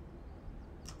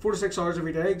 4 to 6 hours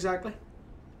every day, exactly.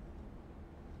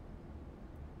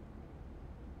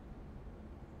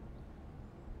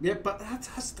 Yeah, but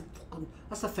that's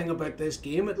the thing about this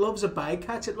game. It loves a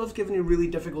bycatch. It loves giving you really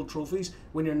difficult trophies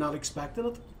when you're not expecting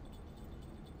it.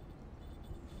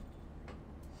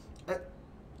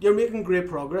 You're making great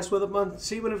progress with it, man.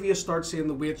 See, whenever you start seeing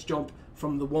the weights jump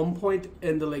from the 1 point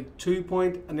into like 2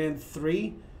 point and then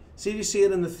 3. See, if you see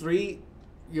it in the 3,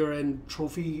 you're in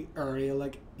trophy area.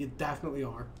 Like, you definitely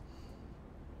are.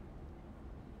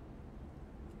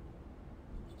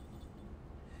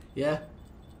 Yeah,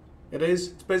 it is.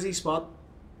 It's a busy spot.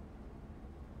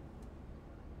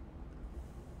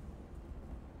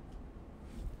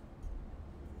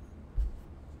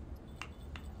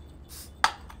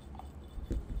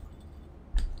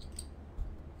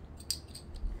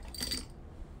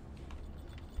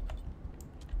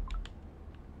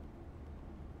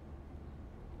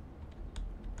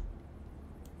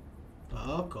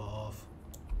 Fuck off.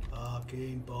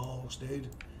 Fucking balls, dude.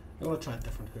 I'm gonna try a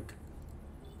different hook.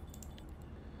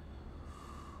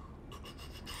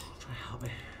 Try help me.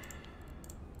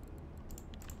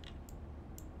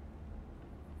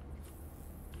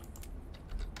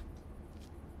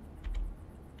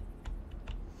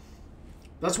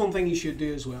 That's one thing you should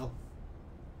do as well.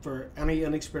 For any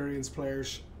inexperienced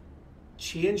players,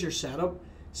 change your setup.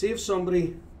 See if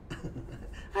somebody...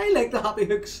 I like the happy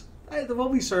hooks. They've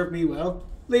always served me well.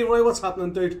 Leroy, what's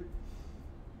happening, dude?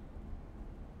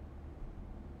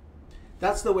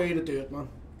 That's the way to do it, man.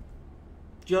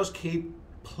 Just keep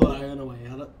plowing away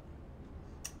at it.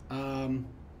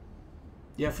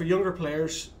 Yeah, for younger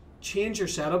players, change your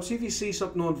setup. See if you see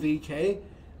something on VK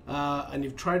and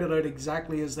you've tried it out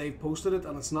exactly as they've posted it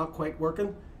and it's not quite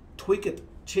working, tweak it.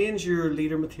 Change your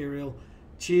leader material,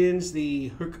 change the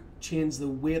hook, change the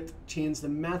weight, change the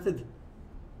method.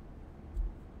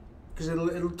 Because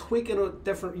it'll tweak it a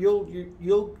different.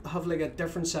 You'll have like a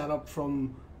different setup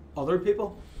from other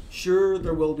people. Sure,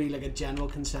 there will be like a general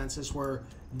consensus where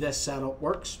this setup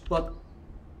works, but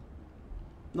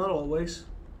not always.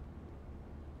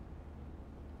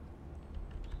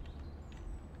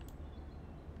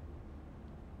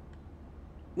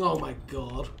 Oh my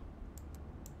god.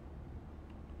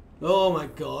 Oh my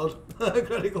god.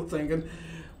 Critical thinking.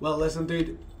 Well, listen,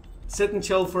 dude. Sit and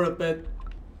chill for a bit.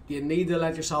 You need to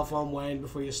let yourself unwind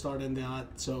before you start into that.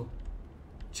 So,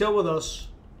 chill with us.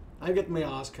 I'm getting my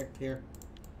ass kicked here.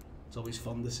 It's always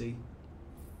fun to see.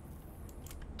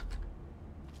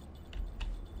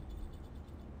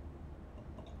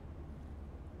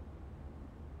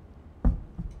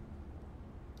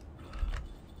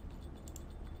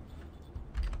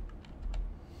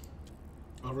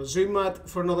 I'll resume that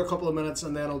for another couple of minutes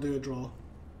and then I'll do a draw.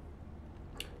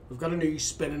 We've got a new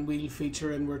spinning wheel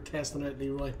feature and we're testing it,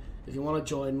 Leroy. If you want to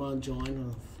join, man, join.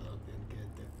 Oh, fucking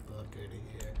get the fuck out of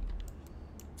here.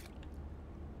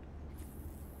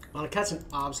 Man, I'm catching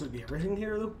absolutely everything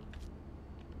here, though.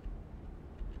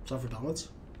 Except for donuts.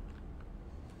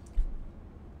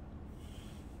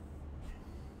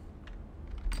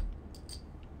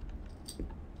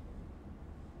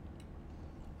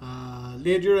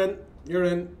 Lade, you're in. You're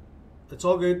in. It's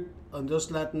all good. I'm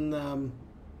just letting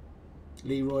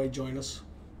Leroy join us.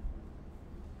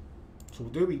 So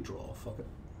we'll do a wee draw, fuck it.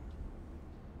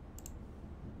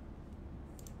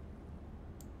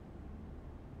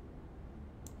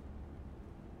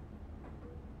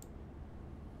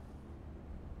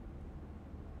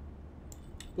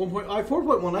 I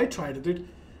 4.1 I tried it, dude.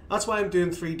 That's why I'm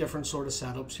doing 3 different sort of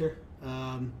setups here.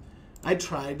 I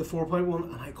tried the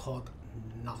 4.1 and I caught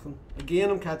nothing.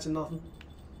 Again, I'm catching nothing.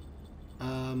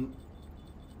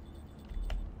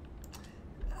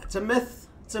 It's a myth.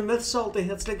 It's a myth, Salty.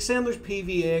 It's like saying there's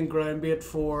PVA and ground bait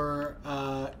for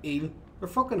eel. There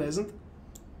fucking isn't.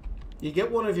 You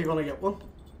get one if you're gonna get one.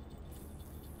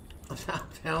 I'm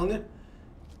telling you.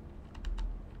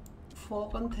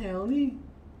 Fucking telling you.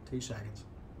 2 seconds.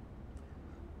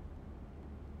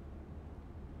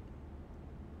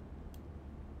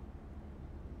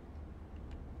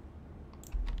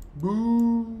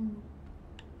 Boo.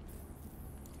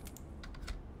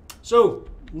 So,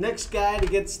 next guy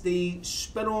that gets the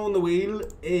spin on the wheel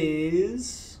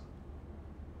is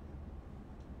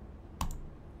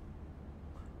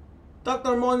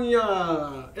Dr.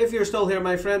 Monya. If you're still here,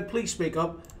 my friend, please speak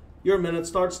up. Your minute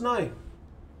starts now.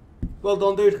 Well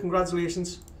done, dude.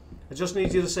 Congratulations. I just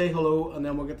need you to say hello and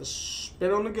then we'll get the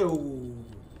spin on the go.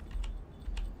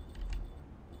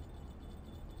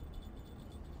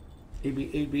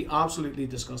 He'd be absolutely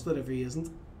disgusted if he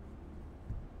isn't.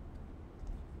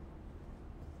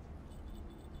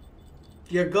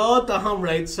 You're goddamn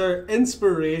right, sir.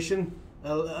 Inspiration.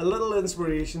 A little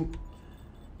inspiration.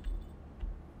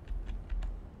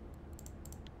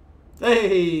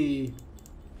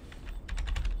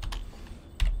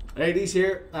 Right, he's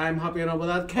here. I'm happy enough with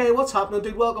that. Okay, what's happening,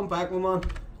 dude? Welcome back, my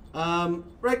man.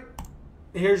 Right,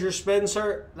 here's your spin,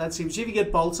 sir. Let's see. See if you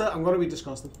get Balsa. I'm going to be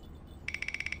disgusted.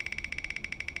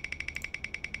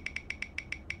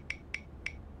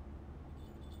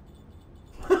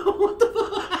 What the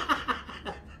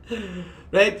fuck?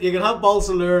 Right, you can have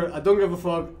Balsa Lure. I don't give a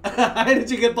fuck. How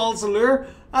did you get Balsa Lure?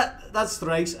 That's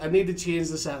thrice. I need to change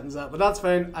the settings up, but that's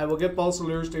fine. I will get Balsa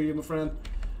Lures to you, my friend.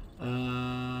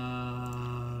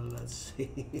 Let's see.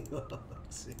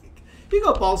 You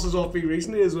got Balsas off me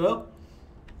recently as well.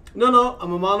 No,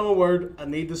 I'm a man of my word. I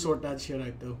need to sort that shit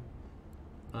out though.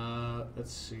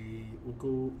 Let's see. We'll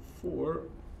go for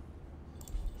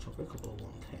chuck a couple of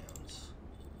 110s.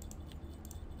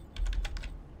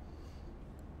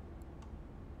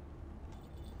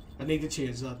 I need to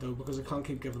change that though because I can't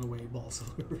keep giving away Balsa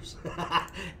Lures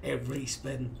every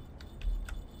spin.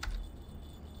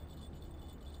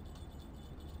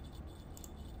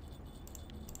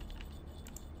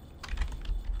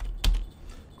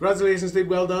 Congratulations, dude.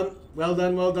 Well done. Well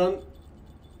done, well done.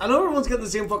 I know everyone's getting the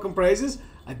same fucking prizes.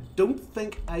 I don't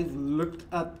think I've looked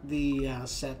at the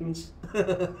settings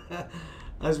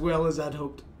as well as I'd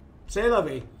hoped. Say la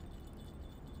vie.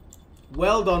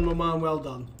 Well done, my man. Well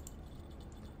done.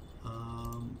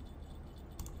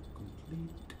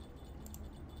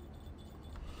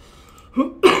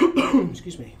 Complete.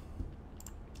 Excuse me.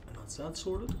 And that's that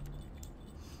sorted.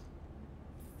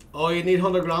 Oh, you need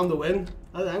 100 grand to win?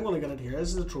 I'm going to get it here. This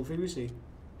is the trophy we see.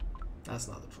 That's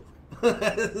not the trophy.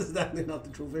 This is definitely not the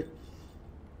trophy.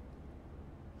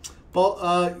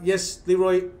 But, yes,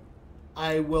 Leroy,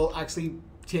 I will actually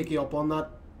take you up on that.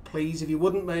 Please, if you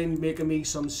wouldn't mind making me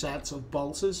some sets of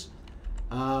Balsas,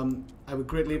 I would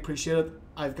greatly appreciate it.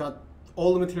 I've got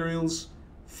all the materials,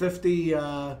 50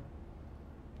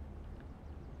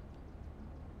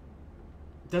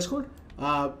 Discord,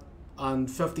 and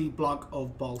 50 block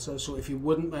of Balsa. So if you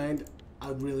wouldn't mind,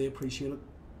 I'd really appreciate it.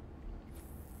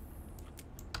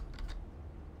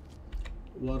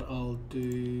 What I'll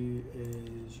do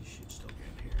is, you should still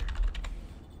get here.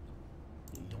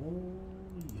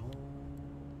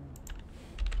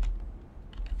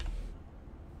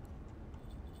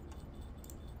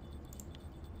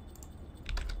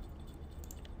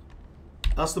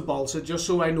 That's the Balsa, just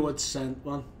so I know it's sent,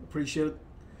 man. Appreciate it.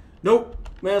 Nope,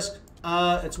 Mask.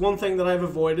 It's one thing that I've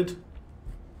avoided.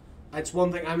 It's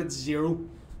one thing. I'm at 0.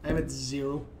 I'm at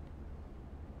 0.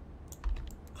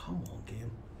 Come on,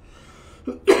 game.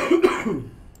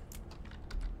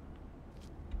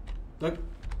 Look.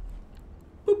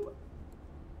 Boop.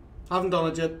 Haven't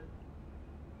done it yet.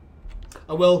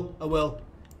 I will. I will.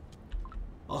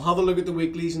 I'll have a look at the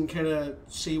weeklies and kind of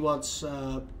see what's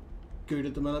good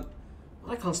at the minute.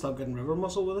 I can't stop getting river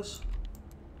muscle with this.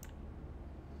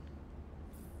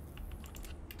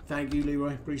 Thank you,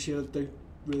 Leroy. Appreciate it, dude.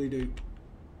 Really do.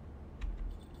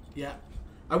 Yeah.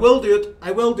 I will do it.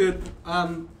 I will do it.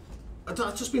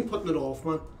 I've just been putting it off,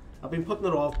 man. I've been putting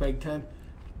it off big time.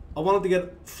 I wanted to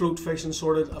get float fishing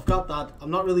sorted. I've got that.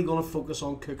 I'm not really going to focus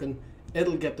on cooking.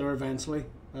 It'll get there eventually.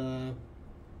 See me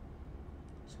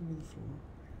the floor.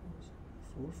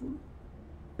 Floor?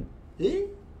 Eh?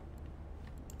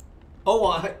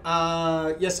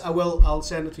 Oh, yes, I will. I'll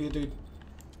send it to you, dude.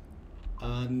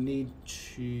 I need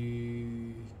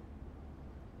to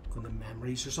go to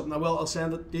memories or something. I will. I'll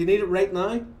send it. Do you need it right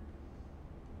now?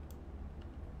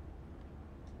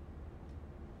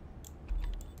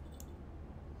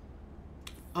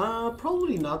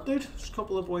 Probably not, dude. There's a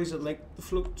couple of boys that like the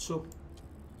float, so.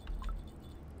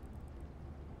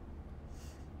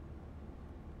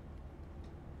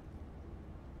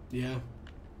 Yeah.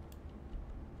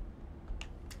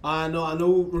 I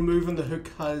know removing the hook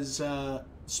has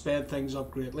sped things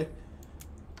up greatly.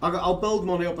 I'll build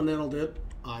money up and then I'll do it.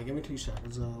 Give me 2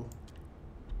 seconds.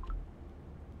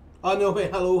 Oh no,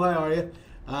 wait, hello, how are you?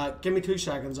 Give me 2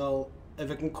 seconds.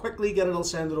 If I can quickly get it, I'll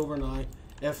send it over now.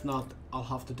 If not, I'll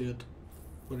have to do it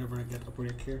whenever I get a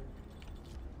break here.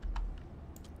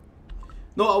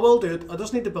 No, I will do it. I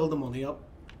just need to build the money up.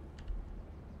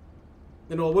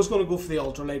 You know, I was going to go for the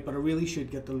ultralight, but I really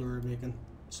should get the lure making,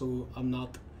 so I'm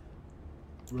not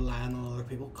relying on other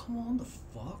people. Come on, the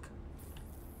fuck.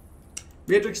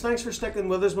 Matrix, thanks for sticking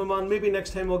with us, my man. Maybe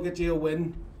next time I'll get you a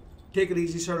win. Take it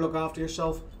easy, sir. Look after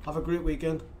yourself. Have a great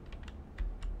weekend.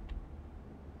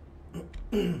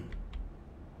 Come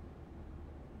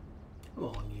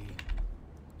on, you.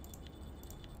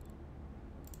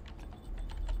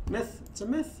 Myth. It's a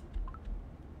myth.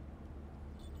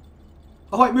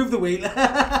 Oh, I moved the wheel.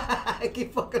 I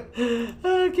keep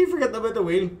forgetting about the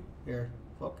wheel. Here,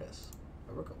 focus.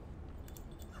 There we go.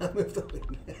 I moved the wheel.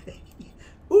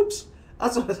 Oops.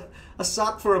 That's what I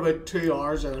sat for about 2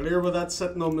 hours earlier with that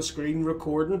sitting on the screen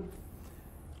recording.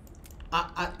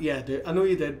 Yeah, dude, I know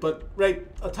you did, but right,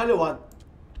 I'll tell you what.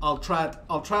 I'll try it.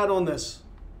 I'll try it on this.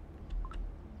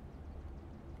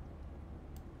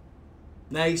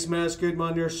 Nice, mess, good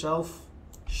man yourself.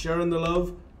 Sharing the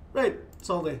love. Right,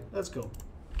 Salty, let's go.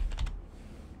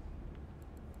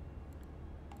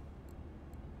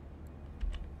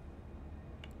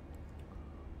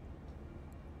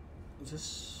 Is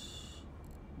this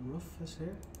roof is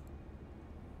here?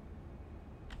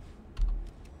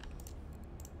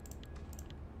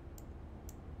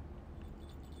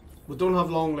 We don't have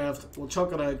long left. We'll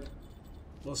chuck it out.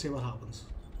 We'll see what happens.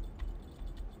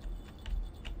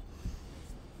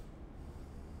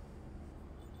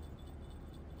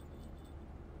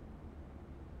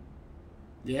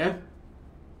 Yeah.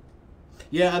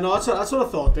 Yeah, I know. That's what I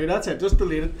thought, dude. That's it. Just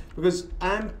delete it because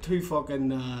I'm too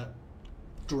fucking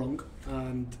drunk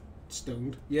and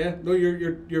stoned. Yeah. No,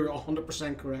 you're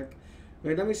 100% correct.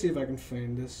 Wait, let me see if I can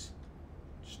find this.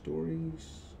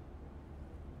 Stories.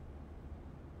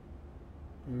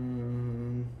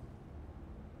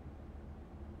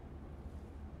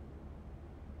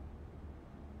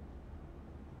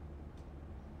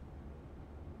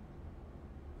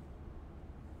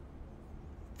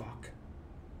 Fuck.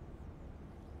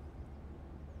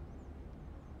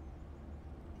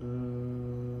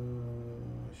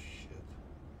 Shit.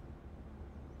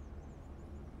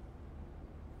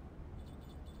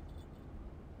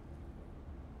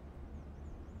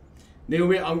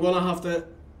 Naomi, I'm gonna have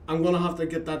to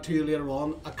get that to you later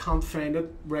on. I can't find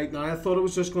it right now. I thought it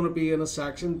was just gonna be in a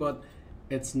section, but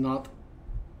it's not.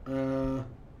 Yeah,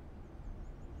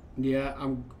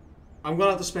 I'm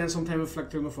gonna have to spend some time and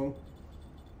flick through my phone.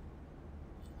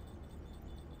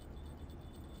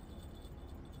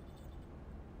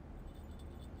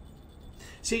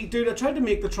 See, dude, I tried to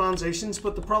make the transitions,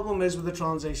 but the problem is with the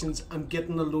transitions, I'm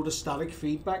getting a load of static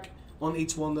feedback on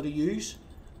each one that I use.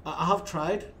 I have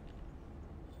tried.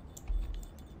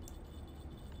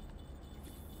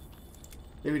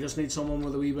 Maybe just need someone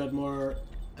with a wee bit more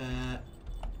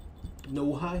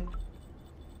know-how.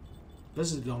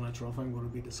 This is Donut Rough, I'm going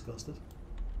to be disgusted.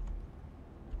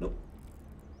 Nope.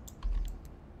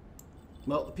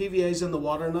 Well, the PVA's in the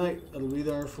water now. It'll be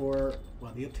there for,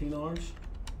 what, 18 hours?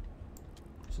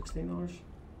 16 hours?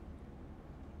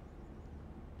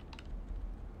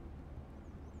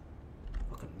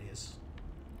 Fucking nice.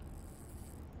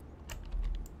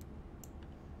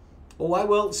 Oh, I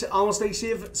will. Honestly,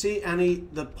 see any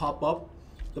that pop up.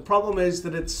 The problem is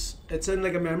that it's in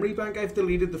like a memory bank. I've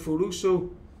deleted the photos,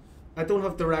 so I don't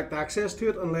have direct access to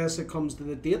it unless it comes to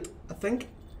the date, I think.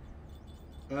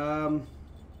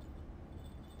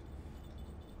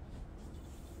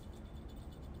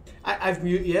 I've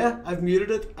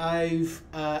muted it. I've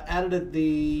edited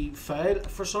the file.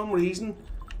 For some reason,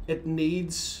 it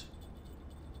needs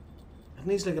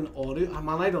like an audio. Oh,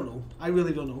 man, I don't know. I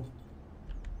really don't know.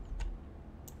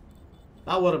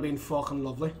 That would have been fucking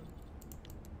lovely.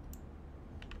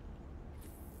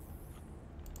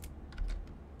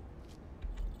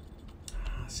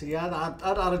 See, that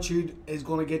attitude is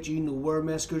going to get you nowhere,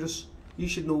 Mescutus. You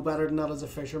should know better than that as a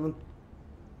fisherman.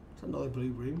 It's another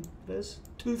blue room. It is.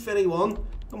 251.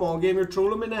 Come on, game, you're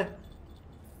trolling me now.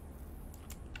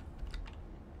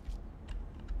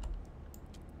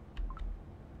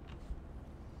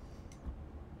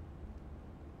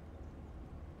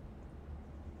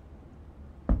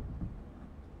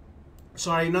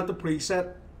 Sorry, not the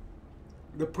preset.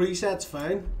 The preset's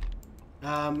fine.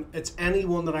 It's any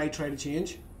one that I try to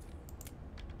change.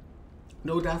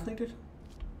 No death needed.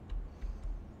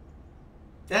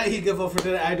 Yeah, you give up for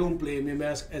today. I don't blame you,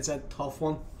 mess. It's a tough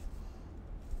one.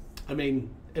 I mean,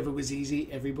 if it was easy,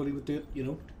 everybody would do it, you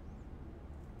know.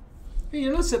 Hey,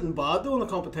 you're not sitting bad though in the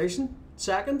competition.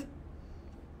 Second.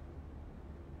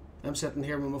 I'm sitting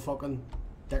here with my fucking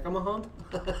dick in my hand.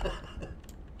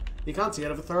 You can't see it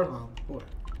of a third hand. Oh.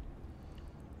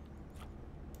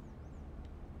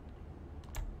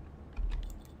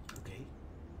 Okay.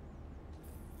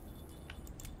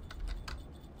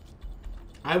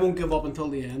 I won't give up until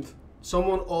the end.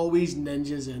 Someone always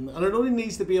ninjas in, and it only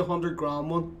needs to be a 100-gram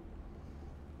one.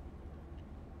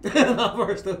 That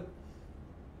first though.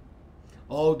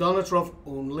 Oh, Donut Rough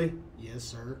only. Yes,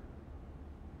 sir.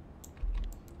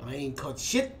 I ain't cut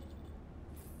shit.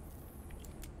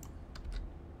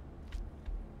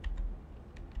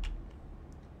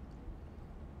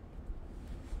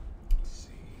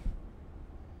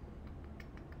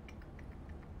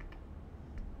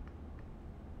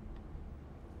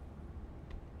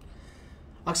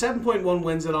 Like 7.1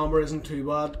 wins at Amber isn't too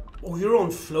bad. Oh, you're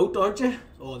on float, aren't you?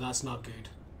 Oh, that's not good.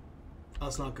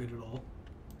 That's not good at all.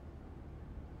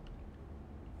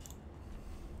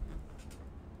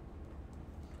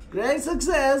 Great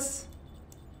success!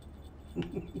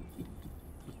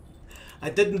 I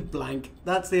didn't blank.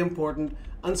 That's the important.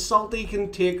 And Salty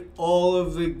can take all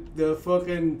of the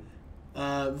fucking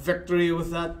victory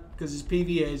with that because his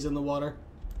PVA is in the water.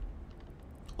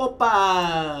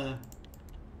 Opa!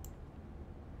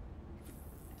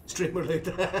 Streamer loot.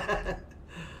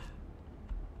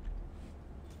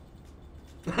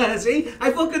 See?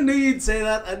 I fucking knew you'd say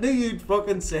that. I knew you'd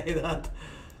fucking say that.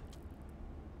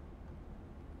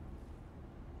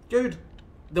 Good.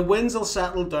 The winds will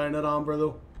settle down at Amber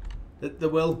though. They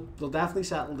will. They'll definitely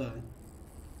settle down.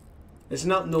 It's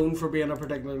not known for being a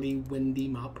particularly windy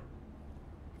map.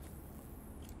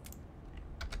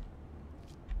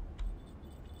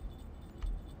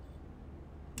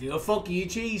 Yeah, fuck you,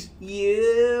 cheese.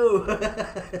 You.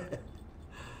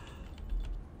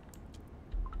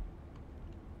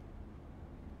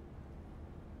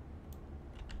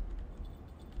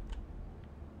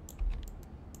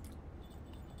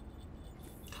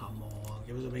 Come on,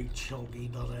 give us a big chunky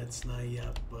bullets now, you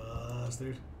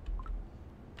bastard.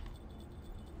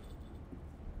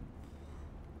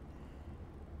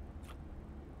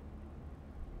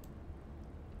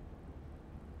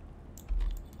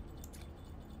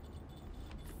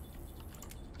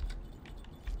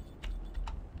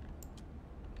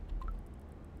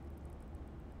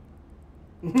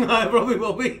 I probably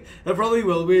will be. I probably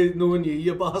will be knowing you,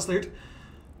 you bastard.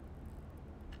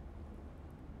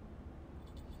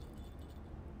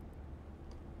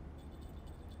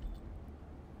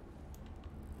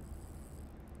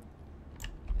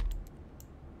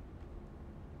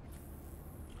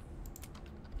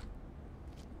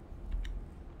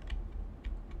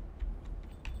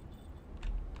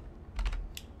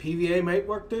 PVA might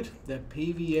work, dude. The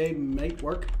PVA might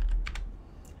work.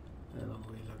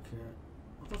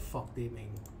 What the fuck do you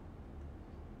mean?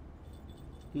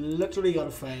 Literally got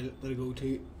a file that I go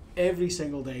to every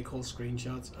single day called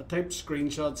screenshots. I typed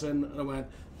screenshots in and I went,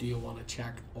 do you want to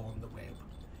check on the web?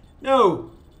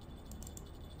 No!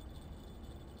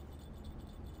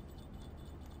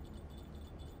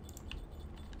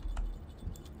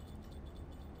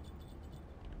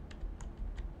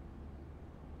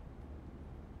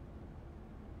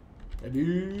 I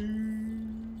do.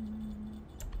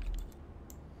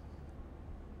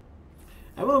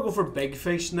 I want to go for big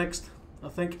fish next. I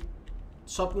think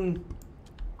something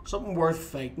worth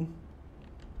fighting.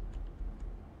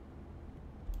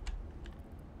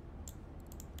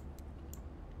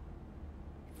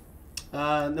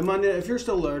 Nemanja, if you're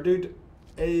still there, dude,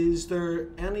 is there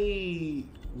any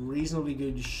reasonably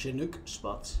good Chinook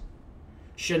spots?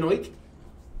 Chinook?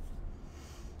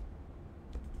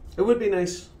 It would be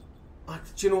nice.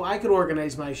 You know, I could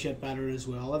organise my shit better as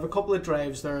well. I have a couple of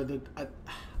drives there that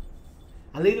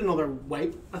I need another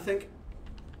wipe, I think.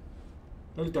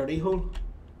 A little dirty hole.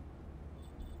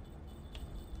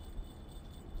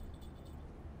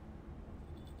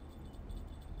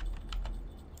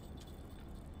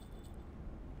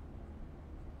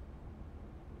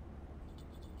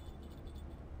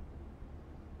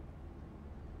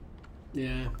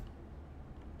 Yeah.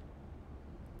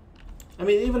 I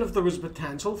mean, even if there was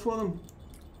potential for them.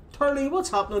 Turley,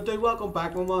 what's happening, dude? Welcome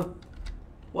back, my man.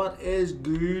 What is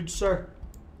good, sir?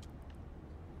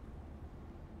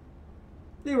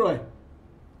 Leroy.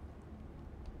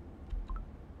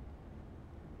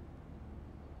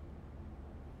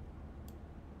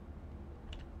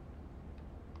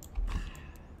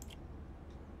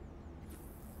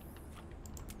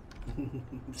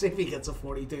 See if he gets a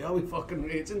 42. I'll be fucking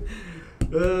raging.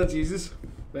 Oh, Jesus.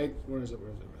 Right, where is it? Where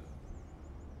is it?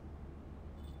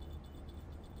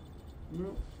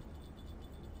 No.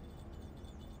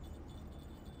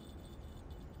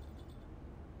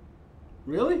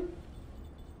 Really?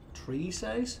 Tree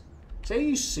size? Say I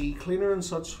use sea cleaner and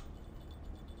such.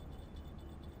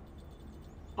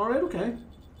 Alright, okay.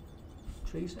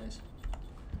 Tree size.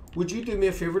 Would you do me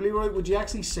a favour, Leroy? Would you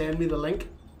actually send me the link?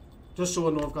 Just so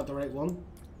I know I've got the right one.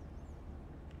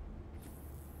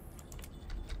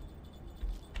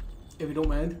 If you don't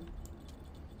mind.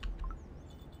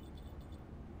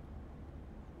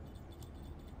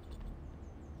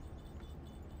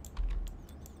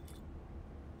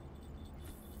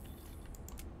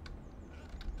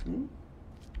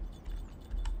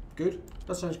 Good.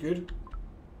 That sounds good.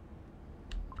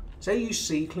 Say you use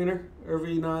sea cleaner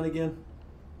every now and again.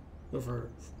 For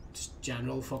just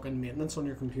general fucking maintenance on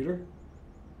your computer.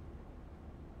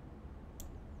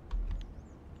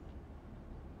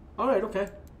 Alright, okay.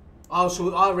 Oh,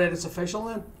 so alright, it's official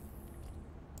then?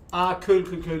 Ah, cool.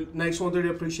 Nice one, dude. I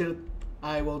appreciate it.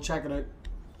 I will check it out.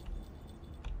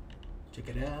 Check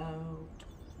it out.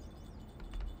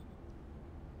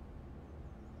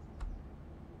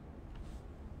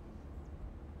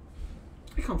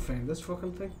 I can't find this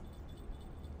fucking thing.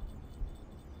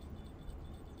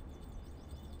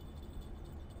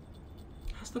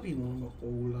 Has to be one of my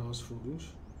old ass photos.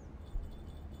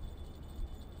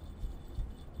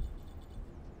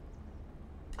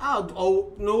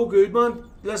 Oh, no good, man.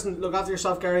 Listen, look after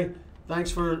yourself, Gary.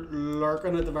 Thanks for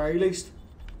lurking at the very least.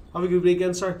 Have a good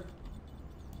weekend, sir.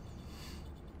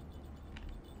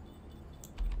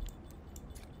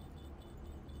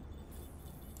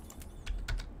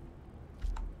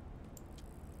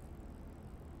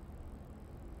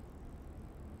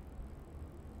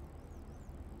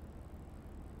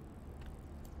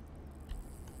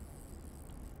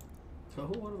 So,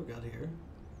 what have we got here?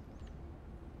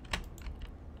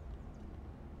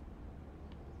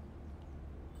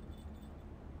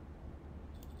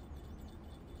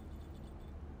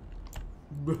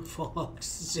 For fuck's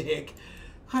sake.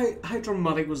 How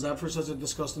dramatic was that for such a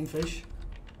disgusting fish?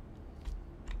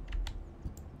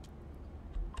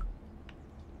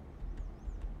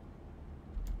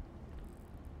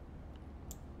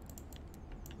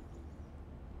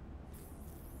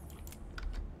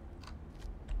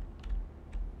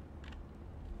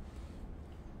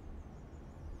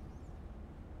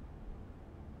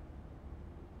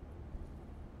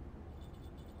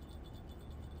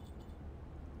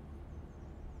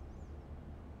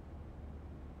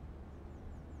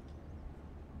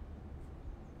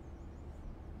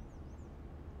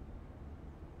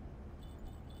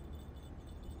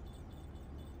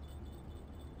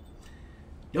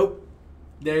 Nope.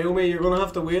 Naomi, you're gonna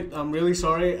have to wait. I'm really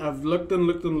sorry. I've looked and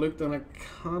looked and looked and I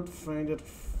can't find it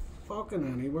fucking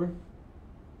anywhere.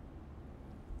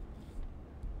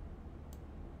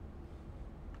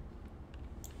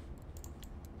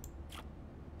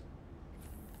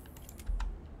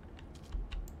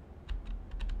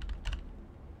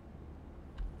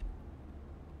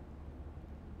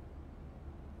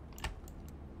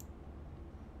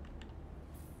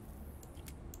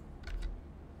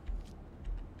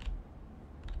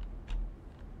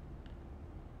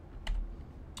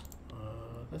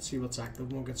 Let's see what's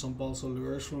active. We'll get some balsa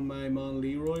lures from my man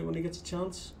Leroy when he gets a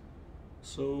chance.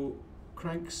 So,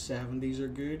 crank 70s are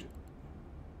good.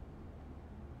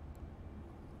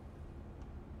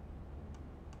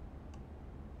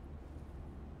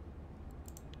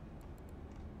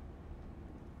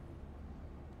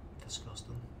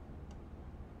 Disgusting.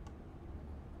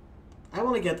 I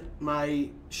want to get my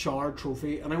Shard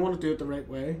trophy and I want to do it the right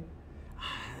way.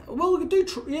 Well, we could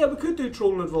do, yeah, we could do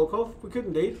trolling at Volkov. We could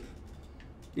indeed.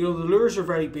 You know, the lures are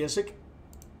very basic.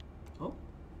 Oh.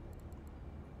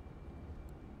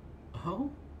 Oh.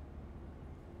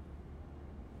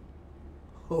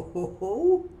 Ho ho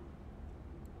ho.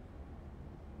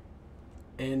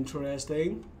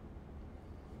 Interesting.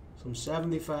 Some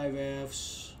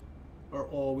 75Fs are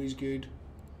always good.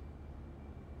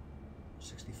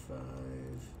 65.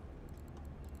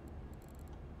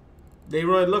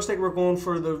 Leroy, it looks like we're going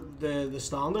for the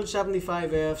standard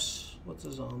 75Fs. What's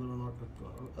his on?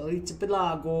 It's a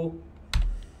Bilago.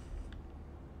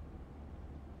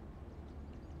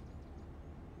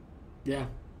 Yeah.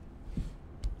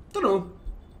 Don't know.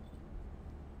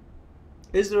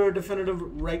 Is there a definitive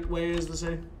right way, as they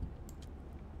say?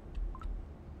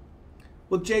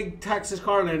 Well, jig Texas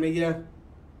Carolina, yeah.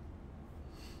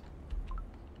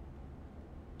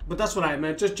 But that's what I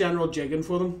meant, just general jigging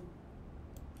for them.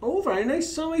 Oh, very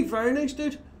nice, Sammy, very nice,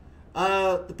 dude.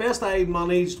 The best I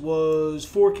managed was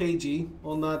 4 kg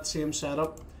on that same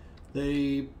setup.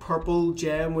 The purple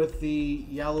gem with the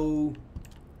yellow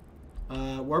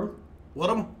worm.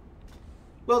 What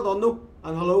Well done, though.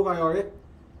 And hello, how are you?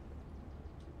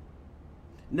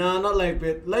 Nah, not live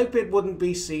bait. Live bait wouldn't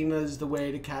be seen as the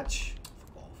way to catch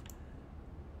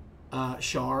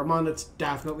Char, man. It's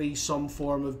definitely some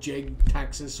form of jig,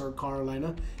 Texas or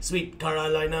Carolina. Sweet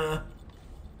Carolina.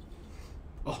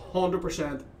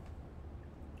 100%.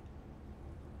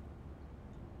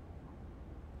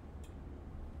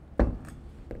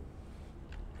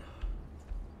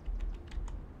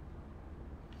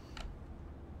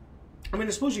 I mean,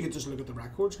 I suppose you could just look at the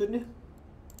records, couldn't you?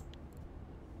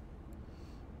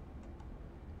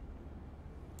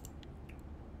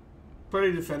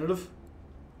 Pretty definitive.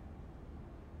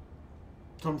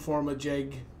 Some form of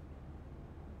jig.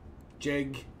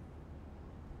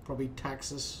 Probably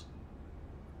Texas.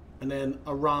 And then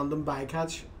a random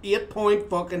bycatch.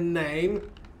 8.9.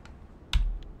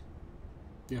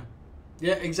 Yeah.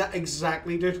 Yeah,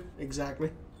 exactly, dude.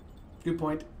 Exactly. Good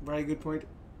point. Very good point.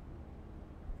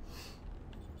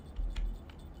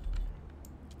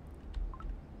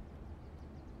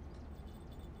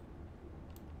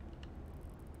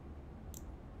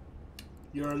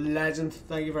 You're a legend.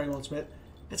 Thank you very much, mate.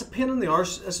 It's a pain in the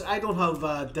arse. I don't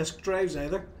have disk drives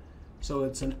either, so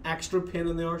it's an extra pain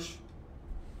in the arse.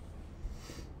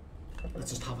 I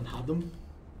just haven't had them.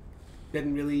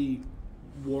 Didn't really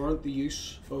warrant the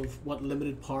use of what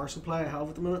limited power supply I have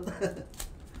at the minute.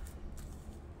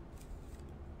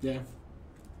 Yeah.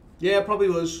 Yeah, it probably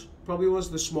was. Probably was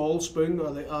the small spoon,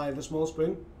 or the small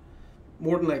spoon.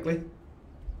 More than likely.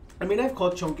 I mean, I've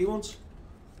caught chunky ones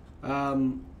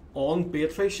on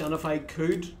baitfish, and if I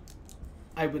could,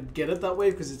 I would get it that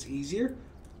way because it's easier.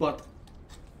 But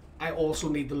I also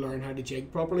need to learn how to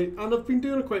jig properly, and I've been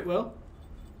doing it quite well.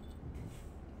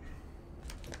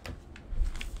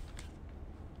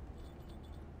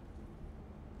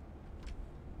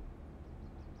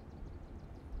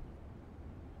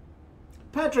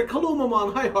 Patrick, hello my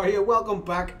man, how are you? Welcome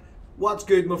back. What's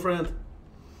good, my friend?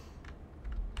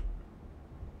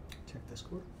 Check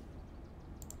Discord.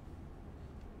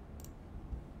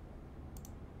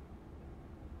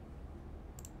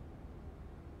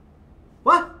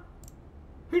 What?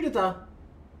 Who did that?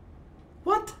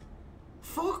 What?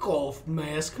 Fuck off,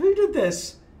 Mask. Who did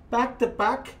this? Back to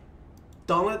back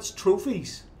Donut's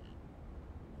trophies.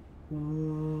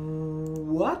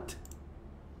 What?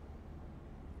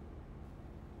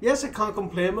 Yes, I can't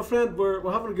complain, my friend. We're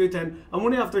having a good time. I'm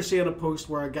only after seeing a post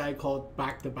where a guy called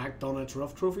back-to-back Donut's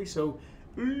Rough Trophy, so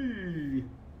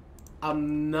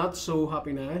I'm not so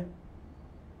happy now.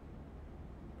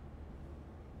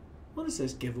 What is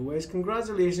this giveaways?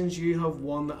 Congratulations, you have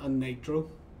won a Nitro.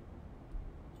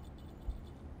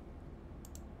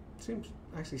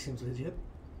 Actually seems legit.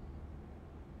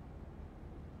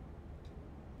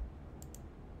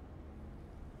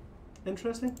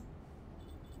 Interesting.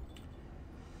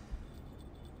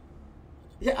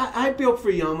 Yeah, I'd be up for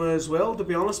Yama as well, to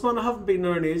be honest, man. I haven't been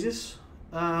there in ages.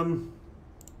 Thank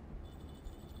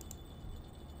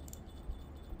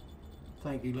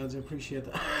you, lads. I appreciate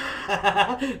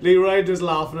that. Leroy just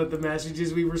laughing at the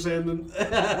messages we were sending.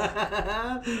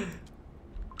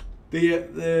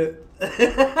 the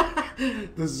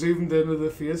the zoomed into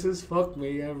the faces. Fuck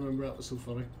me, I remember that was so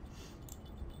funny.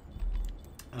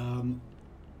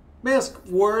 Mask,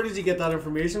 where did you get that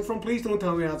information from? Please don't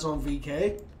tell me that's on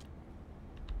VK.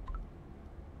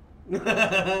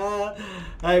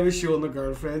 I was showing the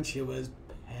girlfriend, she was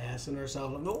pissing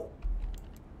herself. No.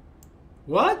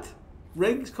 What?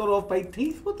 Rigs cut off by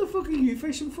teeth? What the fuck are you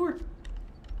fishing for?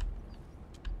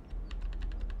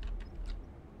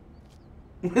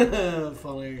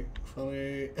 Funny,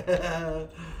 funny.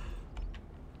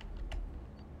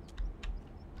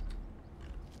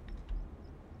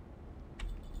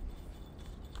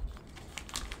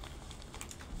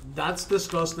 That's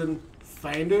disgusting.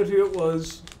 Find out who it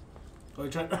was.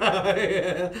 Find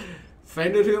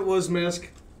out who it was, Mask.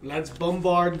 Let's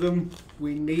bombard them.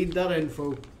 We need that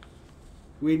info.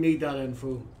 We need that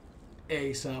info.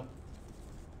 ASAP.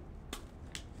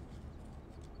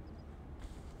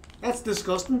 That's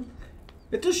disgusting.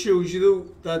 It just shows you though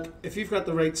that if you've got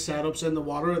the right setups in the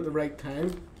water at the right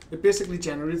time, it basically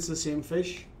generates the same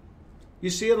fish. You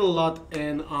see it a lot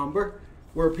in amber,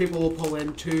 where people will pull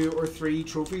in 2 or 3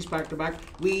 trophies back to back.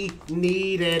 We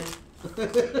need it.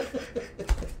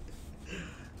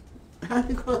 I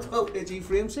got a 12 kg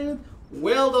frame saying,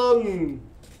 well done.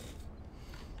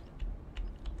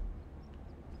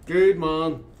 Good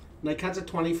man. Now catch at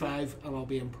 25 and I'll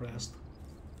be impressed.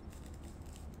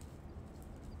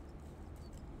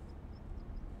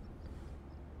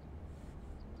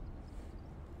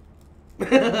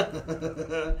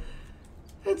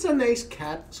 It's a nice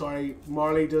cat. Sorry,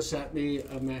 Marley just sent me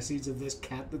a message of this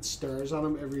cat that stares at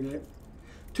him every night.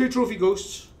 2 trophy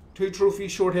ghosts, 2 trophy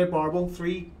short-head barbel,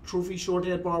 3 trophy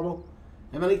short-head barbel.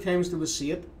 How many times do we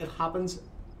see it? It happens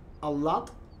a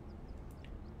lot.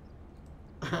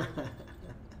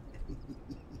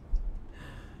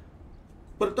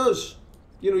 But it does.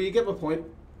 You know, you get my point.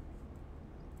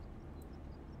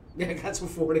 Yeah, that's a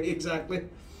 40, exactly.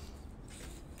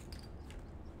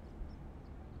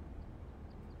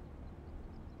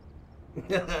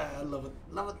 I love it.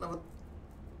 Love it, love it.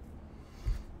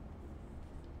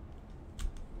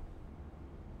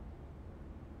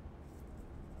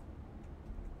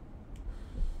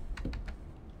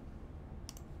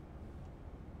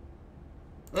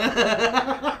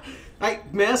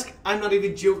 Mask, I'm not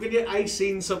even joking you. I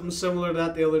seen something similar to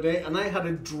that the other day, and I had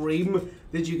a dream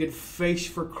that you could fish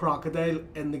for crocodile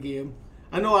in the game.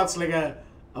 I know that's like a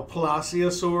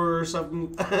plesiosaur or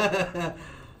something.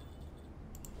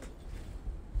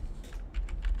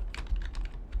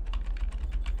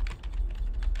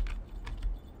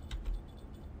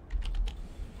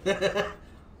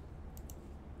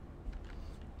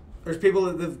 There's people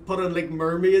that they've put in like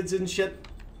mermaids and shit.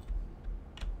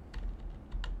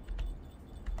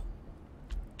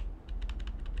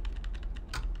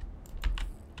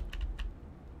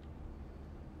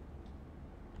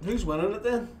 Who's winning it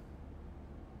then?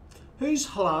 Who's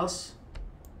Halas?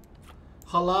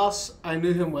 Halas, I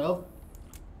knew him well.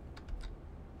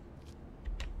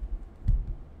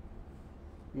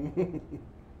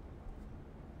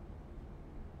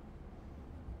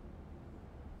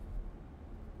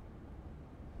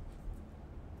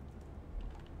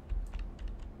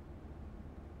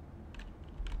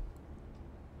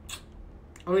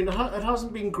 I mean, it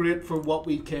hasn't been great for what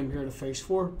we came here to fish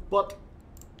for, but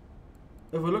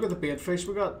if we look at the bait fish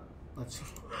we got, that's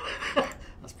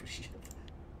that's pretty shit.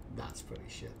 That's pretty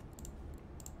shit.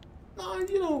 No,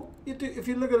 you know, if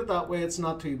you look at it that way, it's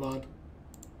not too bad.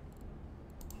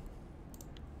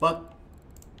 But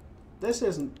this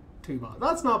isn't too bad.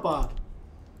 That's not bad.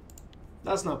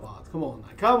 That's not bad. Come on now.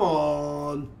 Come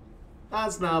on.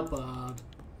 That's not bad.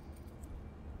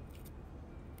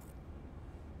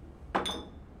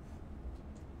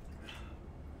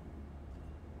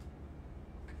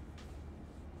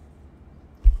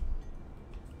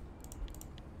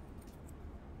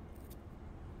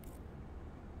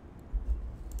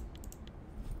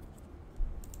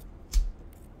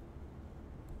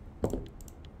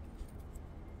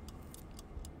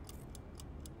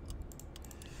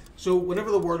 So whenever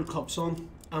the World Cup's on,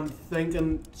 I'm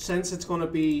thinking since it's going to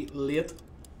be late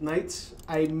nights,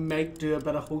 I might do a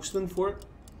bit of hosting for it.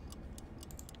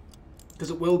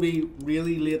 Because it will be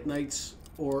really late nights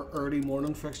or early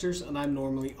morning fixtures, and I'm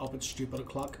normally up at stupid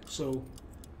o'clock. So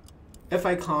if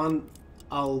I can,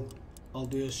 I'll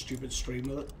do a stupid stream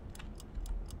with it.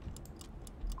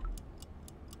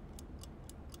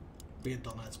 Be it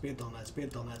donuts, be it donuts, be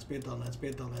it donuts, be it donuts, be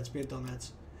it donuts, be it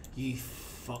donuts. Ye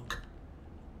fuck.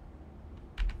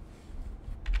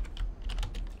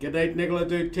 Good night, Nicola,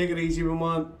 dude. Take it easy,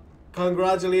 my man.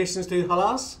 Congratulations to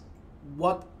Halas.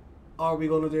 What are we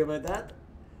going to do about that?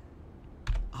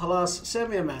 Halas,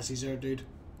 send me a message there, dude.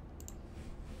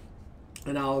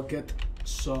 And I'll get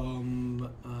some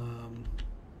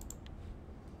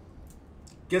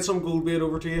gold bait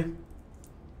over to you.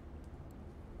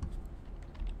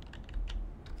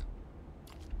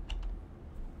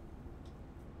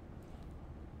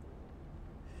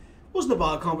 Wasn't a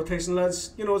bad competition,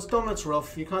 lads. You know, it's done, it's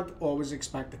rough. You can't always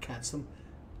expect to catch them.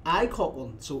 I caught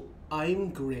one, so I'm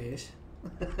great.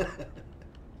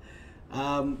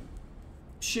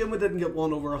 Shame we didn't get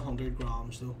one over 100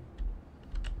 grams, though.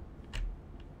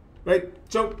 Right,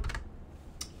 so.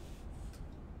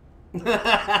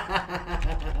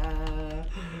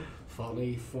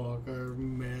 Funny fucker,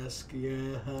 Mesk,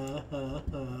 yeah.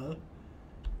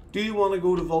 Do you want to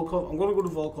go to Volkov? I'm going to go to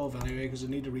Volkov anyway, because I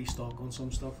need to restock on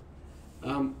some stuff.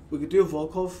 We could do a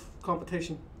Volkov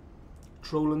competition,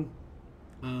 trolling,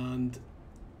 and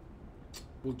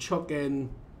we'll chuck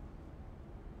in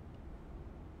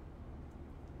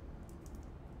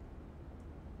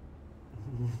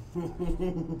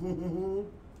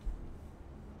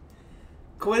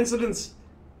coincidence,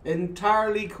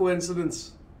 entirely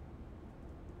coincidence.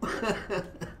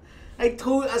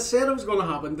 I said it was going to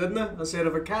happen, didn't I? I said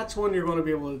if I catch one, you're going to be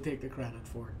able to take the credit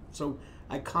for it. So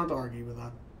I can't argue with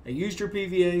that. I used your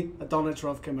PVA, a done its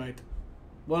rough came out.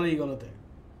 What are you going to do?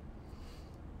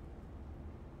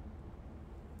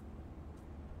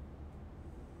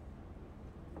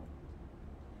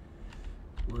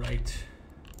 Right.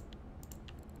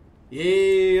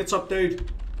 Yeah, it's up, dude.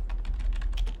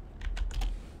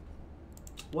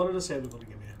 What did I say we're going to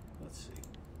give you? Let's see.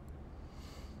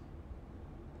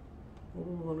 What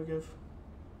are we going to give?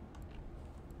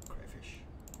 Crayfish.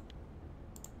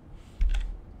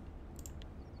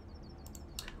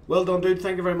 Well done, dude.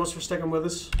 Thank you very much for sticking with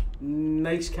us.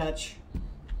 Nice catch.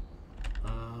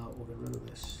 We'll get rid of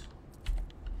this.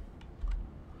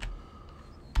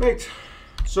 Right.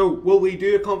 So, will we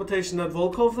do a competition at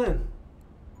Volkov then?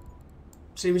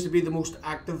 Seems to be the most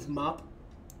active map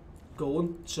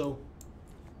going, so.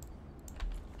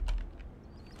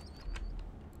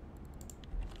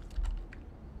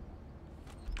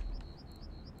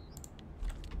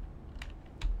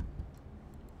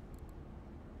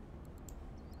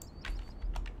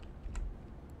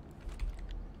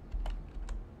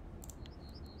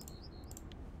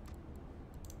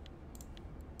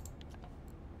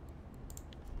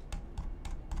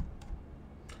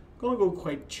 Gonna go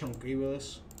quite chunky with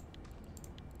this.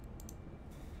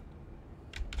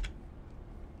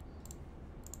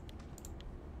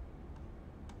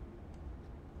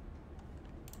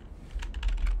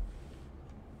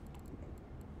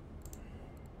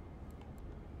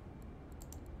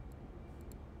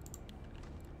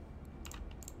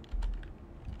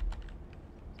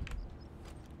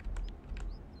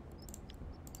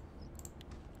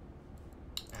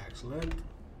 Excellent.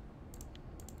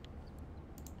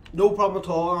 No problem at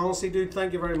all, honestly, dude.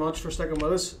 Thank you very much for sticking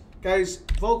with us. Guys,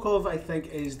 Volkov, I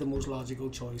think, is the most logical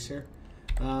choice here.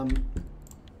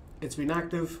 It's been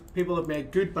active. People have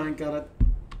made good bank at it.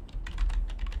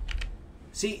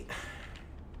 See,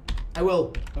 I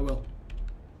will. We'll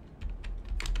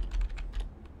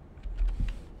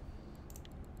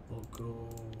go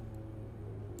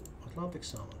Atlantic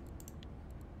salmon,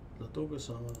 Ladoga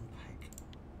salmon, and pike.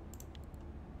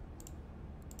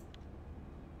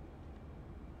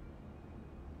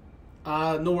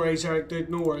 No worries, Eric, dude.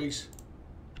 No worries.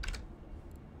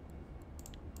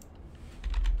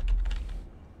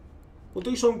 We'll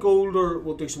do some gold, or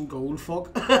we'll do some gold.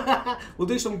 Fuck. We'll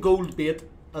do some gold bait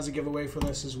as a giveaway for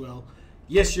this as well.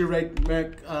 Yes, you're right,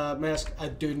 Mesk. I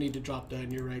do need to drop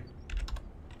down. You're right.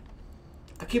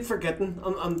 I keep forgetting.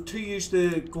 I'm too used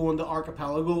to going to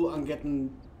Archipelago and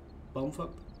getting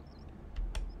bumfucked,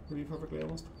 to be perfectly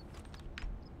honest.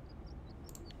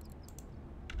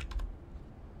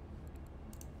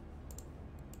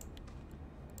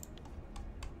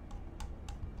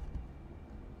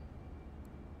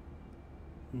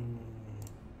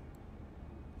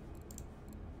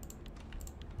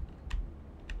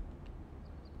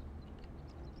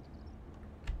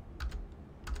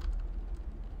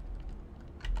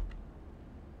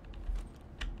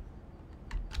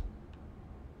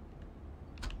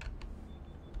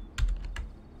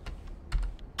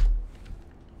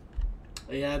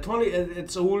 Yeah, 20.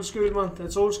 It's old school, man.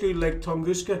 It's old school like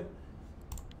Tunguska.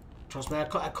 Trust me, I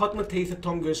cut my teeth at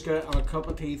Tunguska and I cut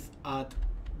my teeth at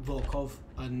Volkov.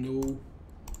 I know.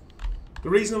 The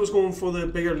reason I was going for the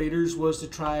bigger leaders was to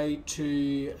try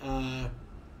to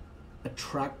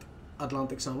attract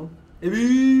Atlantic salmon. Bye.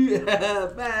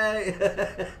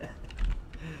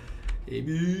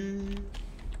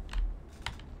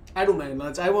 I don't mind,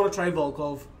 lads. I want to try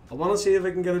Volkov. I want to see if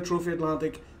I can get a Trophy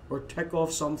Atlantic or tick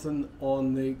off something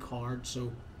on the card.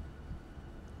 So,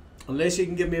 unless you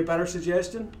can give me a better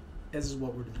suggestion, this is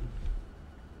what we're doing.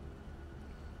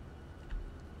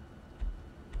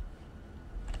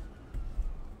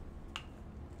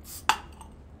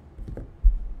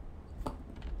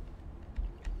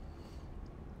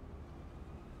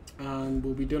 And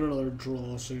we'll be doing another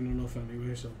draw soon enough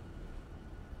anyway, so.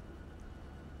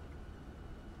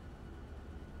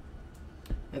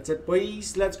 That's it,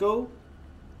 boys. Let's go.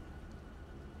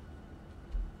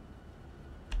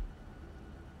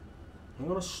 I'm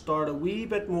going to start a wee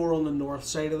bit more on the north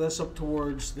side of this, up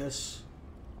towards this,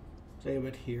 say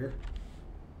about here.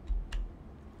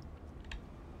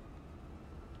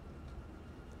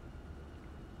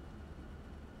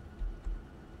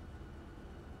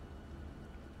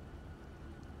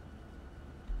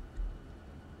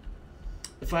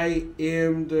 If I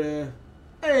aimed,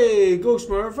 hey,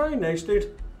 Ghostmare, very nice,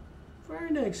 dude. Very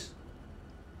nice.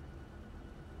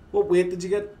 What weight did you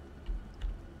get?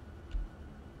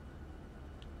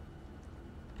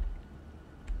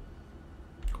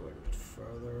 Quite a bit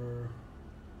further.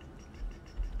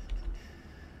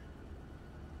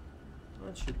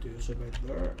 That should do us about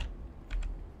there.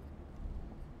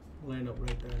 Line up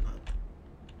right there now.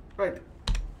 Right.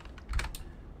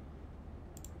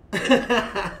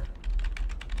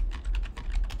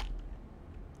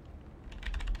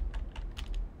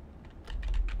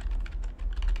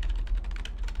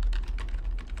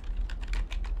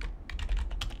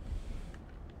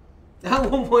 At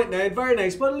 1.9, very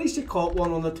nice, but at least you caught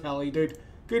one on the telly, dude.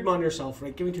 Good man yourself,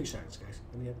 right? Give me 2 seconds, guys.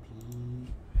 I need a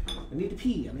pee. I need to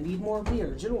pee, and I need more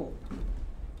beer, do you know?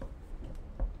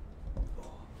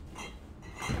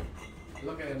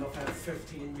 Lucky enough, I have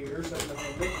 15 beers out in the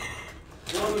window.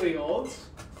 What are the odds?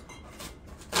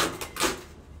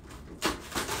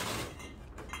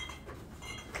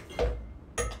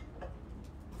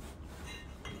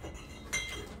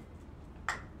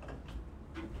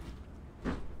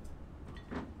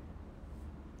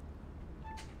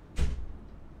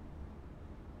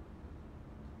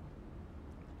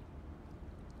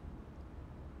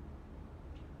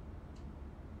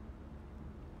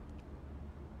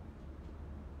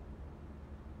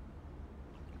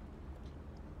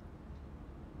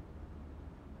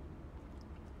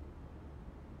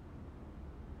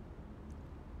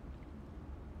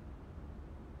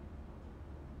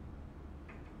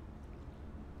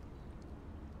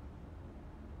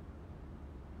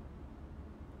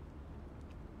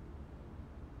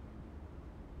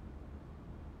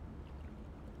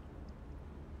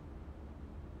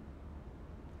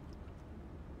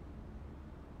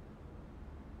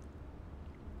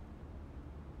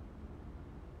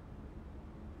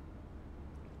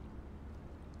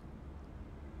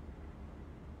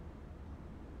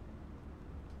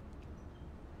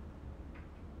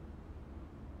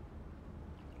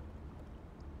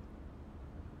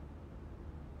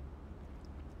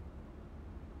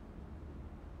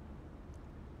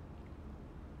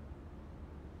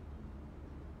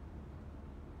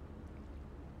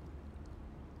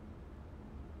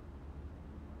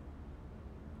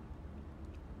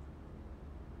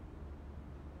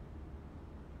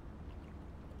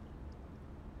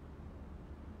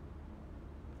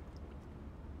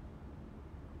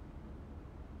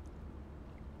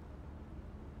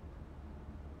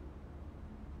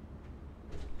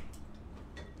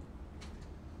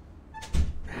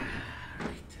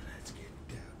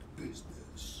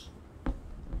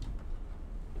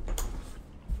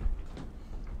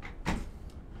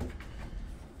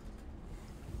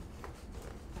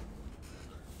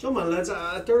 So man, let's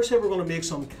dare say we're going to make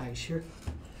some cash here.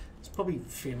 It's probably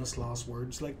famous last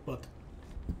words, like, but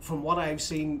from what I've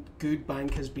seen, good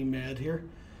bank has been made here.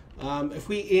 If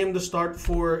we aim to start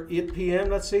for 8 p.m,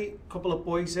 let's see, a couple of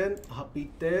boys in, happy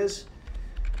days.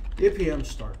 8 p.m.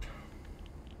 start.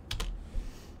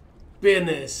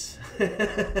 Business. You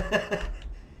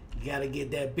gotta get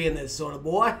that business, sort of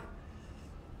boy.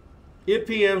 8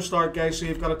 p.m. start, guys, so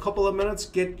you've got a couple of minutes.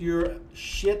 Get your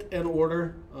shit in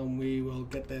order, and we will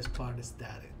get this party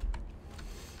started.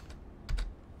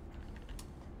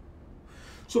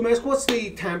 So, Miss, what's the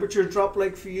temperature drop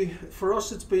like for you? For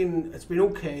us, it's been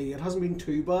okay. It hasn't been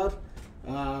too bad.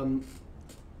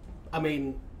 I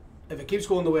mean, if it keeps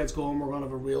going the way it's going, we're gonna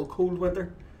have a real cold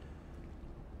winter.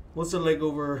 What's it like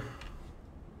over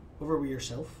with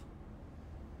yourself?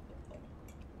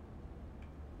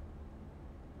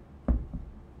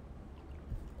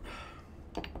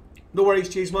 No worries,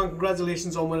 Chase man.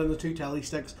 Congratulations on winning the 2 tally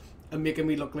sticks and making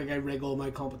me look like I rig all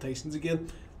my competitions again.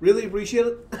 Really appreciate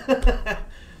it.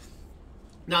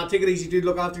 Now, take it easy, dude.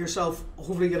 Look after yourself.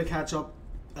 Hopefully, get a catch up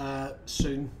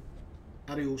soon.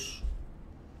 Adios.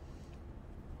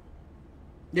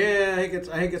 Yeah, I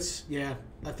think it's yeah.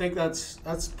 I think that's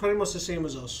pretty much the same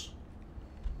as us.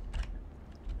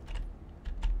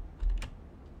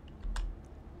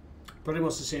 Pretty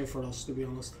much the same for us, to be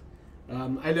honest.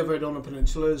 I live out on a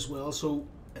peninsula as well, so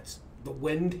the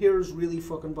wind here is really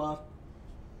fucking bad.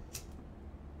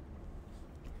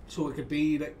 So it could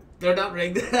be like they're not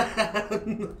rigged.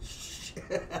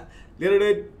 Later,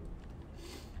 dude.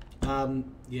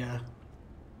 Yeah.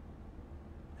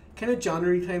 Kind of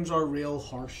January times are real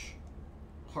harsh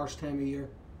time of year.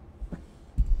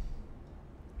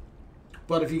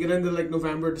 But if you get into like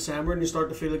November, December, and you start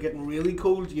to feel it getting really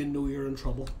cold, you know you're in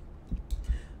trouble.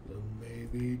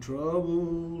 Be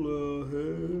trouble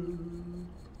ahead.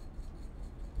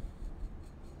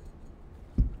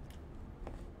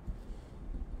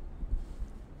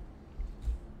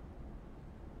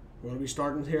 We're going to be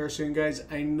starting here soon, guys.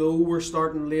 I know we're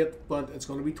starting late, but it's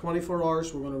going to be 24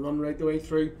 hours. We're going to run right the way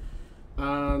through.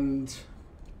 And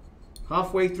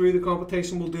halfway through the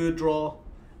competition, we'll do a draw.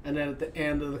 And then at the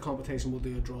end of the competition, we'll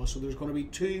do a draw. So there's going to be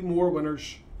 2 more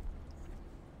winners.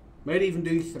 Might even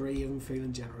do 3 if I'm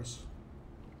feeling generous.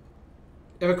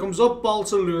 If it comes up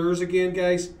balsa lures again,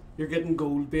 guys, you're getting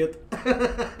gold bait.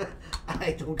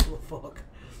 I don't give a fuck.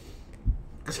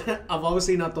 I've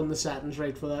obviously not done the settings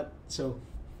right for that, so.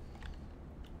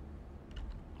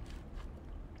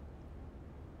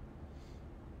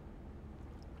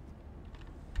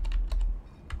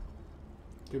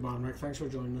 Good man, Rick. Thanks for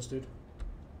joining us, dude.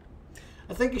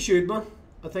 I think you should, man.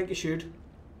 I think you should.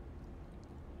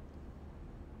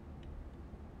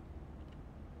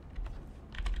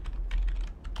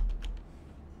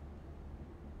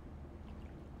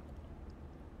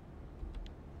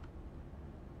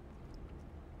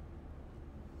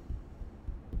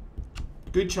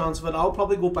 Good chance of it. I'll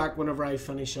probably go back whenever I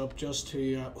finish up just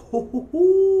to...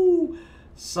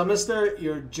 Sinister,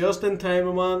 you're just in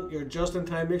time, man. You're just in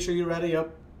time. Make sure you're ready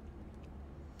up.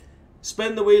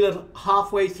 Spin the wheel at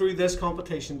halfway through this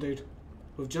competition, dude.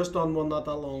 We've just done one not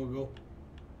that long ago.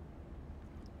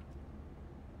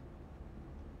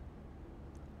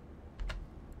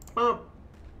 Don't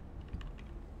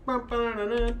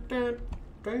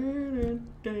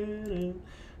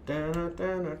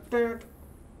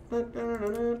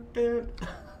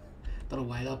know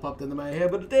why that popped into my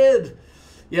head, but it did.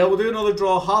 Yeah, we'll do another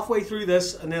draw halfway through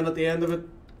this, and then at the end of it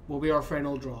will be our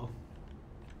final draw.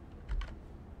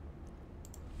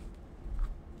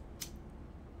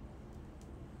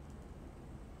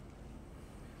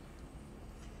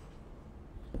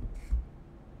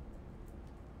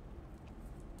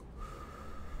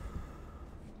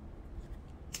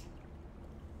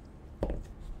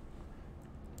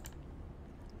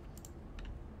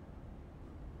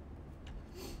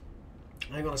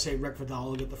 I'm going to say Rick Vidal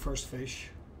will get the first fish.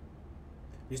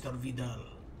 Mr. Vidal.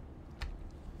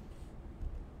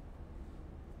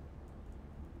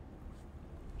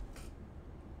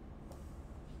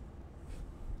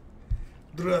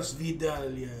 Dras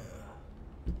Vidal, yeah.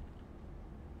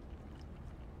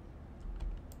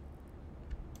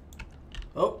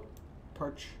 Oh,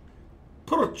 perch.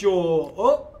 Percho!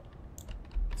 Oh!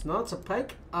 It's not, it's a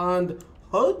pike. And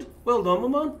Hud. Well done, my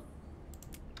man.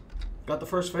 Got the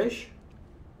first fish.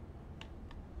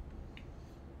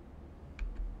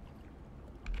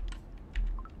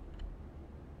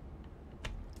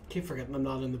 Keep forgetting I'm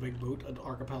not in the big boat at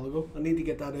Archipelago. I need to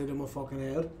get that out of my fucking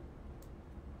head.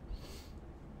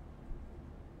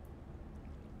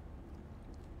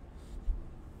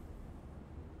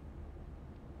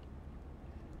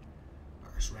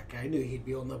 course, Rick. I knew he'd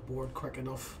be on the board quick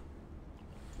enough.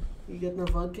 You getting a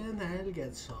vodka in there? I'll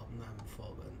get something. I'm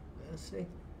fucking. Let's see.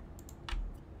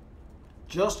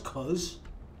 Just cause.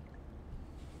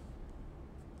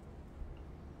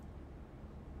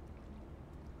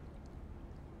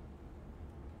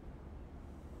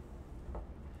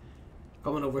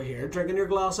 Coming over here, drinking your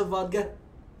glass of vodka.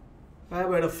 How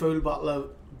about a full bottle of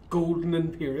Golden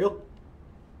Imperial?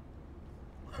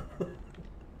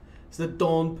 It's the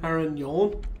Don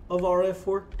Perignon of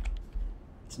RF4.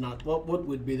 It's not. What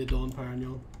would be the Don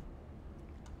Perignon?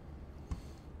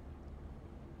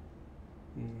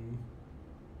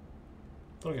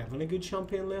 Don't have any good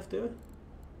champagne left, do I?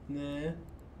 Nah.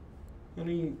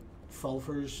 Any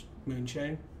Fulfers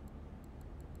moonshine?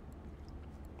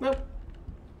 Nope.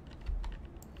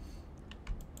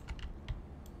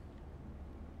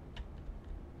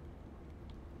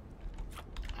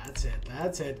 That's it,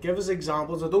 that's it. Give us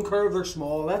examples. I don't care if they're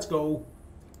small. Let's go.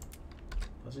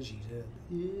 That's what she said.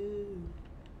 Yeah.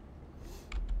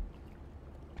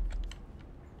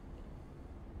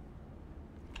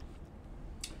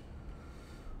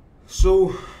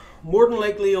 So, more than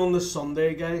likely on the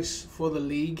Sunday, guys, for the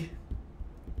league,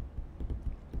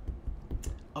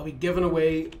 I'll be giving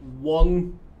away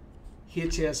one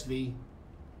HSV.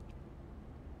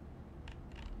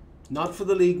 Not for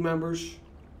the league members.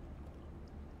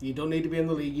 You don't need to be in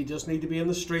the league, you just need to be in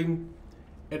the stream.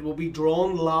 It will be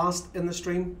drawn last in the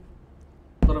stream,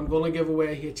 but I'm going to give away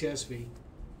a HSV.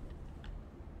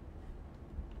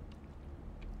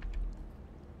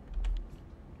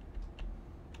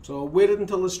 So I waited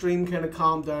until the stream kind of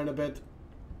calmed down a bit.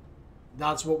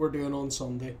 That's what we're doing on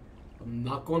Sunday. I'm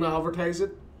not going to advertise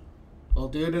it. I'll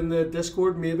do it in the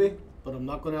Discord maybe, but I'm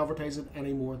not going to advertise it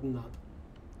any more than that.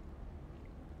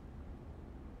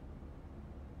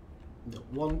 No,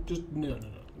 one, just, no,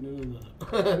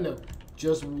 no,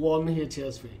 just one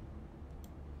HSV.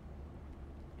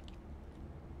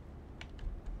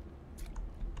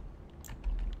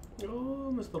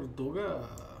 Oh, Mr. Doga.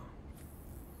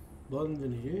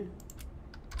 Bienvenue.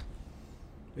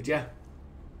 But yeah,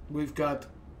 we've got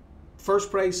first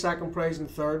prize, second prize, and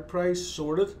third prize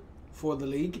sorted for the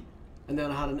league, and then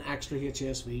I had an extra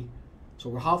HSV. So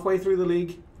we're halfway through the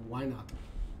league. Why not?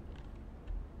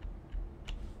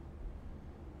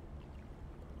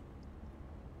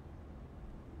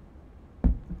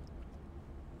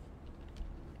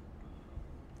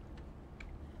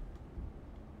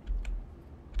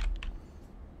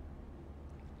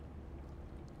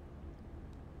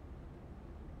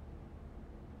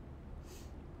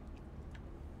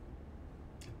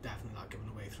 Definitely not giving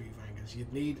away 3 Vangas.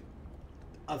 You'd need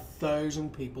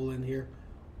 1,000 people in here,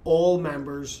 all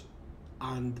members,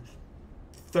 and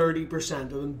 30%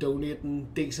 of them donating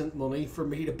decent money for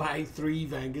me to buy 3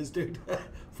 Vangas, dude.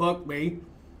 Fuck me.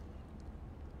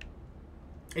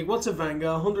 Hey, what's a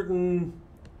Vanga?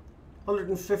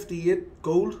 158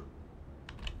 gold.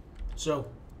 So,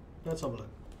 let's have a look.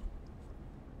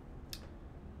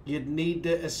 You'd need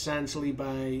to essentially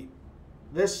buy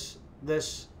this,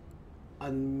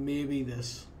 and maybe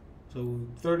this. So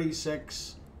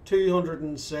 36,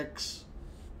 206.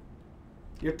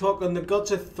 You're talking the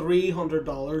guts of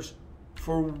 $300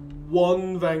 for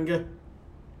 1 Vanga.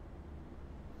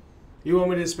 You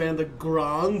want me to spend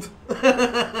 $1,000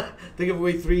 to give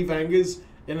away 3 Vangas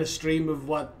in a stream of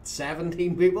what,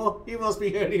 17 people? You must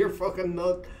be out of your fucking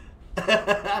nut.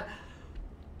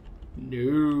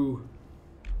 No.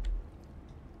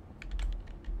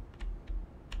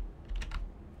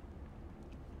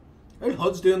 Hey,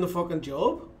 HUD's doing the fucking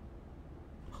job.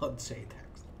 HUD say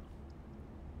text.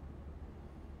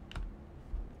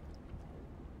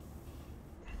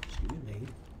 Excuse me.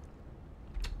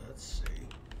 Let's see.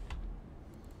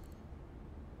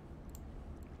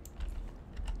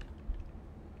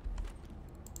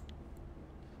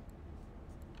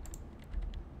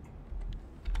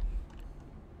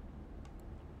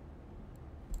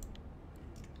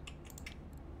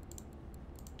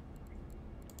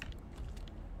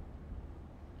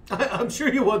 I'm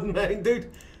sure you wouldn't mind,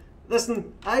 dude.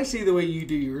 Listen, I see the way you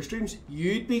do your streams.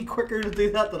 You'd be quicker to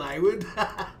do that than I would.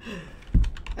 I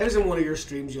was in one of your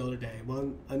streams the other day,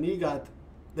 man, and you got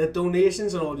the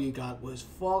donations and all you got was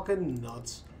fucking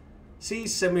nuts. See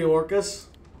Simiorcus?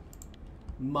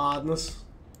 Madness.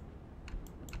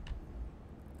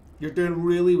 You're doing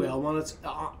really well, man.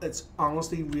 It's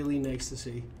honestly really nice to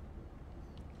see.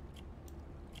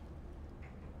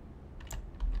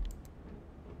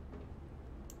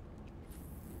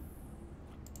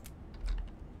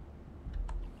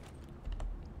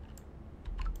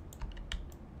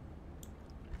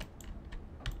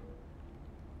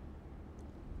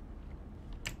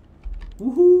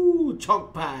 Woohoo!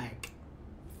 Chunk pack.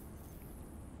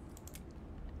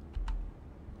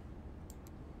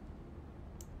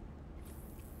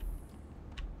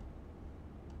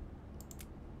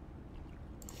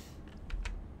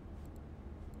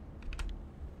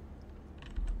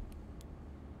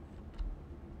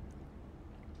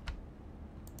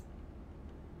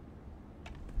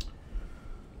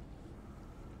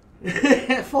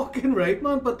 Fucking right,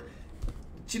 man. But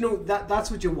do you know that's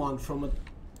what you want from it.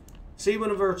 See,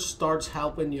 whenever it starts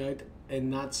helping you out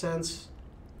in that sense.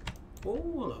 Oh,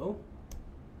 hello.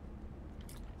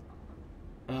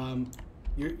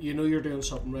 You know you're doing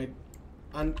something right,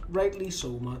 and rightly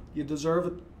so, man. You deserve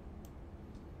it.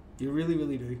 You really,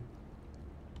 really do.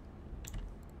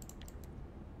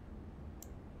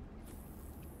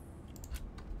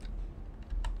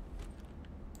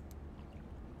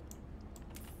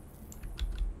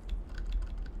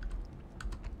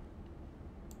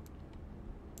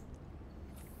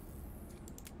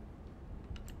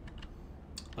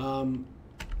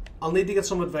 I'll need to get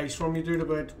some advice from you, dude,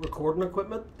 about recording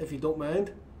equipment, if you don't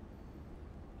mind.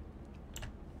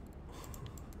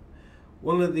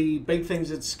 One of the big things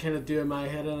that's kind of doing my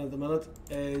head in at the minute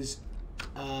is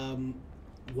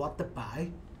what to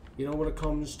buy. You know, when it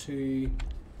comes to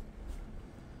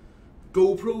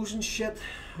GoPros and shit.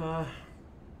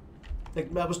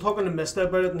 Like, I was talking to Mista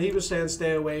about it, and he was saying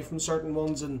stay away from certain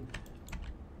ones, and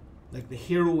like the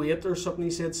Hero 8 or something he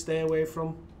said stay away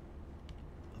from,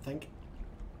 I think.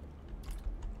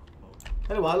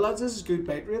 Anyway, lads, this is good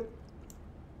bite rate.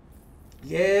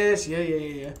 Yes,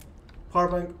 yeah. Power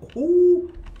bank.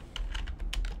 Ooh.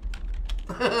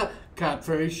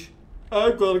 Catfish.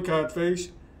 I've got a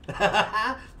catfish.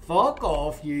 Fuck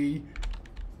off, you.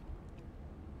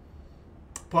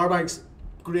 Power banks,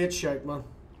 great shout, man.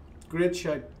 Great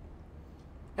shout.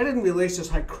 I didn't realise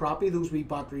just how crappy those wee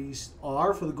batteries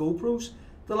are for the GoPros.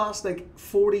 They last like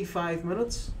 45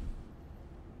 minutes.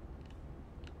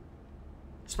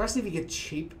 Especially if you get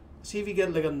cheap. See if you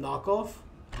get like a knockoff.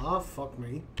 Ah, fuck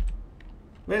me.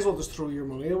 May as well just throw your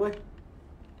money away.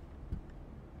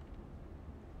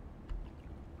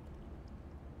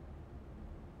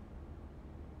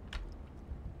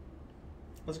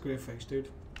 That's a great fix, dude.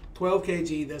 12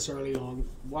 kg this early on.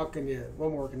 What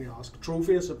more can you ask?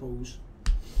 Trophy, I suppose.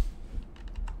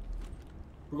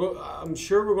 I'm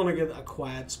sure we're going to get a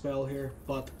quiet spell here,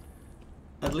 but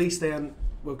at least then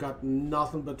we've got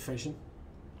nothing but fishing.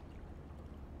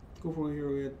 Go for a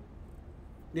Hero 8.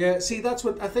 Yeah, see, that's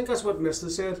what I think. That's what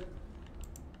Mista said.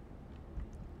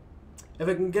 If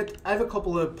I can get, I have a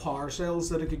couple of power cells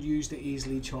that I could use to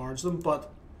easily charge them,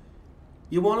 but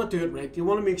you want to do it right. You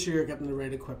want to make sure you're getting the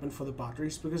right equipment for the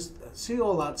batteries, because see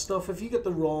all that stuff. If you get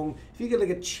the wrong, if you get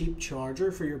like a cheap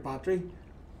charger for your battery,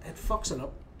 it fucks it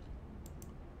up.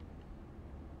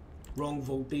 Wrong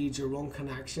voltage or wrong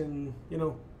connection, you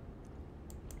know.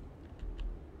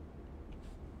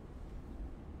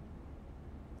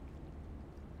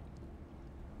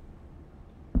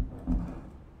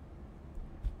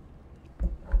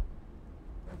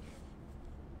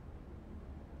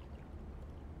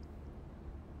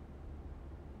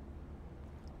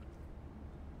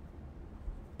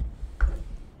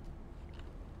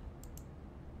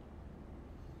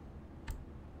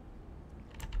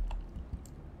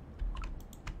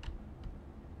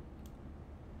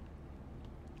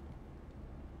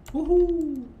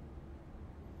 Woohoo!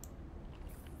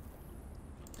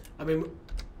 I mean,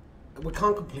 we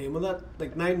can't complain with that.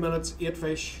 Like 9 minutes, 8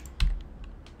 fish.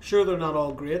 Sure, they're not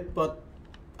all great, but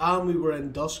we were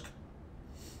in dusk.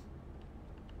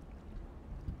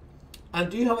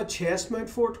 And do you have a chest mount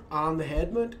for it and the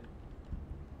head mount?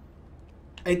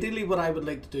 Ideally, what I would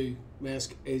like to do,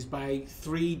 Mesk, is buy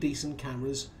 3 decent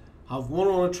cameras, have one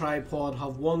on a tripod,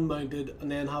 have one mounted, and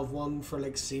then have one for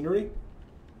like scenery.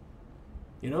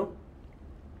 You know?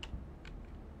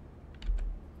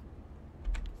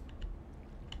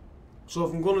 So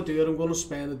if I'm going to do it, I'm going to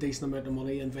spend a decent amount of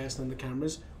money investing in the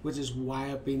cameras, which is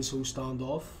why I've been so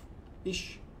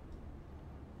standoff-ish.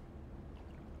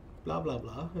 Blah, blah,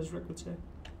 blah, as Rick would say.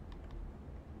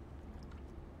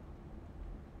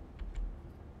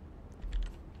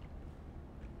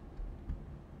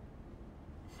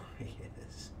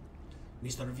 Yes.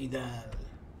 Mr. Vidal.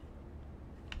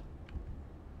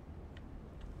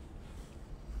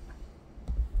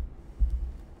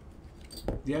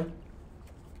 Yeah.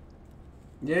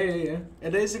 Yeah.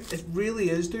 It is. It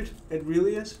really is, dude. It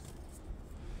really is.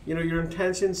 You know, your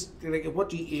intentions, like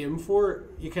what you aim for,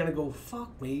 you kind of go,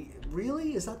 fuck me,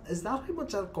 really? Is that how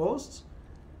much that costs?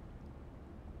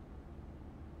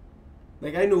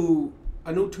 Like I know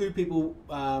 2 people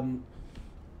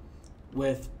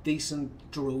with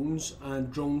decent drones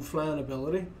and drone flying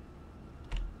ability.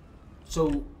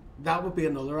 So that would be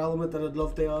another element that I'd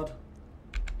love to add.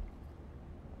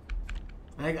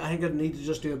 I think I'd need to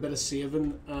just do a bit of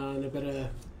saving and a bit of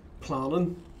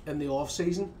planning in the off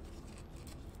season.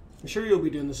 I'm sure you'll be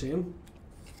doing the same.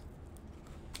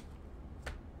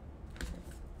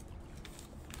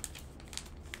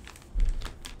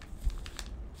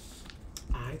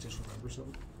 I just remember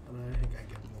something, and I think I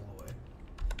gave them all away.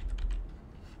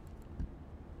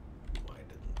 Why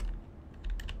didn't?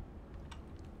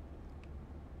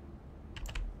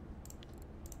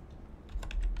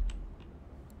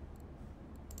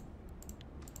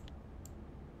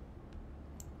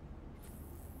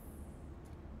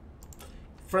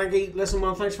 Frankie, listen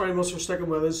man, thanks very much for sticking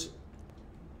with us.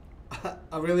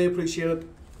 I really appreciate it.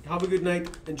 Have a good night,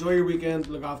 enjoy your weekend,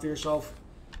 look after yourself.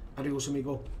 Adios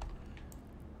amigo.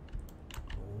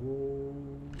 Oh,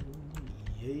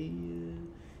 yeah.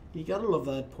 You gotta love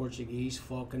that Portuguese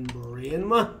fucking brain,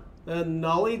 man. The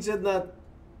knowledge in that.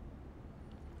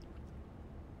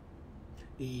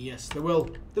 Yes, they will.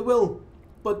 They will.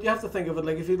 But you have to think of it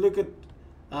like if you look at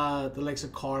the likes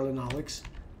of Carl and Alex,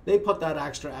 they put that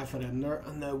extra effort in there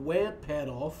and the way it paid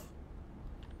off.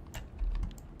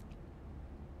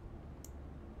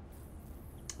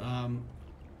 I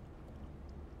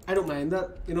don't mind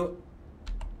that, you know.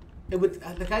 It would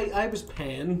like I was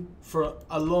paying for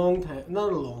a long time,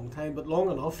 not a long time, but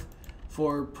long enough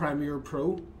for Premiere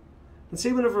Pro. And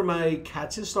see, whenever my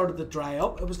catches started to dry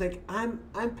up, it was like I'm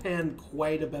paying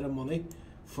quite a bit of money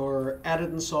for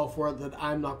editing software that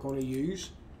I'm not going to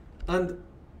use. And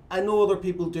I know other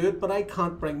people do it, but I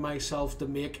can't bring myself to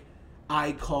make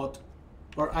I caught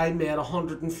or I made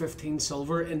 115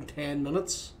 silver in 10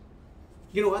 minutes.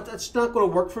 You know, that's not going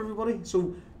to work for everybody.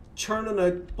 So churning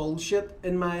out bullshit,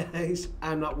 in my eyes,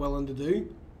 I'm not willing to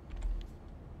do.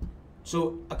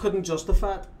 So I couldn't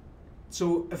justify it.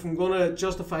 So if I'm going to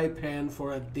justify paying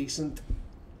for a decent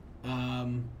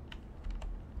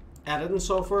editing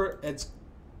software, it's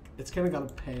kind of got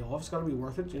to pay off. It's got to be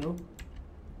worth it, you know.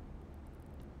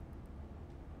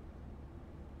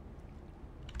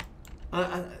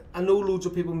 I know loads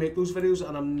of people make those videos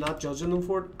and I'm not judging them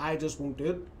for it. I just won't do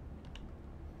it.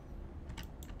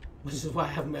 Which is why I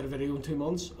haven't made a video in 2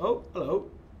 months. Oh, hello.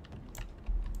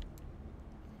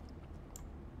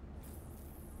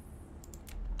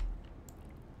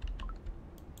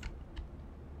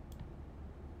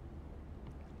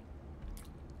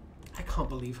 I can't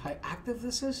believe how active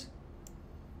this is.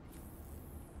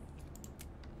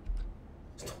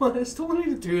 It's 20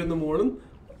 to 2 in the morning.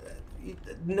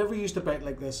 It never used to bite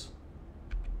like this.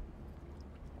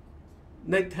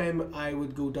 Nighttime I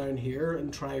would go down here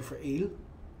and try for eel.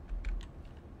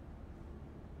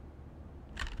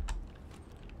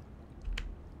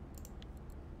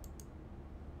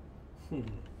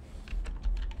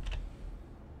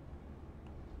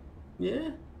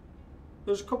 Yeah,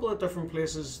 there's a couple of different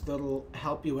places that'll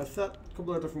help you with that. A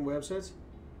couple of different websites.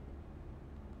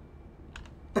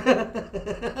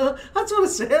 That's what I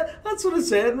said. That's what I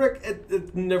said, Rick.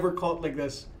 It never caught like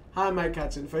this. How am I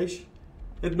catching fish?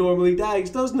 It normally dies,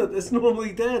 doesn't it? It's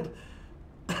normally dead.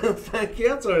 Thank you.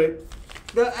 That's alright.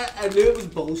 I knew it was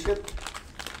bullshit.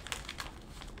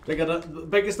 Like the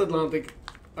biggest Atlantic,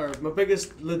 or my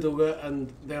biggest Ladoga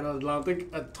and then Atlantic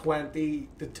at 20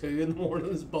 to 2 in the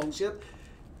morning is bullshit.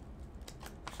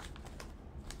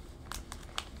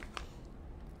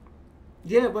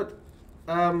 Yeah, but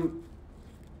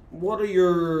what are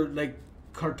your like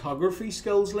cartography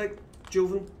skills like,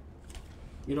 Joven?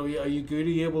 You know, are you good? Are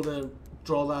you able to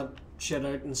draw that shit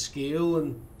out in scale?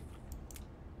 And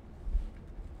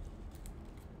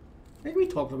I think we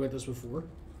talked about this before.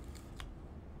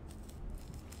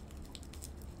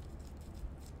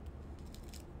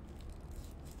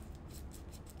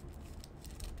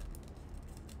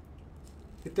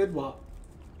 It did what?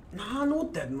 Nah, no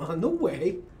it didn't, man. No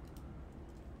way.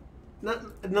 Not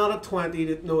at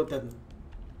 20. No, it didn't.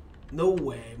 No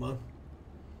way, man.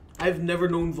 I've never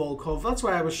known Volkov. That's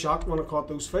why I was shocked when I caught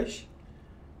those fish.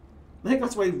 I think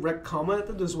that's why Rick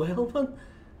commented as well, man.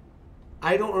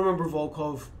 I don't remember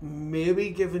Volkov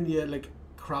maybe giving you like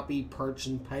crappy perch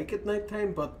and pike at night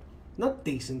time, but not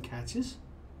decent catches.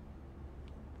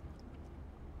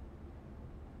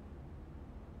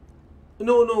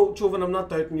 No, Joven, I'm not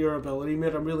doubting your ability,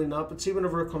 mate. I'm really not. But see,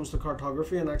 whenever it comes to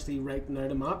cartography and actually writing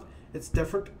out a map, it's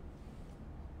different.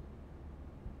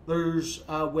 There's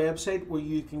a website where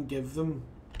you can give them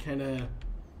kind of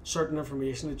certain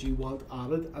information that you want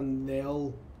added, and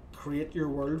they'll create your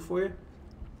world for you.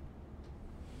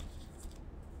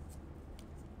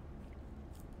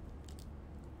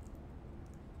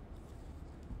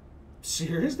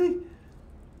 Seriously?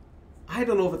 I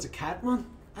don't know if it's a cat, man.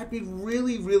 I'd be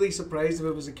really, really surprised if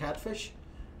it was a catfish.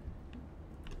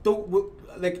 Don't,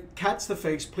 like, catch the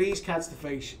fish. Please catch the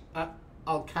fish.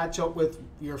 I'll catch up with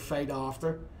your fight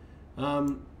after.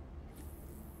 But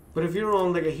if you're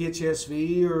on like a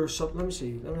HSV or something, let me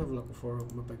see. Let me have a look before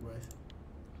my big wife.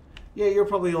 Yeah, you're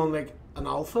probably on like an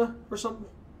alpha or something.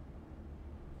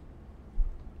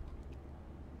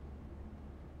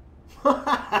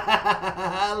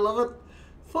 I love it.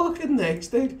 Fucking next,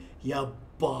 dude. You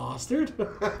bastard.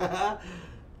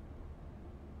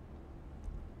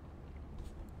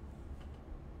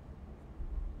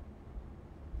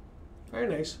 Very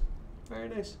nice. Very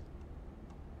nice.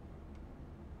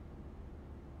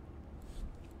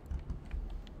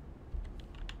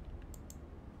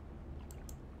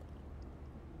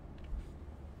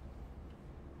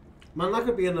 Man, that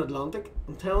could be an Atlantic,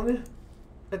 I'm telling you.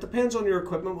 It depends on your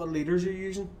equipment, what leaders you're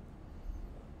using.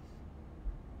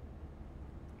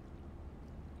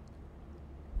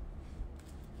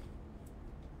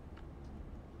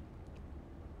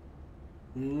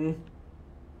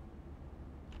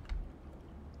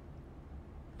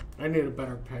 I need a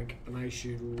better peg, and I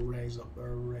should rise up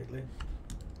there rightly.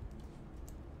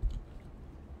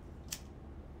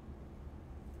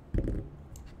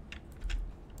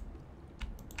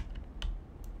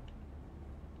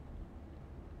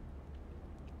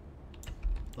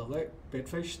 Lovely. Bait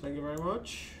fish, thank you very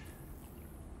much.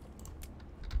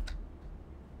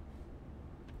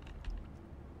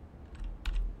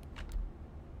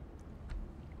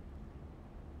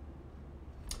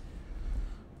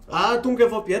 Don't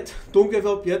give up yet. Don't give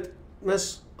up yet.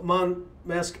 Miss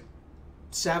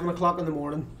 7 o'clock in the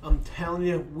morning. I'm telling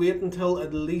you, wait until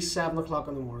at least 7 o'clock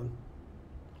in the morning.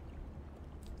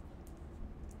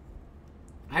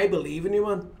 I believe in you,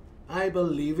 man. I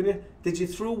believe in you. Did you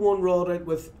throw one rod out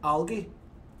with algae?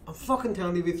 I'm fucking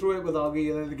telling you, if you throw it with algae,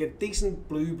 you'll either get decent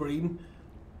blue bream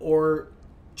or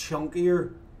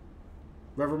chunkier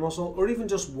river mussel, or even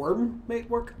just worm might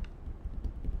work.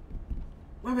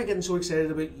 Why am I getting so excited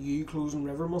about you closing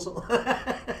river mussel?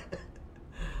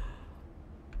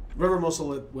 River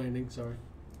mussel at Winding, sorry.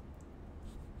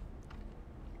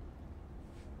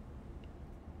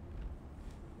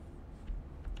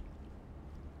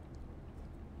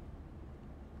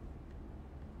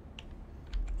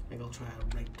 I think I'll try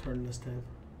a right turn this time.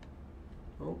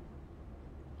 Oh.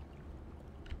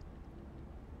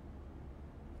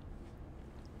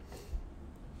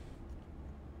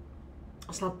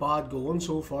 That's not bad going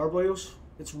so far, boys.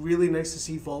 It's really nice to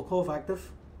see Volkov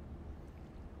active.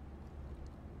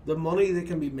 The money that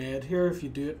can be made here if you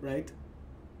do it right.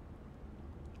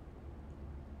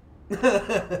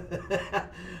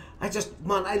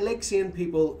 Man, I like seeing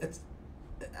people,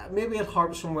 maybe it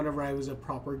harps from whenever I was a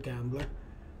proper gambler,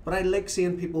 but I like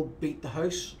seeing people beat the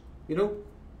house, you know?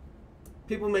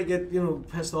 People may get,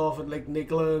 pissed off at like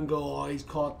Nicola and go, oh, he's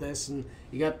caught this, and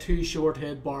you got 2 short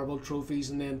head barbel trophies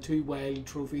and then 2 wild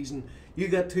trophies, and you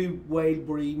got 2 wild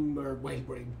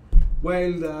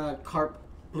carp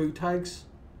blue tags.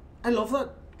 I love that.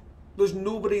 There's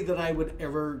nobody that I would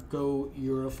ever go,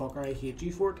 you're a fucker, I hate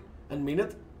you for it, and mean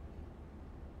it.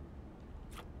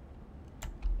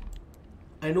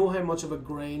 I know how much of a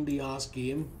grindy ass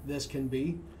game this can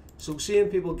be, so seeing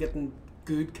people getting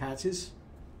good catches,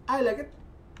 I like it.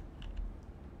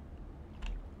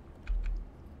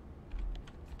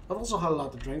 I've also had a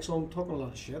lot to drink, so I'm talking a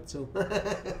lot of shit, so.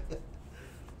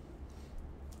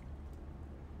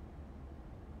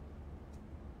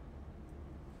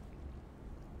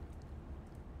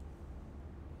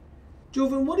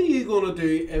 Jovan, what are you going to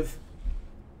do if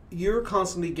you're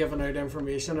constantly giving out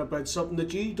information about something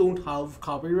that you don't have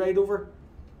copyright over?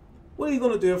 What are you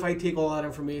going to do if I take all that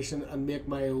information and make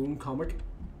my own comic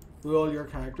with all your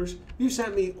characters? You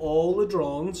sent me all the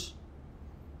drawings.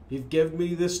 You've given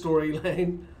me the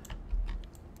storyline.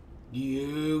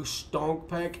 You stonk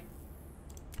pick.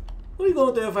 What are you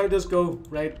going to do if I just go,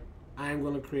 right, I'm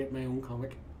going to create my own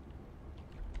comic?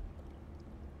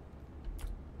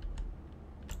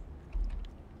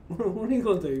 What are you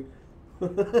going to do?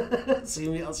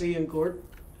 I'll see you in court.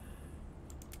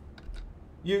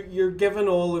 You're giving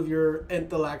all of your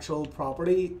intellectual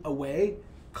property away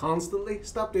constantly.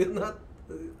 Stop doing that.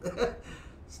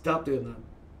 Stop doing that.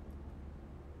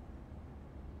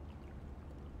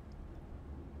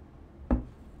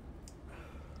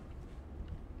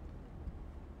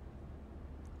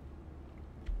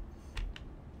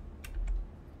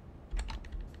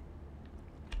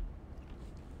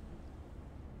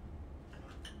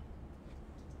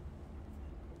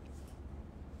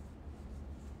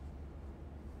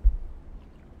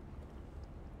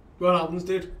 What happens,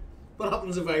 dude? What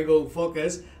happens if I go, fuck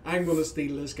this, I'm going to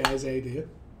steal this guy's idea?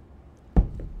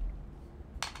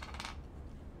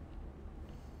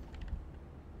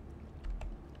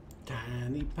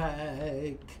 Tiny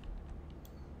pike.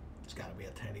 There's got to be a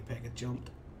tiny pike that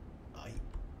jumped. Aye.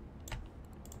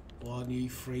 One, you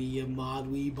free, you mad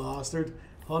wee bastard.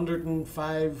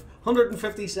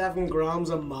 157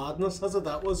 grams of madness. That's what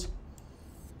that was.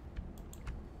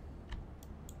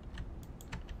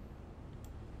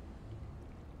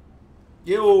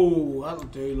 Yo, that'll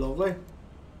do, lovely.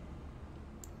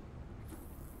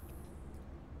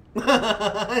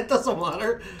 It doesn't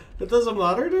matter. It doesn't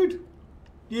matter, dude.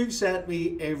 You've sent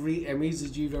me every image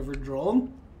that you've ever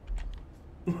drawn.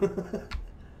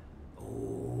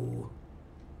 Oh.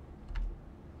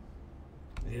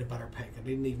 I need a better pick. I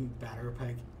need an even better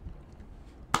pick.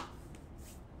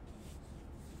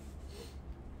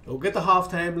 We'll get to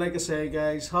half time, like I say,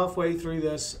 guys. Halfway through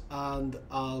this, and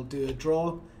I'll do a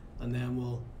draw, and then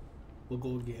we'll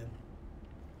go again.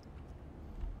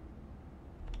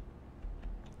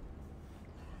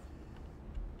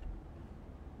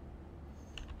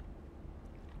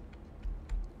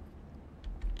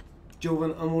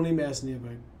 Jovan, I'm only messing you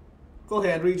about. Go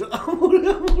ahead, read. I'm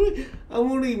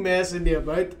only messing you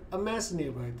about. I'm messing you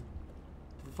about.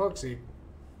 For fuck's sake.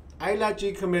 I let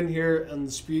you come in here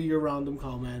and spew your random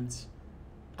comments,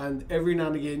 and every now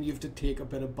and again you have to take a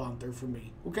bit of banter from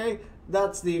me. Okay?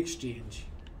 That's the exchange.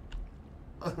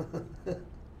 I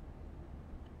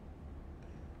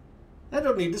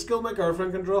don't need to skill, my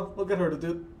girlfriend can draw. I'll get her to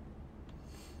do it.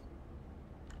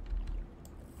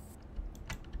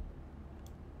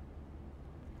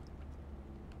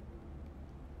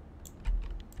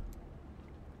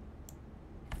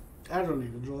 I don't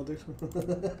need to draw this.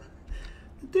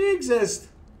 They exist.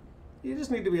 You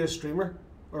just need to be a streamer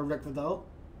or Rick Vidal.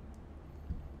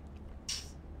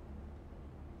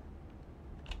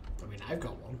 I mean, I've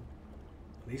got one.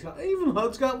 And he's got, even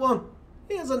Hud's got one.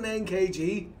 He has a 9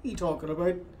 kg. What are you talking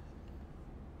about?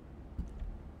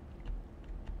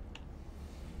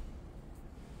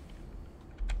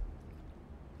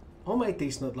 All my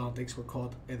decent Atlantics were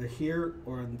caught either here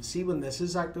or in. See, when this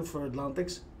is active for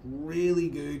Atlantics, really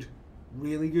good.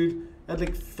 Really good. I had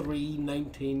like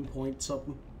 319 points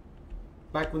something.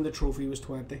 Back when the trophy was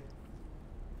 20.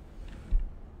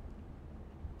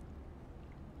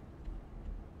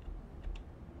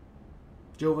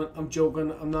 Jovan, I'm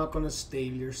joking. I'm not going to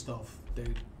steal your stuff,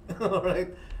 dude.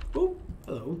 Alright. Oh,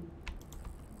 hello.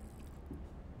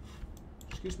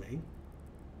 Excuse me.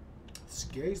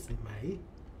 Excuse me.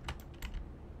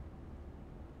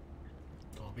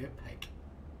 Don't be a pig.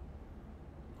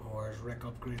 Or is Rick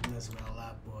upgrading this well,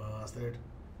 that bastard?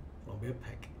 Don't be a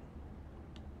pig.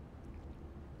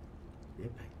 Be a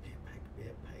pig, be a pig, be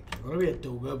a pig. I'm gonna be a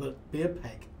doga, but be a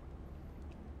pig.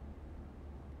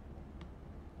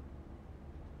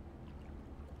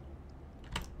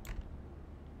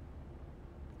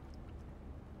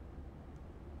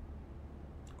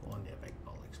 Go on, you big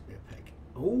bollocks, be a pig.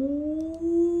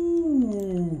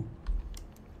 Ooh!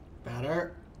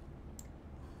 Better.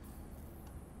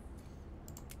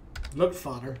 Looked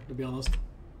fatter, to be honest.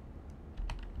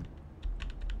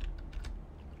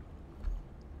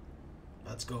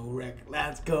 Let's go, Rick.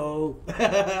 Let's go.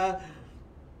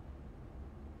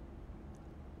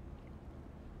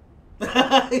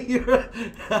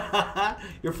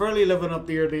 You're fairly living up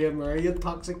to your name, are you,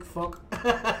 toxic fuck?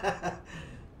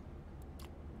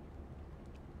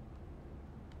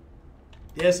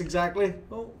 Yes, exactly.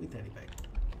 Oh, we tiny bag.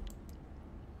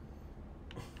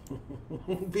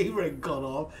 Beaver cut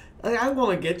off. I'm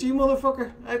gonna get you,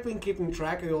 motherfucker. I've been keeping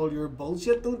track of all your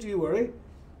bullshit, don't you worry.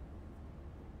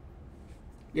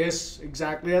 Yes,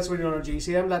 exactly. That's when you're on a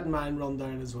GC. I'm letting mine run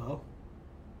down as well.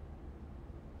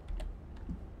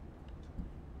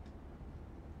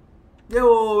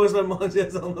 Yo, is my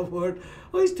Monjes on the board?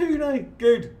 Oh, he's 2 now.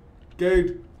 Good.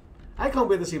 Good. I can't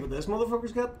wait to see what this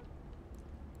motherfucker's got.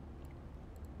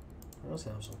 Let's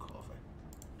have some coffee.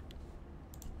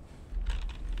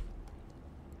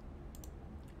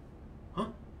 Huh?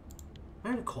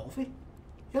 I'm out of coffee? You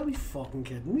gotta be fucking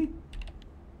kidding me.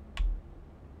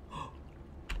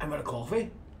 I'm out of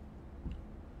coffee?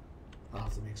 I'll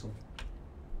have to make some.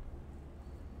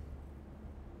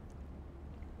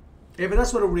 Yeah, but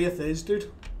that's what a wraith is,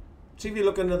 dude. See, if you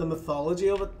look into the mythology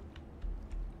of it,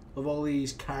 of all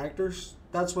these characters,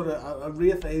 that's what a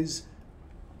wraith is.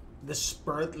 The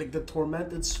spirit, like the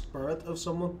tormented spirit of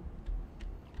someone.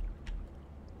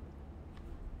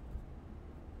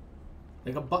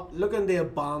 Like look into a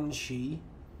banshee.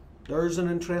 There's an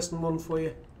interesting one for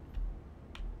you.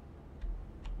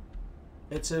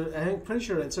 It's a, I'm pretty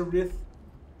sure it's a wraith.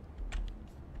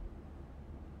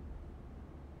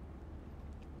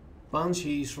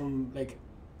 Banshee's from like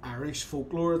Irish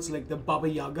folklore. It's like the Baba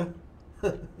Yaga,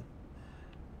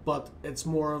 but it's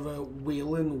more of a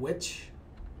wailing witch.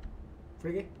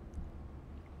 Freaky.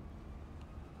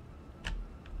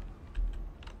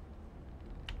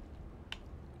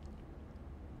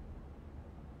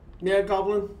 Yeah,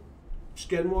 Goblin.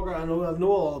 Skinwalker. I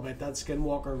know all about that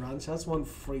Skinwalker Ranch. That's one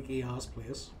freaky ass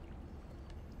place.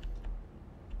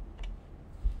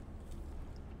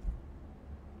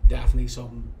 Definitely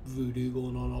some voodoo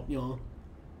going on up yonder.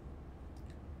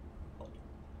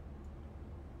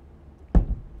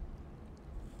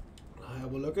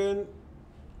 We're looking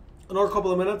another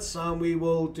couple of minutes and we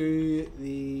will do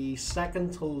the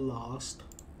second to last.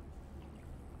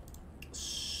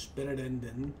 Spin it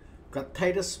in. Got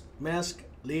Titus, Mesk,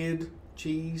 Laid,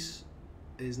 Cheese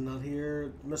is not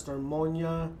here. Mr.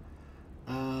 Monya,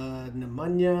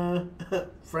 Nemanja,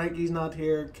 Frankie's not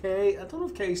here. Kay, I don't know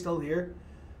if Kay's still here.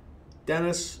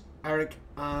 Dennis, Eric,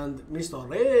 and Mr.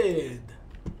 Red.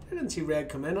 I didn't see Red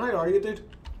come in. How are you, dude?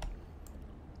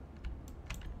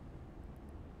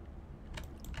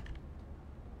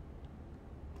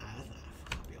 I'll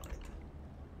be alright.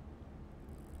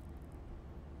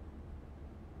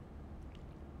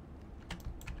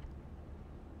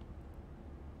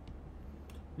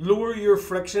 Lower your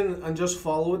friction and just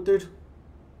follow it, dude.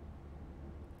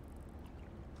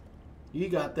 You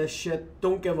got this shit.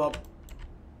 Don't give up.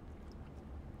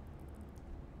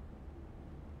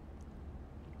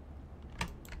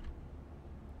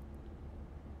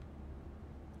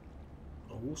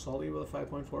 Oh, Solly with a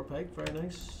 5.4 peg. Very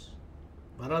nice.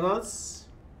 Bananas.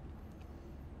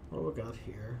 What have we got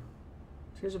here?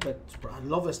 Here's a bit. I'd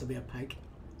love this to be a peg.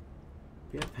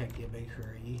 Be a peg, you big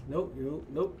hurry. Nope,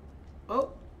 nope.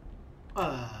 Oh.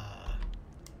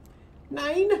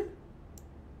 9.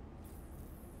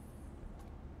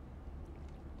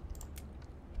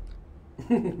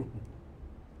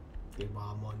 Good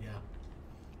mom,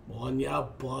 on ya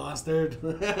bastard.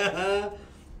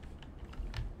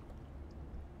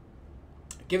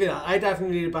 Give you that. I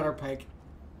definitely need a better peg,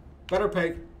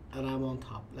 and I'm on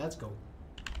top. Let's go.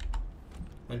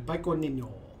 El Paco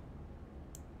Niño.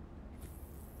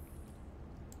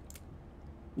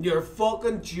 You're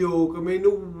fucking joking me, no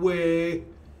way.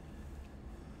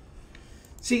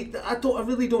 See, I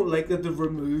really don't like that they've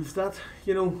removed that.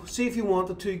 You know, see if you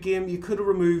wanted to game, you could have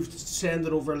removed send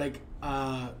it over like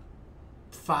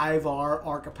 5-hour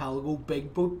archipelago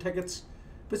big boat tickets.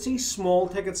 But see, small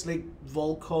tickets like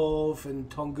Volkov and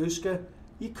Tunguska,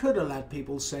 you could have let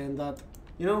people send that,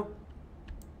 you know?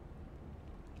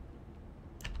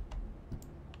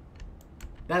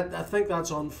 I think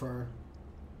that's unfair.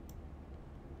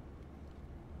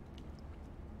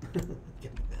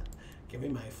 Give me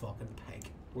my fucking peg.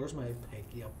 Where's my peg,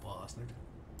 you bastard?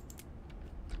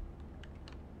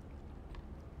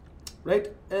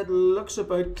 Right, it looks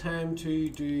about time to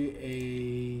do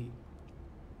a...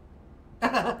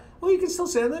 Oh, you can still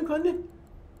send them, can't you?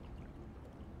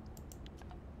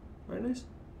 Very nice.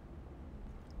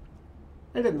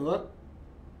 I didn't know that.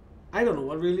 I don't know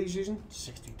what really he's using.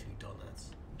 62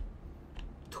 donuts.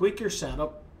 Tweak your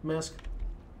setup, Mesk.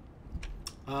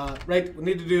 Right, we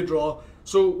need to do a draw.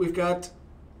 So we've got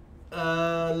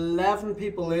 11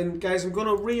 people in. Guys, I'm going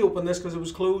to reopen this because it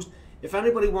was closed. If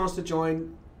anybody wants to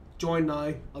join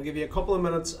now. I'll give you a couple of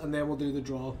minutes and then we'll do the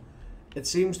draw. It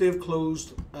seems to have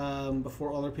closed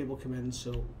before other people come in,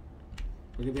 so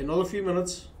I'll give you another few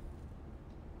minutes.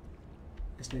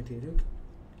 It's 19.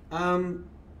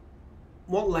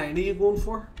 What line are you going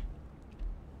for?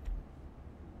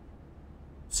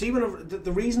 See, whenever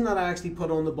the reason that I actually put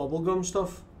on the bubblegum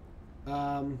stuff,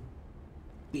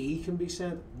 B can be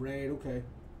sent. Right, okay.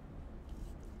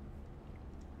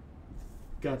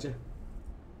 Gotcha.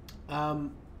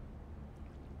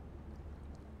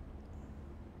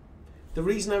 The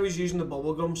reason I was using the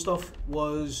bubblegum stuff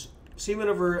was, see,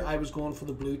 whenever I was going for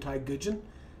the blue tie Gudgeon,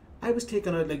 I was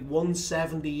taking out like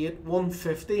 178,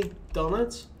 150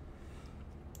 donuts.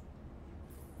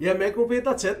 Yeah, microbait,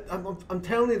 that's it. I'm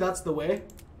telling you, that's the way.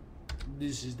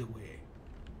 This is the way.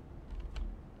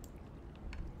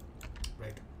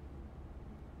 Right.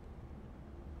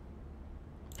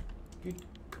 Good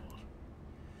God.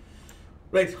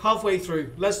 Right, halfway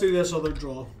through. Let's do this other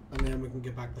draw, and then we can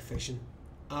get back to fishing.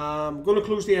 I'm going to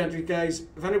close the entry, guys.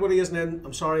 If anybody isn't in,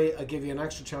 I'm sorry. I give you an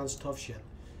extra chance. Tough shit.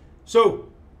 So,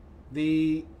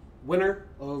 the winner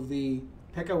of the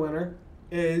pick a winner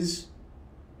is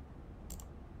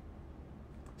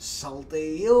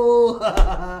Salty.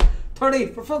 Oh, Turley,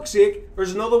 for fuck's sake.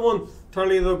 There's another one.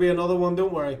 Turley, there'll be another one.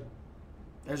 Don't worry.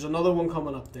 There's another one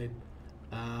coming up, dude.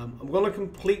 I'm going to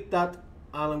complete that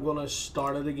and I'm going to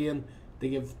start it again to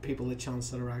give people a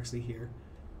chance that are actually here.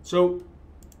 So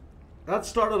let's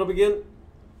start it up again.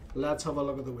 Let's have a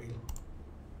look at the wheel.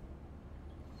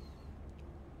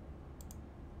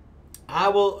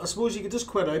 I suppose you could just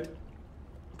quit out,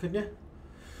 couldn't you?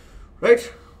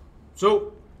 Right.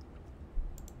 So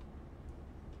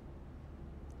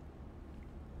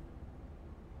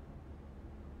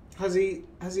has he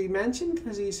mentioned?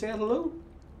 Has he said hello?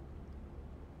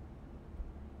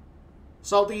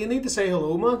 Salty, you need to say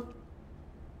hello, man.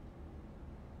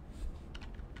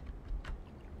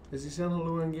 Is he saying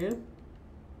hello in game?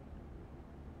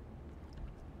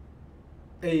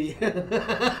 Hey.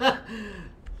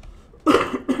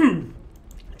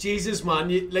 Jesus, man,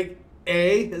 you like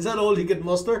is that all you could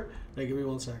muster? Right, give me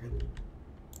 1 second.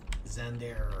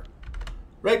 Xander.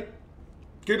 Right.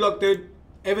 Good luck, dude.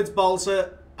 If it's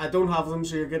balsa, I don't have them,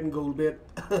 so you're getting gold bait.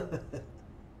 Here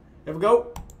we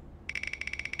go.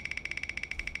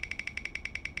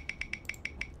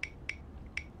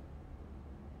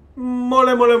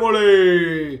 Mole, mole,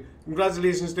 mole!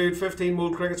 Congratulations, dude. 15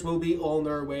 more crickets will be on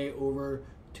their way over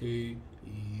to you.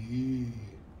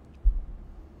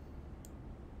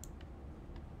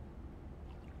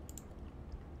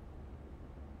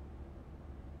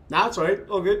 That's right,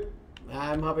 all good.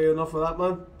 I'm happy enough with that,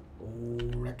 man. Oh,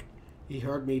 Rick. He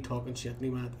heard me talking shit, and he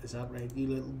went, is that right, you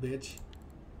little bitch?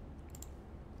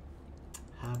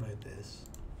 How about this?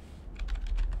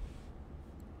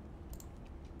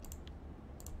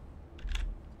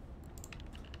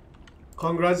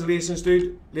 Congratulations,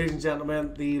 dude. Ladies and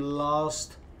gentlemen, the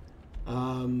last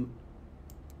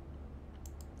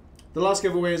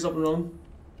giveaway is up and running.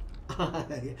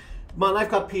 Man, I've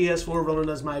got PS4 running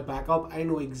as my backup. I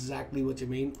know exactly what you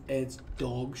mean. It's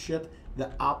dog shit.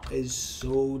 The app is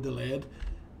so delayed.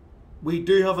 We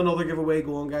do have another giveaway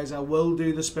going, guys. I will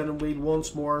do the spinning wheel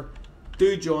once more.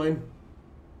 Do join.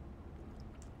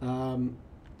 Like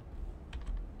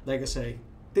I say,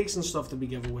 decent stuff to be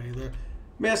given away there.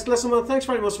 Mess, listen, man, thanks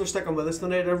very much for sticking with us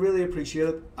tonight. I really appreciate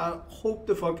it. I hope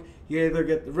the fuck you either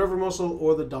get the river mussel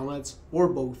or the donuts or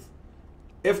both.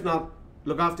 If not,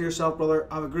 look after yourself, brother.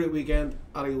 Have a great weekend.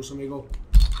 Adios, amigo.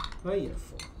 Oh, you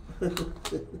fuck.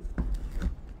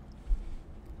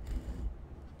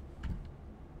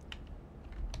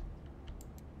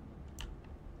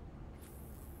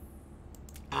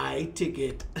 I take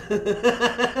it.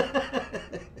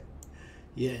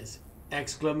 Yes.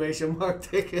 Exclamation mark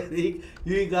ticket.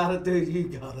 You got it, dude. You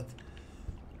got it.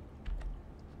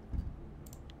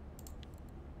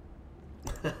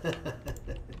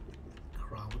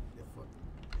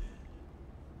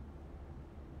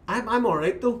 I'm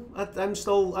alright though.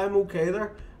 I'm okay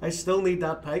there. I still need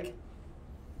that pike.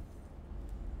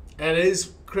 It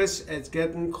is, Chris, it's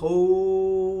getting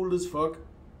cold as fuck.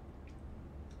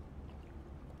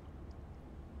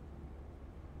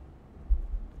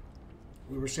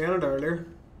 We were saying it earlier.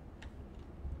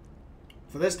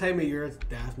 For this time of year, it's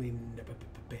definitely nippy.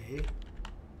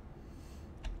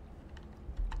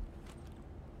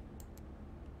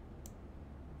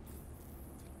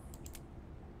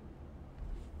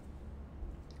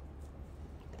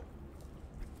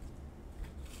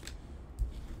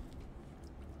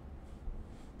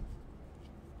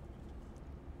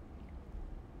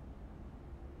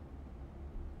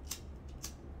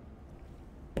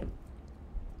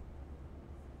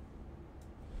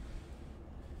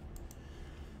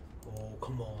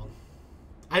 Come on.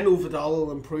 I know Vidal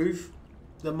will improve.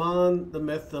 The man, the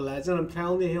myth, the legend. I'm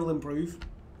telling you, he'll improve.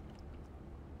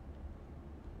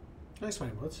 Thanks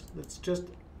very much. It's just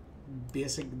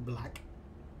basic black.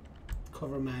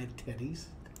 Cover my titties.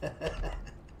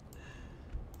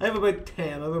 I have about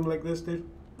 10 of them like this, dude.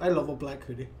 I love a black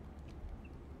hoodie.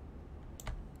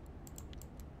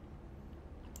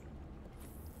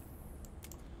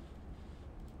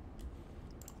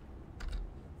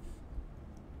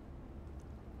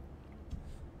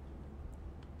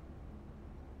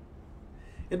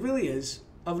 It really is.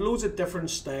 I've loads of different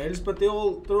styles, but they're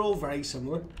all very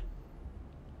similar.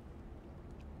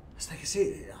 It's like I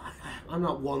say, I'm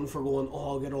not one for going, oh,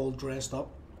 I'll get all dressed up,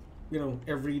 you know,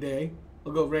 every day.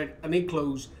 I'll go, right, I need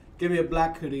clothes. Give me a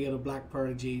black hoodie and a black pair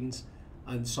of jeans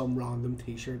and some random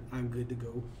t-shirt. I'm good to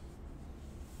go.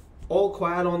 All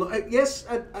quiet on the... yes,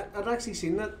 I'd actually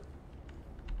seen that.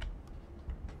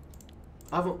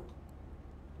 I haven't...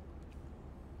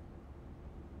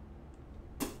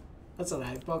 That's what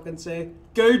I fucking say.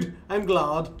 Good. I'm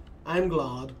glad. I'm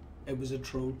glad it was a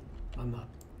troll. I'm not.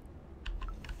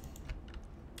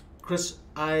 Chris,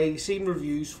 I seen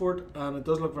reviews for it and it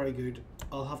does look very good.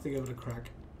 I'll have to give it a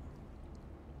crack.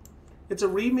 It's a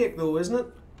remake though, isn't it?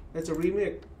 It's a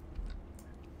remake.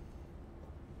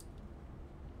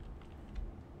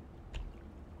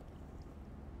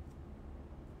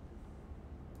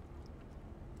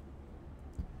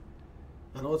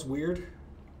 I know it's weird.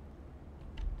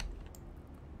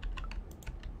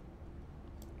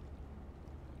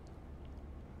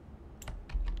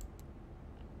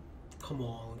 Come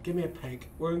on, give me a pike.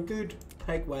 We're in good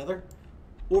pike weather.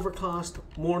 Overcast,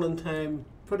 morning time,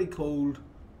 pretty cold.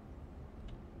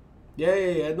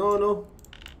 Yeah. No.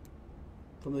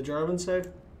 From the German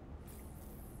side.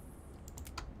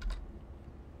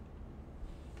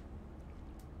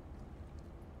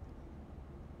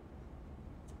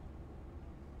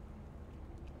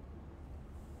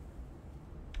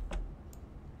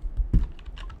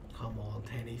 Come on,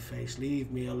 tiny face,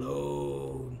 leave me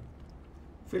alone.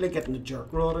 I feel like getting the jerk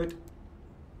rod out.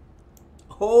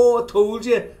 Oh, I told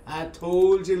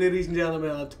you, ladies and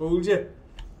gentlemen, I told you.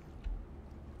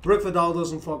 Brook Vidal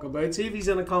doesn't fuck about. See, if he's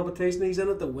in a competition, he's in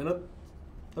it to win it.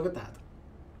 Look at that.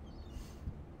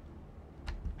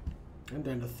 I'm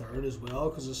down to third as well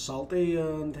because of Salty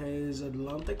and his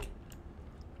Atlantic.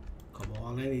 Come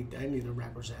on, I need to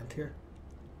represent here.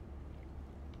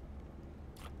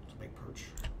 It's a big perch.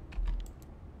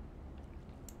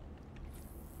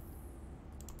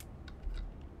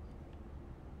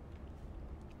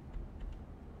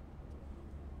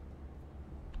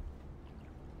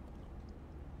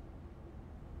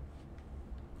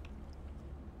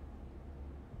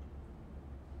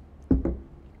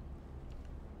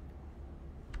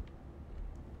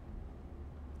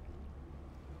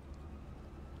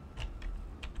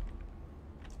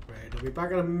 I'll be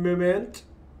back in a moment.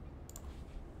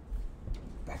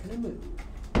 Back in a moment.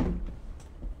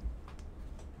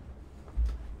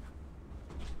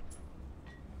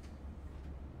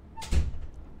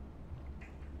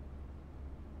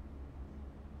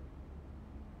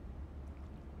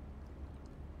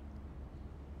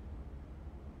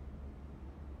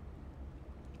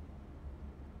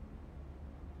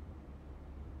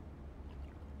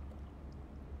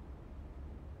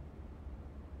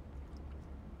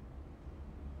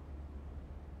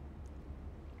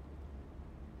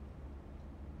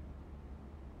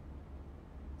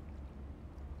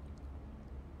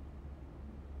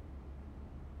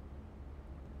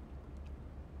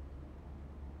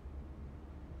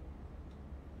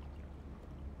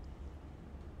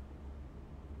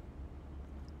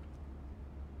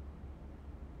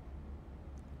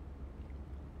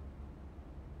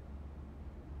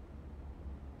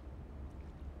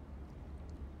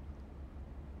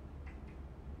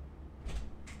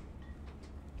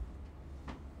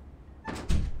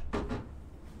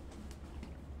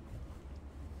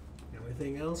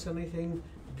 Anything else? Anything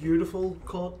beautiful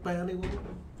caught by anyone?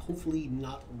 Hopefully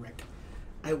not Rick.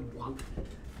 I want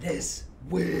this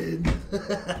win.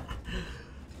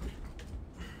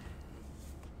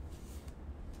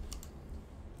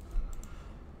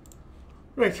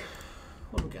 Right,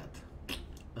 what do we got?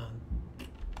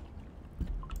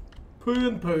 Poo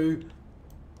and Poo.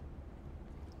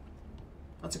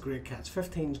 That's a great catch.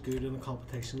 15's good in a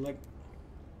competition. Like,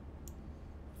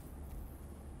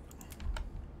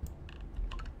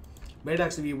 might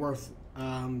actually be worth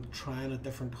trying a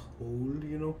different hold,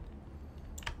 you know.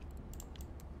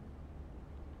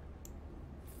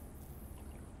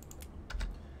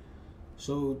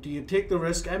 So do you take the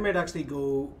risk? I might actually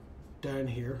go down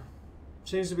here.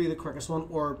 Seems to be the quickest one,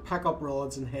 or pack up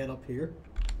rods and head up here.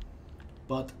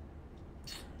 But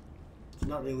it's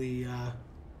not really there's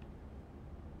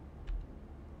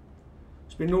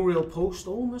been no real post.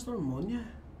 Oh, Mr. Munya.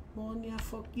 Munya,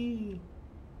 fuck you.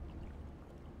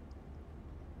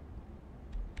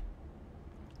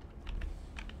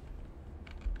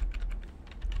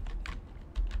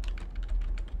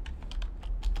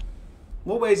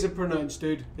 What way is it pronounced,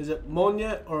 dude? Is it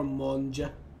Monya or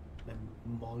Monja?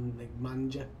 Like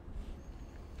Manja.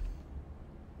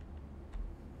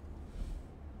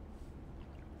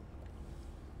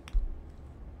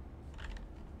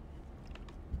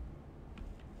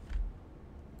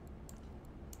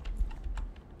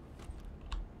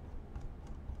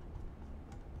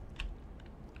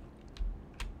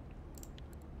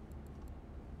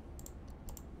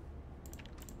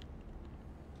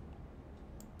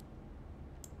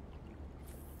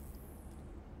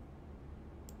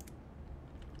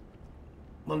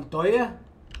 Montoya?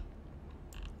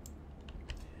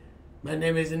 My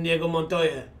name is Inigo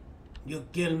Montoya. You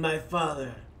killed my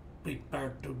father.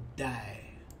 Prepare to die.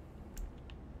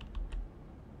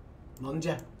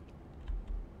 Monja.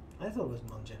 I thought it was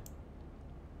Monja.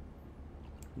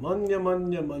 Manja.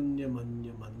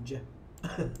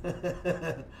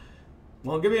 Come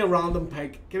on, give me a random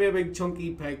pig. Give me a big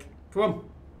chunky pig. Come on.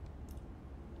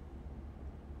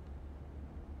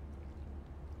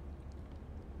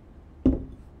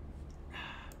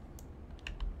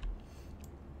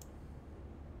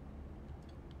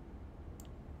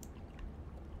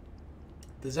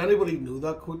 Does anybody know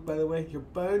that quote, by the way? You're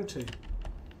bound to.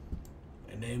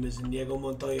 My name is Inigo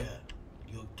Montoya.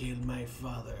 You'll kill my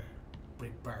father.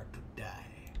 Prepare to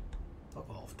die. Fuck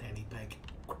off, tiny pig.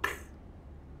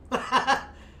 Where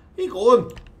you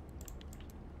going?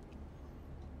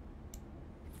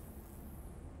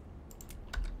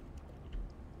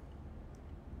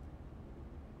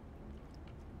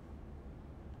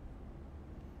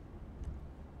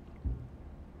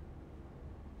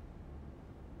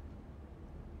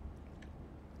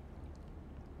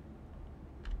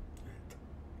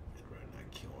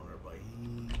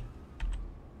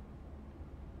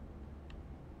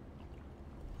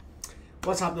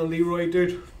 What's happening, Leroy,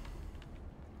 dude?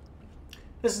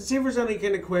 Listen, see if there's any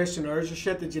kind of questionnaires or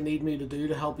shit that you need me to do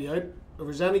to help you out. If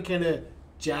there's any kind of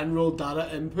general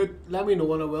data input, let me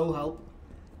know and I will help.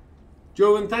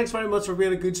 Joe, thanks very much for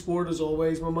being a good sport as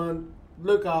always, my man.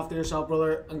 Look after yourself,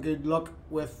 brother, and good luck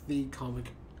with the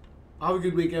comic. Have a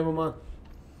good weekend, my man.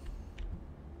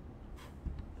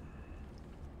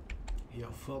 You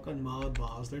fucking mad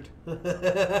bastard.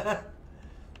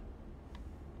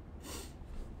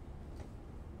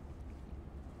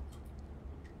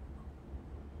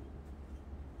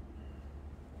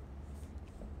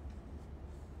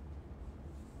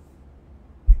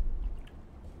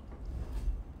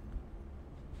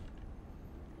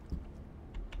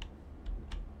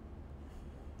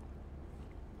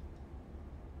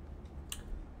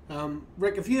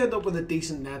 Rick, if you end up with a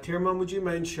decent net here, man, would you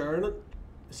mind sharing it?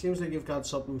 It seems like you've got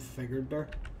something figured there.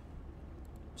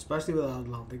 Especially with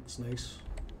Atlantic, it's nice.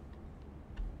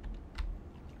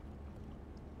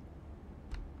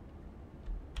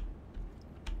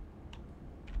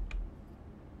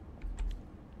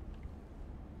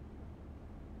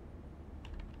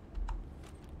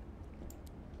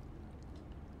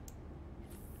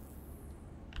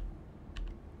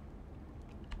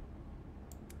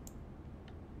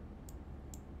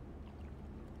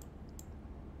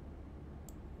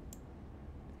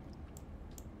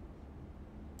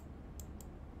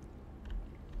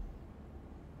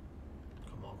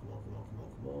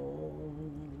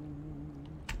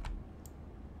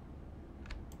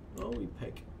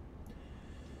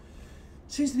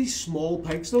 Seems to be small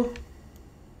pikes though.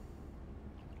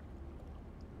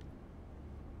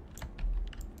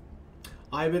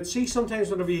 I would see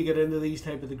sometimes whenever you get into these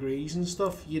type of degrees and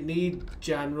stuff, you need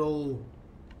general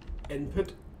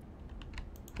input.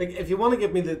 Like if you want to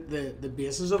give me the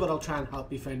basis of it, I'll try and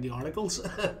help you find the articles.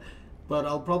 But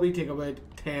I'll probably take about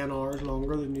 10 hours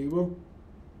longer than you will.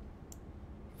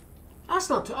 That's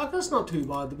not too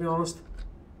bad, to be honest.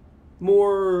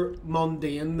 More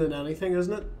mundane than anything,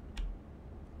 isn't it?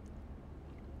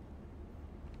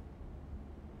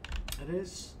 It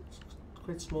is. It's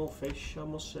quite small fish, I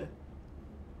must say.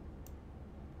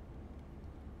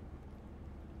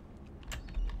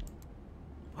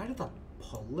 Why did that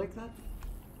pull like that?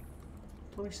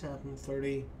 27,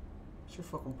 30. What's your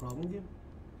fucking problem, game?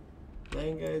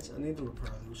 Line guides. I need to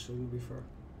repair those soon, to be fair.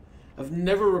 I've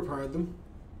never repaired them.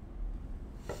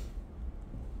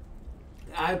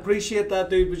 I appreciate that,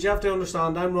 dude, but you have to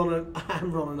understand, I'm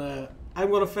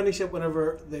gonna finish it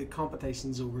whenever the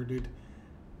competition's over, dude.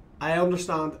 I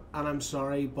understand, and I'm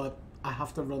sorry, but I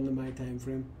have to run to my time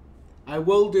frame. I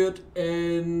will do it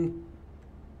in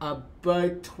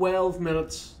about 12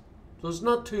 minutes, so it's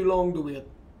not too long to wait.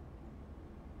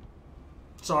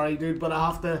 Sorry, dude, but I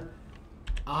have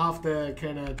to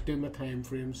kind of do my time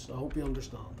frames. I hope you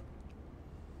understand.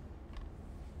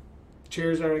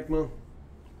 Cheers, Eric, man.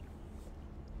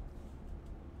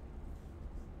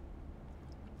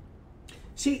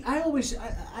 See, it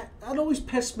always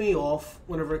pissed me off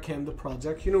whenever it came to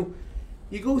projects. You know,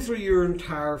 you go through your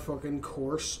entire fucking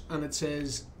course and it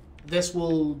says this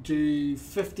will do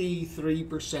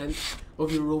 53%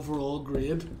 of your overall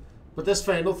grade, but this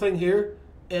final thing here,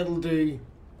 it'll do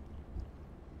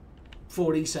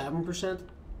 47%.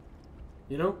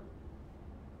 You know?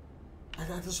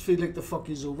 I just feel like the fuck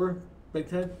is over big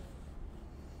time.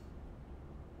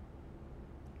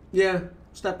 Yeah,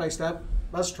 step by step.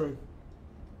 That's true.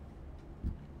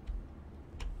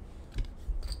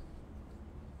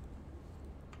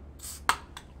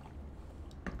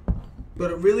 But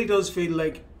it really does feel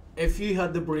like if you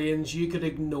had the brains, you could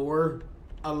ignore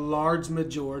a large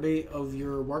majority of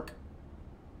your work.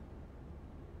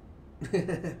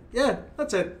 Yeah,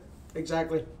 that's it.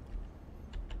 Exactly.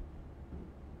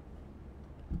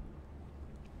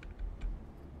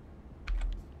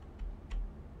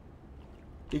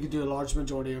 You could do a large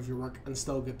majority of your work and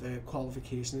still get the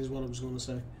qualification, is what I was going to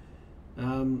say.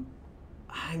 I'm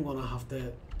going to have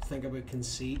to think about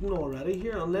conceding already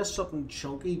here. Unless something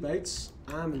chunky bites,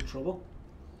 I'm in trouble.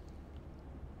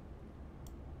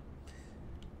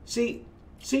 See,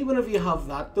 see, whenever you have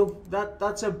that though,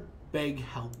 that's a big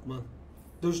help, man.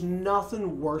 There's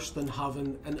nothing worse than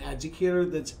having an educator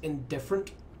that's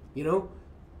indifferent, you know?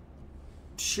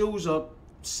 Shows up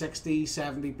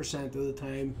 60-70% of the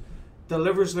time,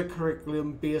 delivers the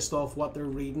curriculum based off what they're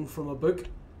reading from a book.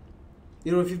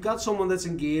 You know, if you've got someone that's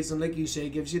engaged and, like you say,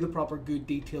 gives you the proper good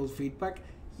detailed feedback,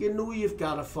 you know you've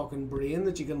got a fucking brain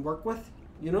that you can work with,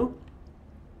 you know?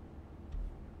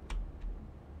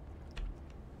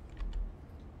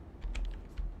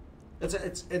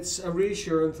 It's a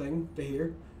reassuring thing to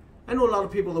hear. I know a lot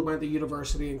of people that went to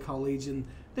university and college and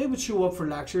they would show up for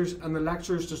lectures and the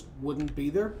lecturers just wouldn't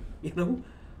be there, you know?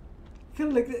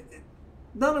 Kind of like,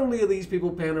 not only are these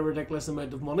people paying a ridiculous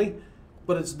amount of money,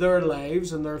 but it's their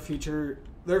lives and their futures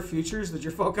that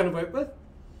you're fucking about with.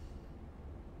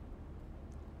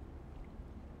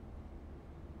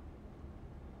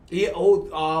 Yeah,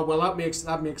 well, that makes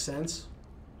sense.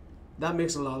 That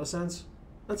makes a lot of sense.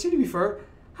 And see, to be fair,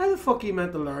 how the fuck are you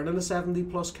meant to learn in a 70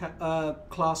 plus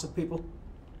class of people?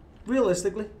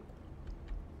 Realistically.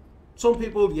 Some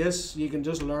people, yes, you can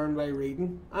just learn by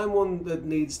reading. I'm one that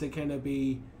needs to kind of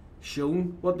be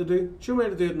shown what to do. Show me how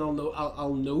to do it and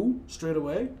I'll know straight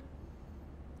away. And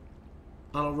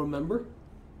I'll remember.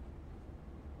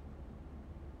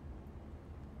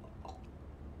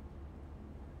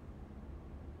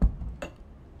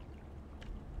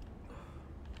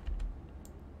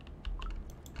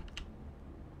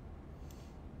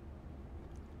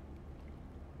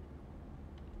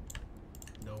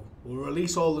 We'll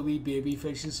release all the wee baby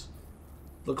fishes.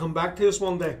 They'll come back to us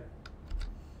one day.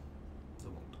 They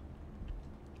won't.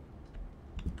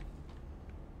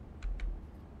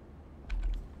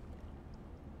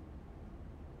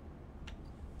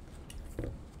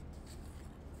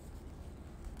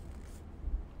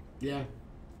 Yeah.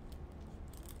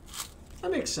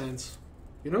 That makes sense.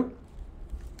 You know?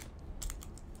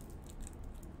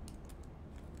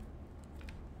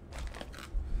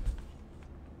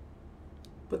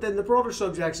 But then the broader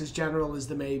subjects, as general as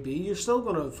they may be, you're still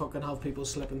going to fucking have people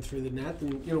slipping through the net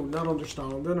and, you know, not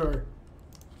understanding or...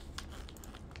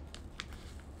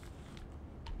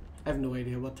 I have no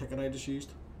idea what ticket I just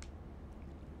used.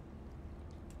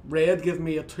 Red gave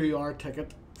me a 2-hour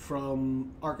ticket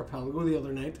from Archipelago the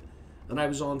other night and I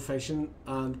was on fishing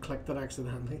and clicked it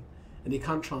accidentally. And you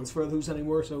can't transfer those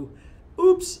anymore, so...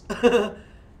 Oops!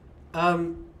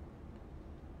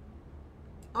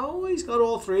 Oh, he's got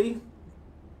all three.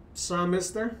 Sam,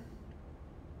 mister.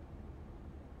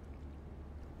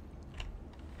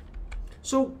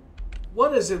 So,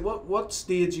 what is it? What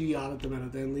stage are you at the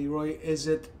minute then, Leroy? Is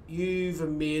it you've a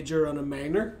major and a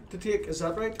minor to take? Is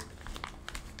that right?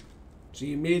 So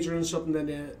you major in something, then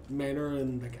a minor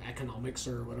in like economics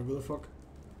or whatever the fuck.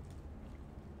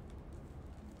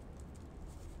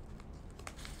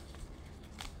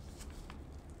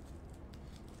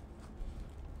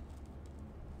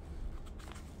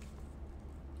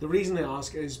 The reason I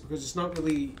ask is because it's not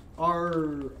really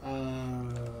our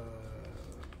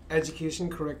education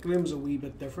curriculum's a wee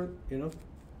bit different, you know.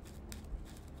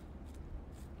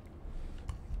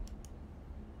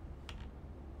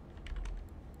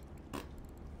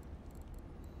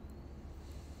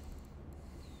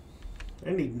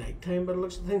 I need nighttime by the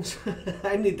looks of things.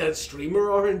 I need that streamer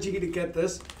RNG to get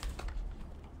this.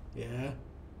 Yeah.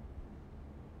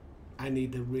 I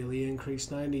need to really increase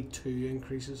now. I need 2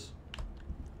 increases.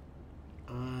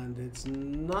 And it's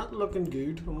not looking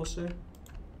good, I must say.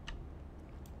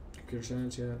 Computer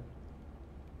science, yeah.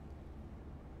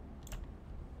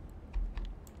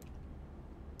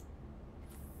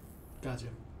 Gotcha.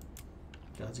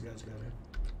 Gotcha.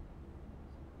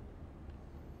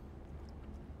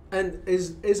 And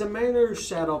is a minor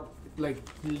set up like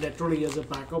literally as a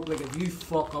backup? Like if you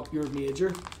fuck up your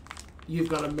major, you've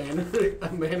got a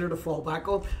minor to fall back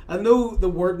on. I know the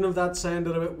wording of that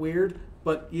sounded a bit weird,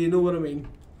 but you know what I mean.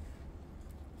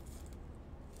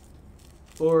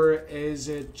 Or is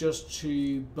it just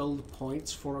to build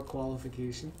points for a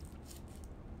qualification?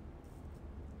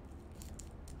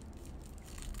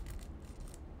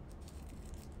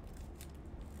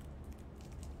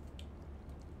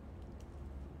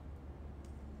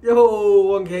 Yo,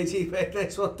 1 kg, mate.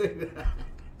 Nice one, dude.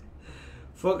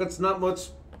 Fuck, it's not much.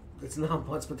 It's not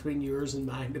much between yours and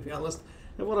mine, to be honest.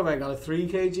 And what have I got? A 3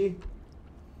 kg?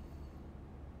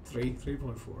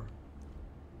 3.4.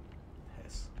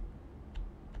 Yes.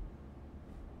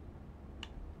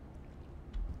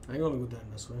 I'm gonna go down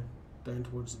this way, down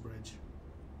towards the bridge.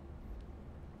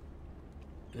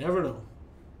 You never know.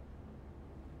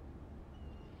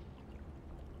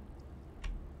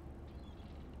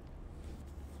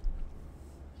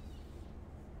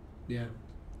 Yeah.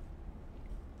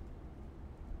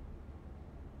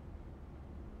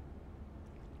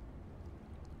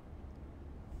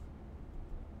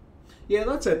 Yeah,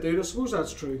 that's it, dude. I suppose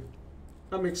that's true.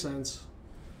 That makes sense.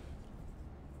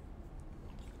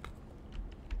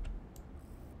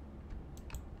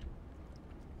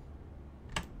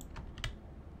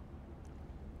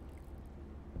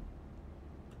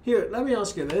 Here, let me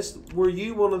ask you this. Were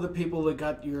you one of the people that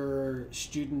got your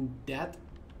student debt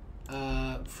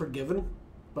forgiven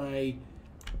by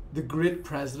the great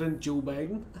president Joe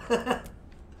Biden?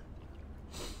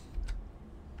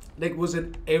 Like, was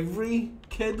it every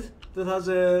kid that has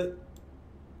a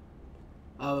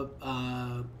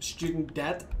student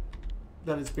debt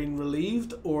that it's been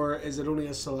relieved, or is it only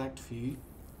a select few?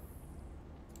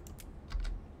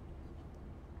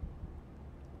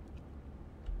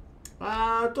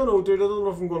 I don't know, dude. I don't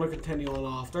know if I'm going to continue on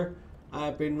after.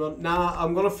 I've been Nah,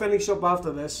 I'm going to finish up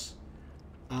after this.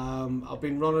 I've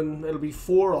been running. It'll be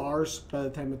 4 hours by the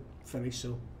time I finish.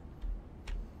 So.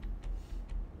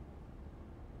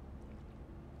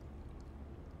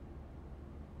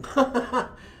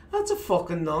 That's a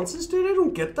fucking nonsense, dude. I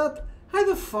don't get that. How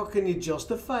the fuck can you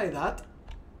justify that?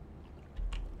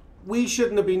 We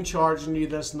shouldn't have been charging you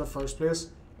this in the first place.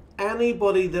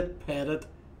 Anybody that paid it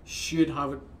should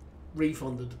have it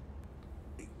refunded.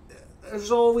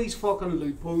 There's always fucking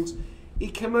loopholes. He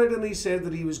came out and he said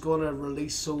that he was going to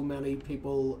release so many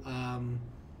people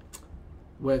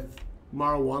with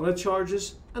marijuana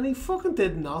charges, and he fucking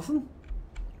did nothing.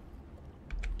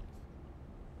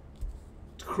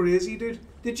 It's crazy, dude.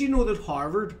 Did you know that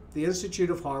Harvard, the Institute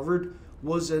of Harvard,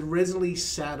 was originally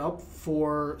set up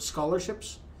for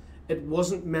scholarships? It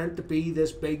wasn't meant to be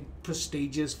this big,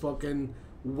 prestigious, fucking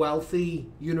wealthy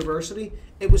university.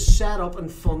 It was set up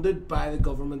and funded by the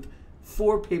government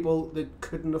for people that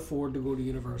couldn't afford to go to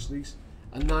universities.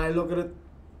 And now look at it.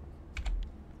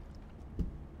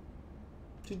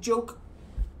 It's a joke.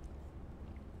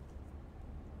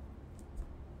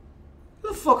 How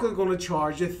the fuck are they going to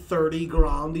charge you 30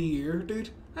 grand a year,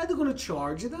 dude? How are they going to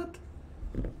charge you that?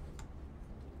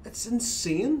 It's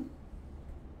insane.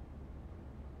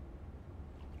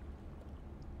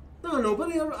 No,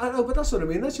 but that's what I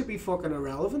mean. That should be fucking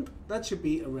irrelevant. That should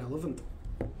be irrelevant.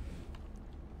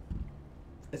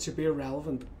 It should be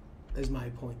irrelevant, is my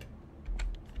point.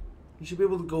 You should be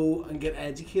able to go and get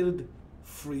educated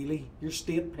freely. Your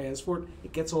state pays for it.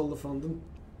 It gets all the funding.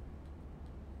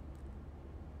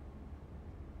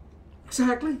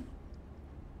 Exactly.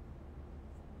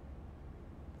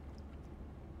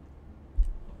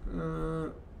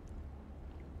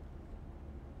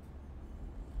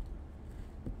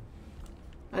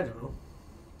 I don't know.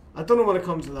 I don't know when it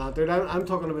comes to that, dude. I'm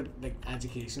talking about like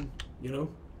education, you know,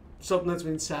 something that's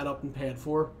been set up and paid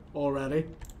for already.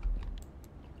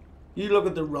 You look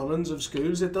at the run-ins of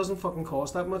schools; it doesn't fucking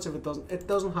cost that much. If it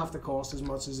doesn't have to cost as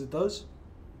much as it does.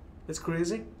 It's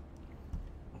crazy.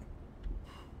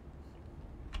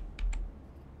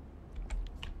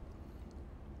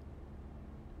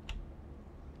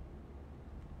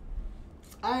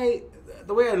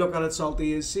 The way I look at it,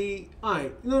 Salty, is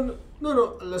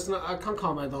no, listen, I can't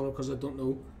comment on it because I don't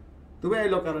know. The way I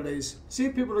look at it is, see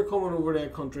if people are coming over to a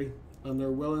country and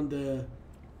they're willing to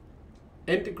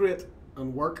integrate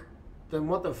and work, then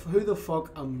who the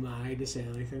fuck am I to say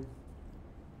anything?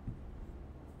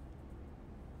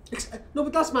 No,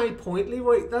 but that's my point,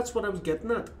 Leroy. That's what I was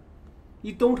getting at.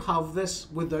 You don't have this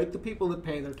without the people that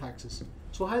pay their taxes.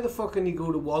 So how the fuck can you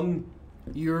go to one,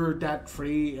 you're debt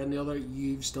free, and the other,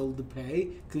 you've still to pay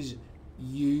because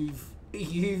you've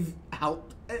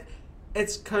helped?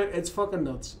 It's fucking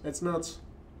nuts. It's nuts.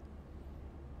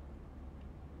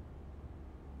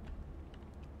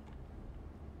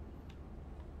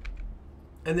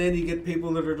 And then you get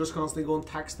people that are just constantly going,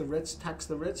 tax the rich, tax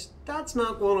the rich. That's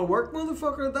not going to work,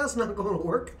 motherfucker. That's not going to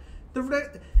work.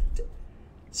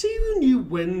 See, when you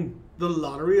win the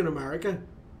lottery in America,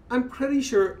 I'm pretty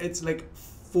sure it's like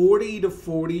 40 to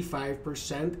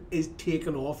 45% is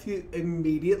taken off you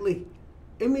immediately.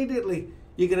 Immediately.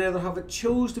 You can either have it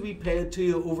chose to be paid to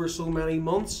you over so many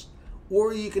months,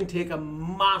 or you can take a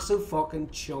massive fucking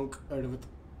chunk out of it.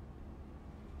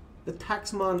 The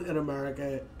taxman in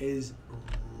America is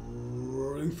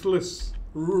ruthless.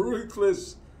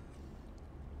 Ruthless.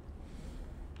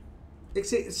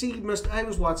 See, I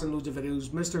was watching loads of videos,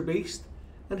 Mr. Beast,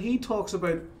 and he talks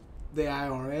about the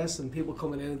IRS and people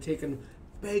coming in and taking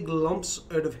big lumps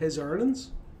out of his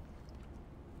earnings.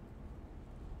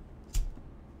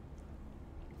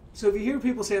 So if you hear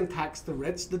people saying tax the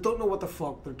rich, they don't know what the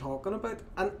fuck they're talking about.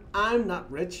 And I'm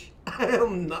not rich. I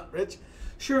am not rich.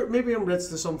 Sure, maybe I'm rich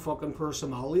to some fucking poor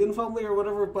Somalian family or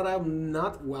whatever, but I'm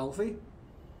not wealthy.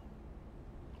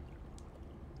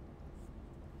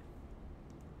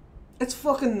 It's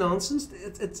fucking nonsense.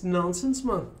 It's nonsense,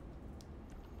 man.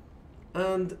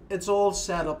 And it's all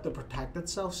set up to protect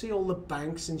itself. See all the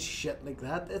banks and shit like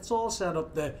that? It's all set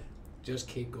up to just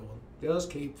keep going. Just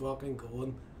keep fucking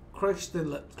going. Crush the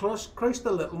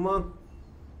little man.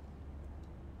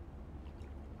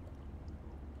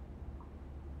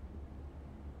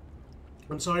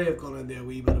 I'm sorry I've gone into a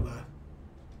wee bit of a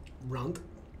rant,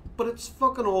 but it's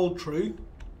fucking all true.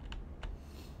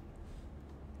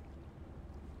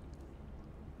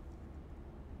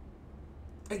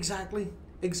 Exactly,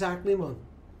 man.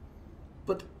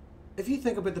 But if you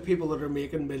think about the people that are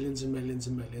making millions and millions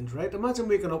and millions, right? Imagine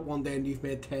waking up one day and you've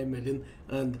made 10 million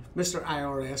and Mr.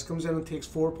 IRS comes in and takes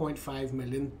 4.5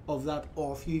 million of that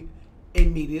off you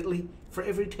immediately for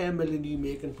every 10 million you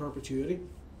make in perpetuity.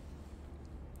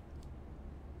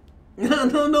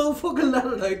 No, fucking let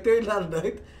it out, dude, let it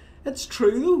out. It's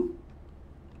true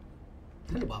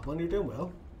though. Hello, Batman, you're doing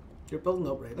well. You're building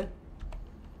up, really.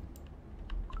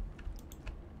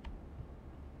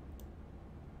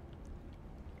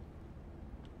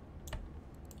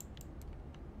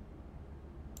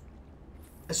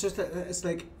 It's just that it's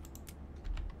like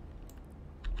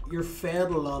you're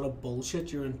fed a lot of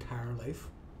bullshit your entire life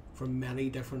from many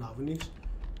different avenues,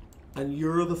 and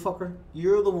you're the fucker.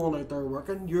 You're the one out there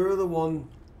working. You're the one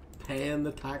paying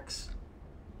the tax,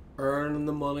 earning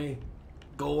the money,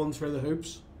 going through the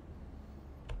hoops.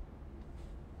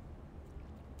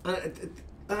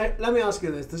 Let me ask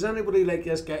you this: does anybody like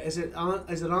this guy? Is it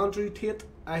Andrew Tate?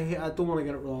 I don't want to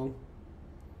get it wrong.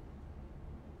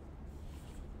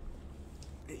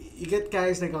 You get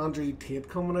guys like Andrew Tate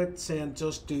coming out saying,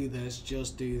 just do this,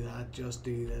 just do that, just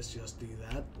do this, just do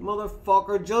that.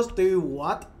 Motherfucker, just do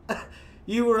what?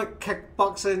 You were a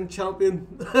kickboxing champion.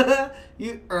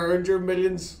 You earned your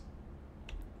millions.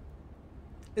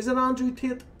 Is it Andrew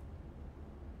Tate?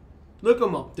 Look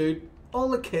him up, dude. All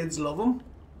the kids love him.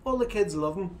 All the kids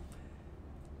love him.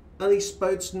 And he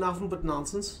spouts nothing but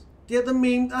nonsense. Yeah, the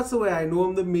meme, that's the way I know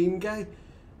him, the meme guy.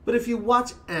 But if you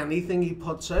watch anything he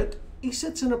puts out, he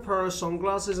sits in a pair of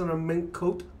sunglasses and a mink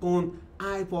coat going,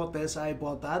 I bought this, I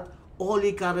bought that. All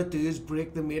you gotta do is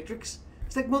break the matrix.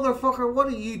 It's like, motherfucker, what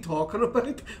are you talking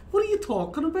about? What are you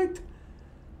talking about?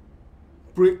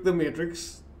 Break the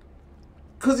matrix.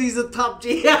 Because he's a top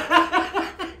G.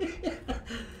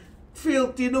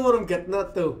 Phil, do you know what I'm getting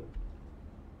at though?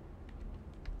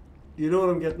 Do you know what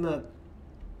I'm getting at?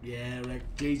 Yeah,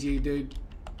 like GG, dude.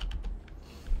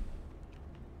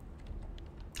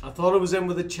 I thought I was in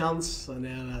with a chance, and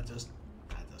then I just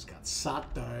got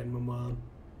sat down, my man.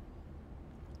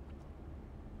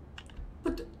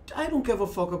 But I don't give a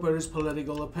fuck about his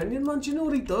political opinion, man. Do you know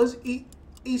what he does?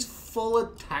 He's full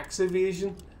of tax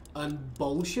evasion and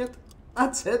bullshit.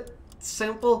 That's it.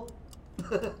 Simple.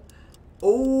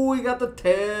 Oh, he got the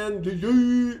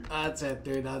 10. That's it,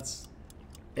 dude. That's...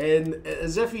 And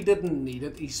as if he didn't need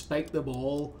it, he spiked the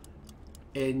ball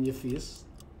in your face.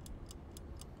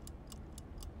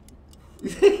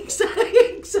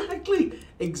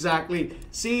 Exactly.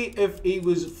 See, if he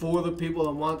was for the people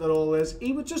and wanted all this,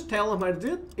 he would just tell them how to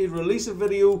do it. He'd release a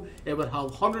video, it would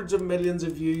have hundreds of millions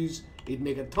of views, he'd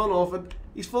make a ton of it.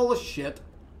 He's full of shit.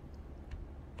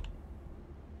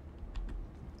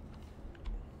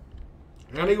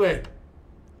 Anyway,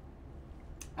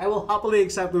 I will happily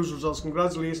accept those results.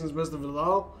 Congratulations, Mr.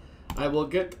 Vidal. I will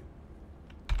get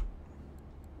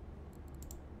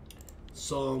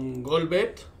some gold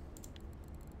bait.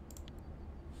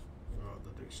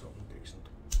 Something decent.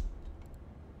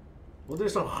 We'll do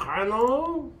some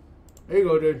Hano. There you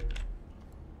go, dude.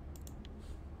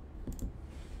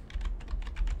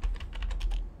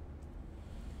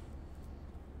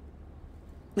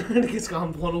 It's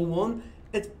gone 101.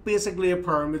 It's basically a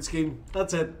pyramid scheme.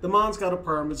 That's it. The man's got a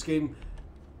pyramid scheme,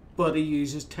 but he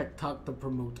uses TikTok to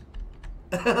promote.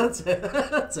 That's it.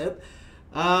 That's it.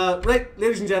 Right,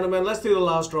 ladies and gentlemen, let's do the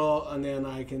last draw, and then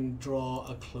I can draw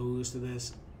a close to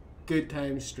this good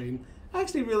time stream. I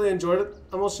actually really enjoyed it,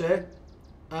 I must say.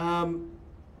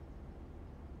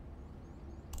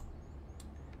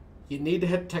 You need to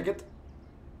hit ticket.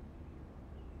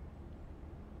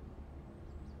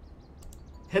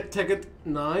 Hit ticket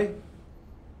now,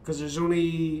 because there's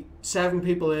only 7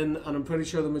 people in, and I'm pretty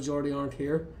sure the majority aren't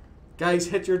here. Guys,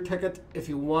 hit your ticket if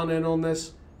you want in on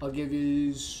this. I'll give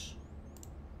you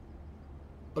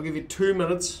 2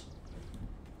 minutes.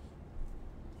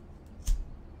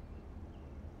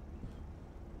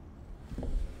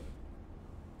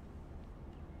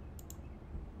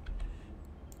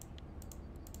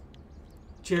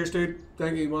 Cheers, dude.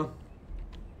 Thank you, man.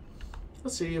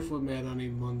 Let's see if we made any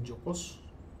manjokos.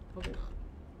 Probably not.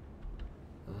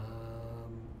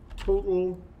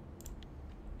 Total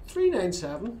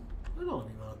 397. I don't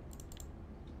think that.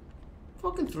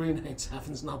 Fucking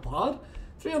 397 is not bad.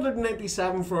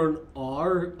 397 for an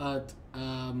hour at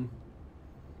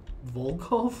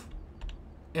Volkov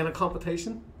in a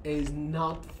competition is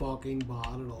not fucking bad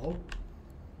at all.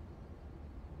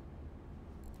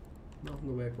 Nothing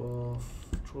to wipe off.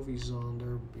 Trophies on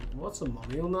there. What's the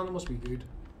money on that? It must be good.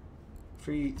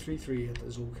 338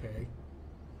 is okay.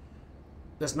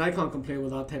 Listen, I can't complain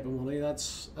with that type of money.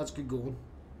 That's good going.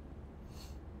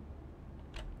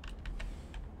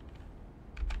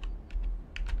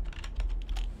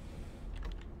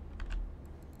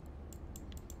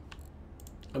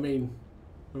 I mean,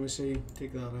 let me see.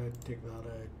 Take that out. Take that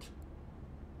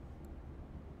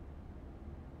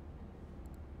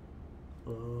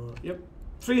out. Yep.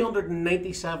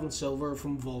 397 silver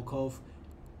from Volkov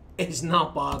is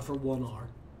not bad for 1 hour.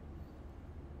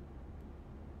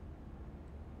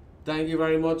 Thank you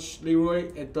very much,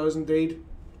 Leroy. It does indeed.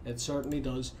 It certainly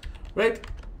does. Right,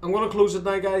 I'm going to close it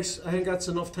now, guys. I think that's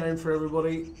enough time for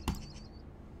everybody.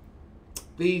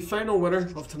 The final winner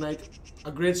of tonight.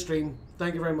 A great stream.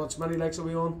 Thank you very much. Many likes are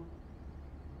we on?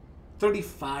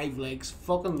 35 likes.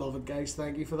 Fucking love it, guys.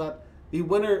 Thank you for that. The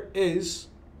winner is...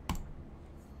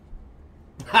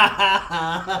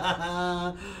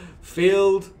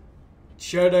 Field.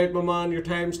 Shout out, my man. Your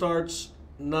time starts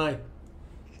now.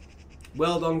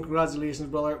 Well done. Congratulations,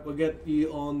 brother. We'll get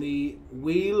you on the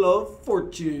Wheel of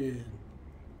Fortune.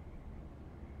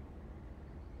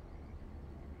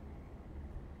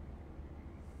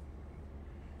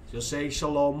 Just say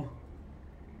shalom.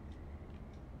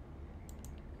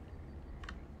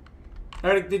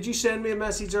 Eric, did you send me a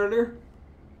message earlier?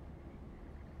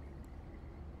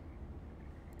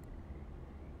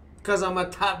 Because I'm a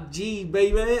top G,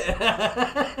 baby.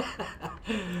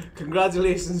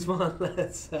 Congratulations, man.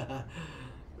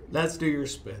 Let's do your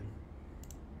spin.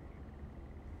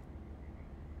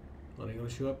 Are you going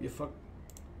to show up, you fuck?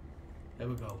 There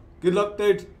we go. Good luck,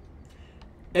 dude.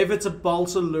 If it's a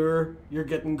balsa lure, you're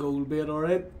getting gold bait,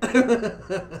 alright?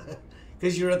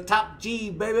 Because you're a top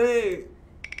G, baby.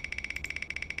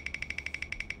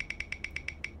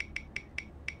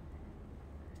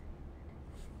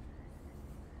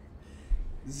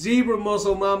 Zebra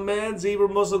Muscle, my man. Zebra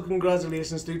Muscle,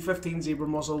 congratulations, dude. 15 Zebra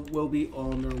Muscle will be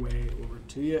on their way over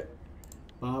to you.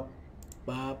 Bop,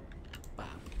 bop, bop.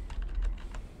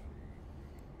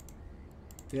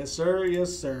 Yes, sir.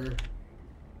 Yes, sir.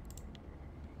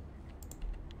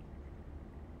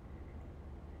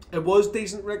 It was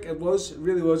decent, Rick. It was. It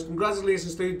really was.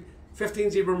 Congratulations, dude. 15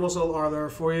 Zebra Muscle are there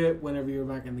for you whenever you're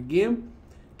back in the game.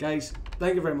 Guys,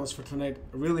 thank you very much for tonight.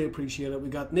 I really appreciate it. We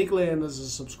got Nicola in as a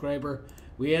subscriber.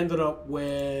 We ended up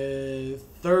with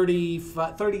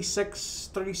 36,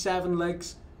 37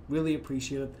 likes. Really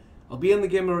appreciate it. I'll be in the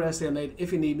game the rest of the night.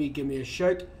 If you need me, give me a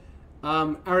shout.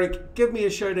 Eric, give me a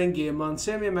shout in game, man.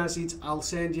 Send me a message. I'll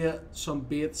send you some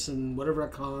baits and whatever I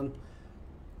can.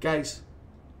 Guys,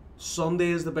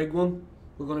 Sunday is the big one.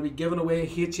 We're going to be giving away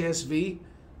HSV.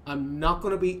 I'm not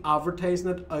going to be advertising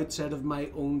it outside of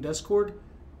my own Discord.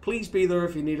 Please be there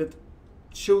if you need it.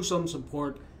 Show some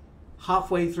support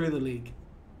halfway through the league.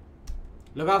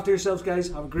 Look after yourselves, guys.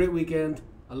 Have a great weekend.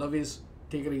 I love yous.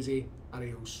 Take it easy.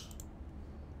 Adios.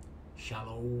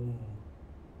 Shalom.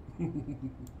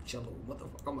 Shalom. What the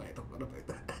fuck am I talking about?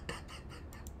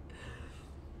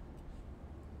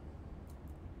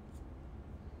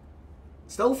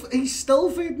 He's still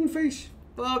feeding fish.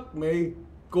 Fuck me.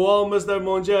 Go on, Mr.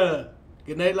 Munja.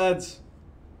 Good night, lads.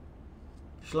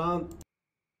 Slant.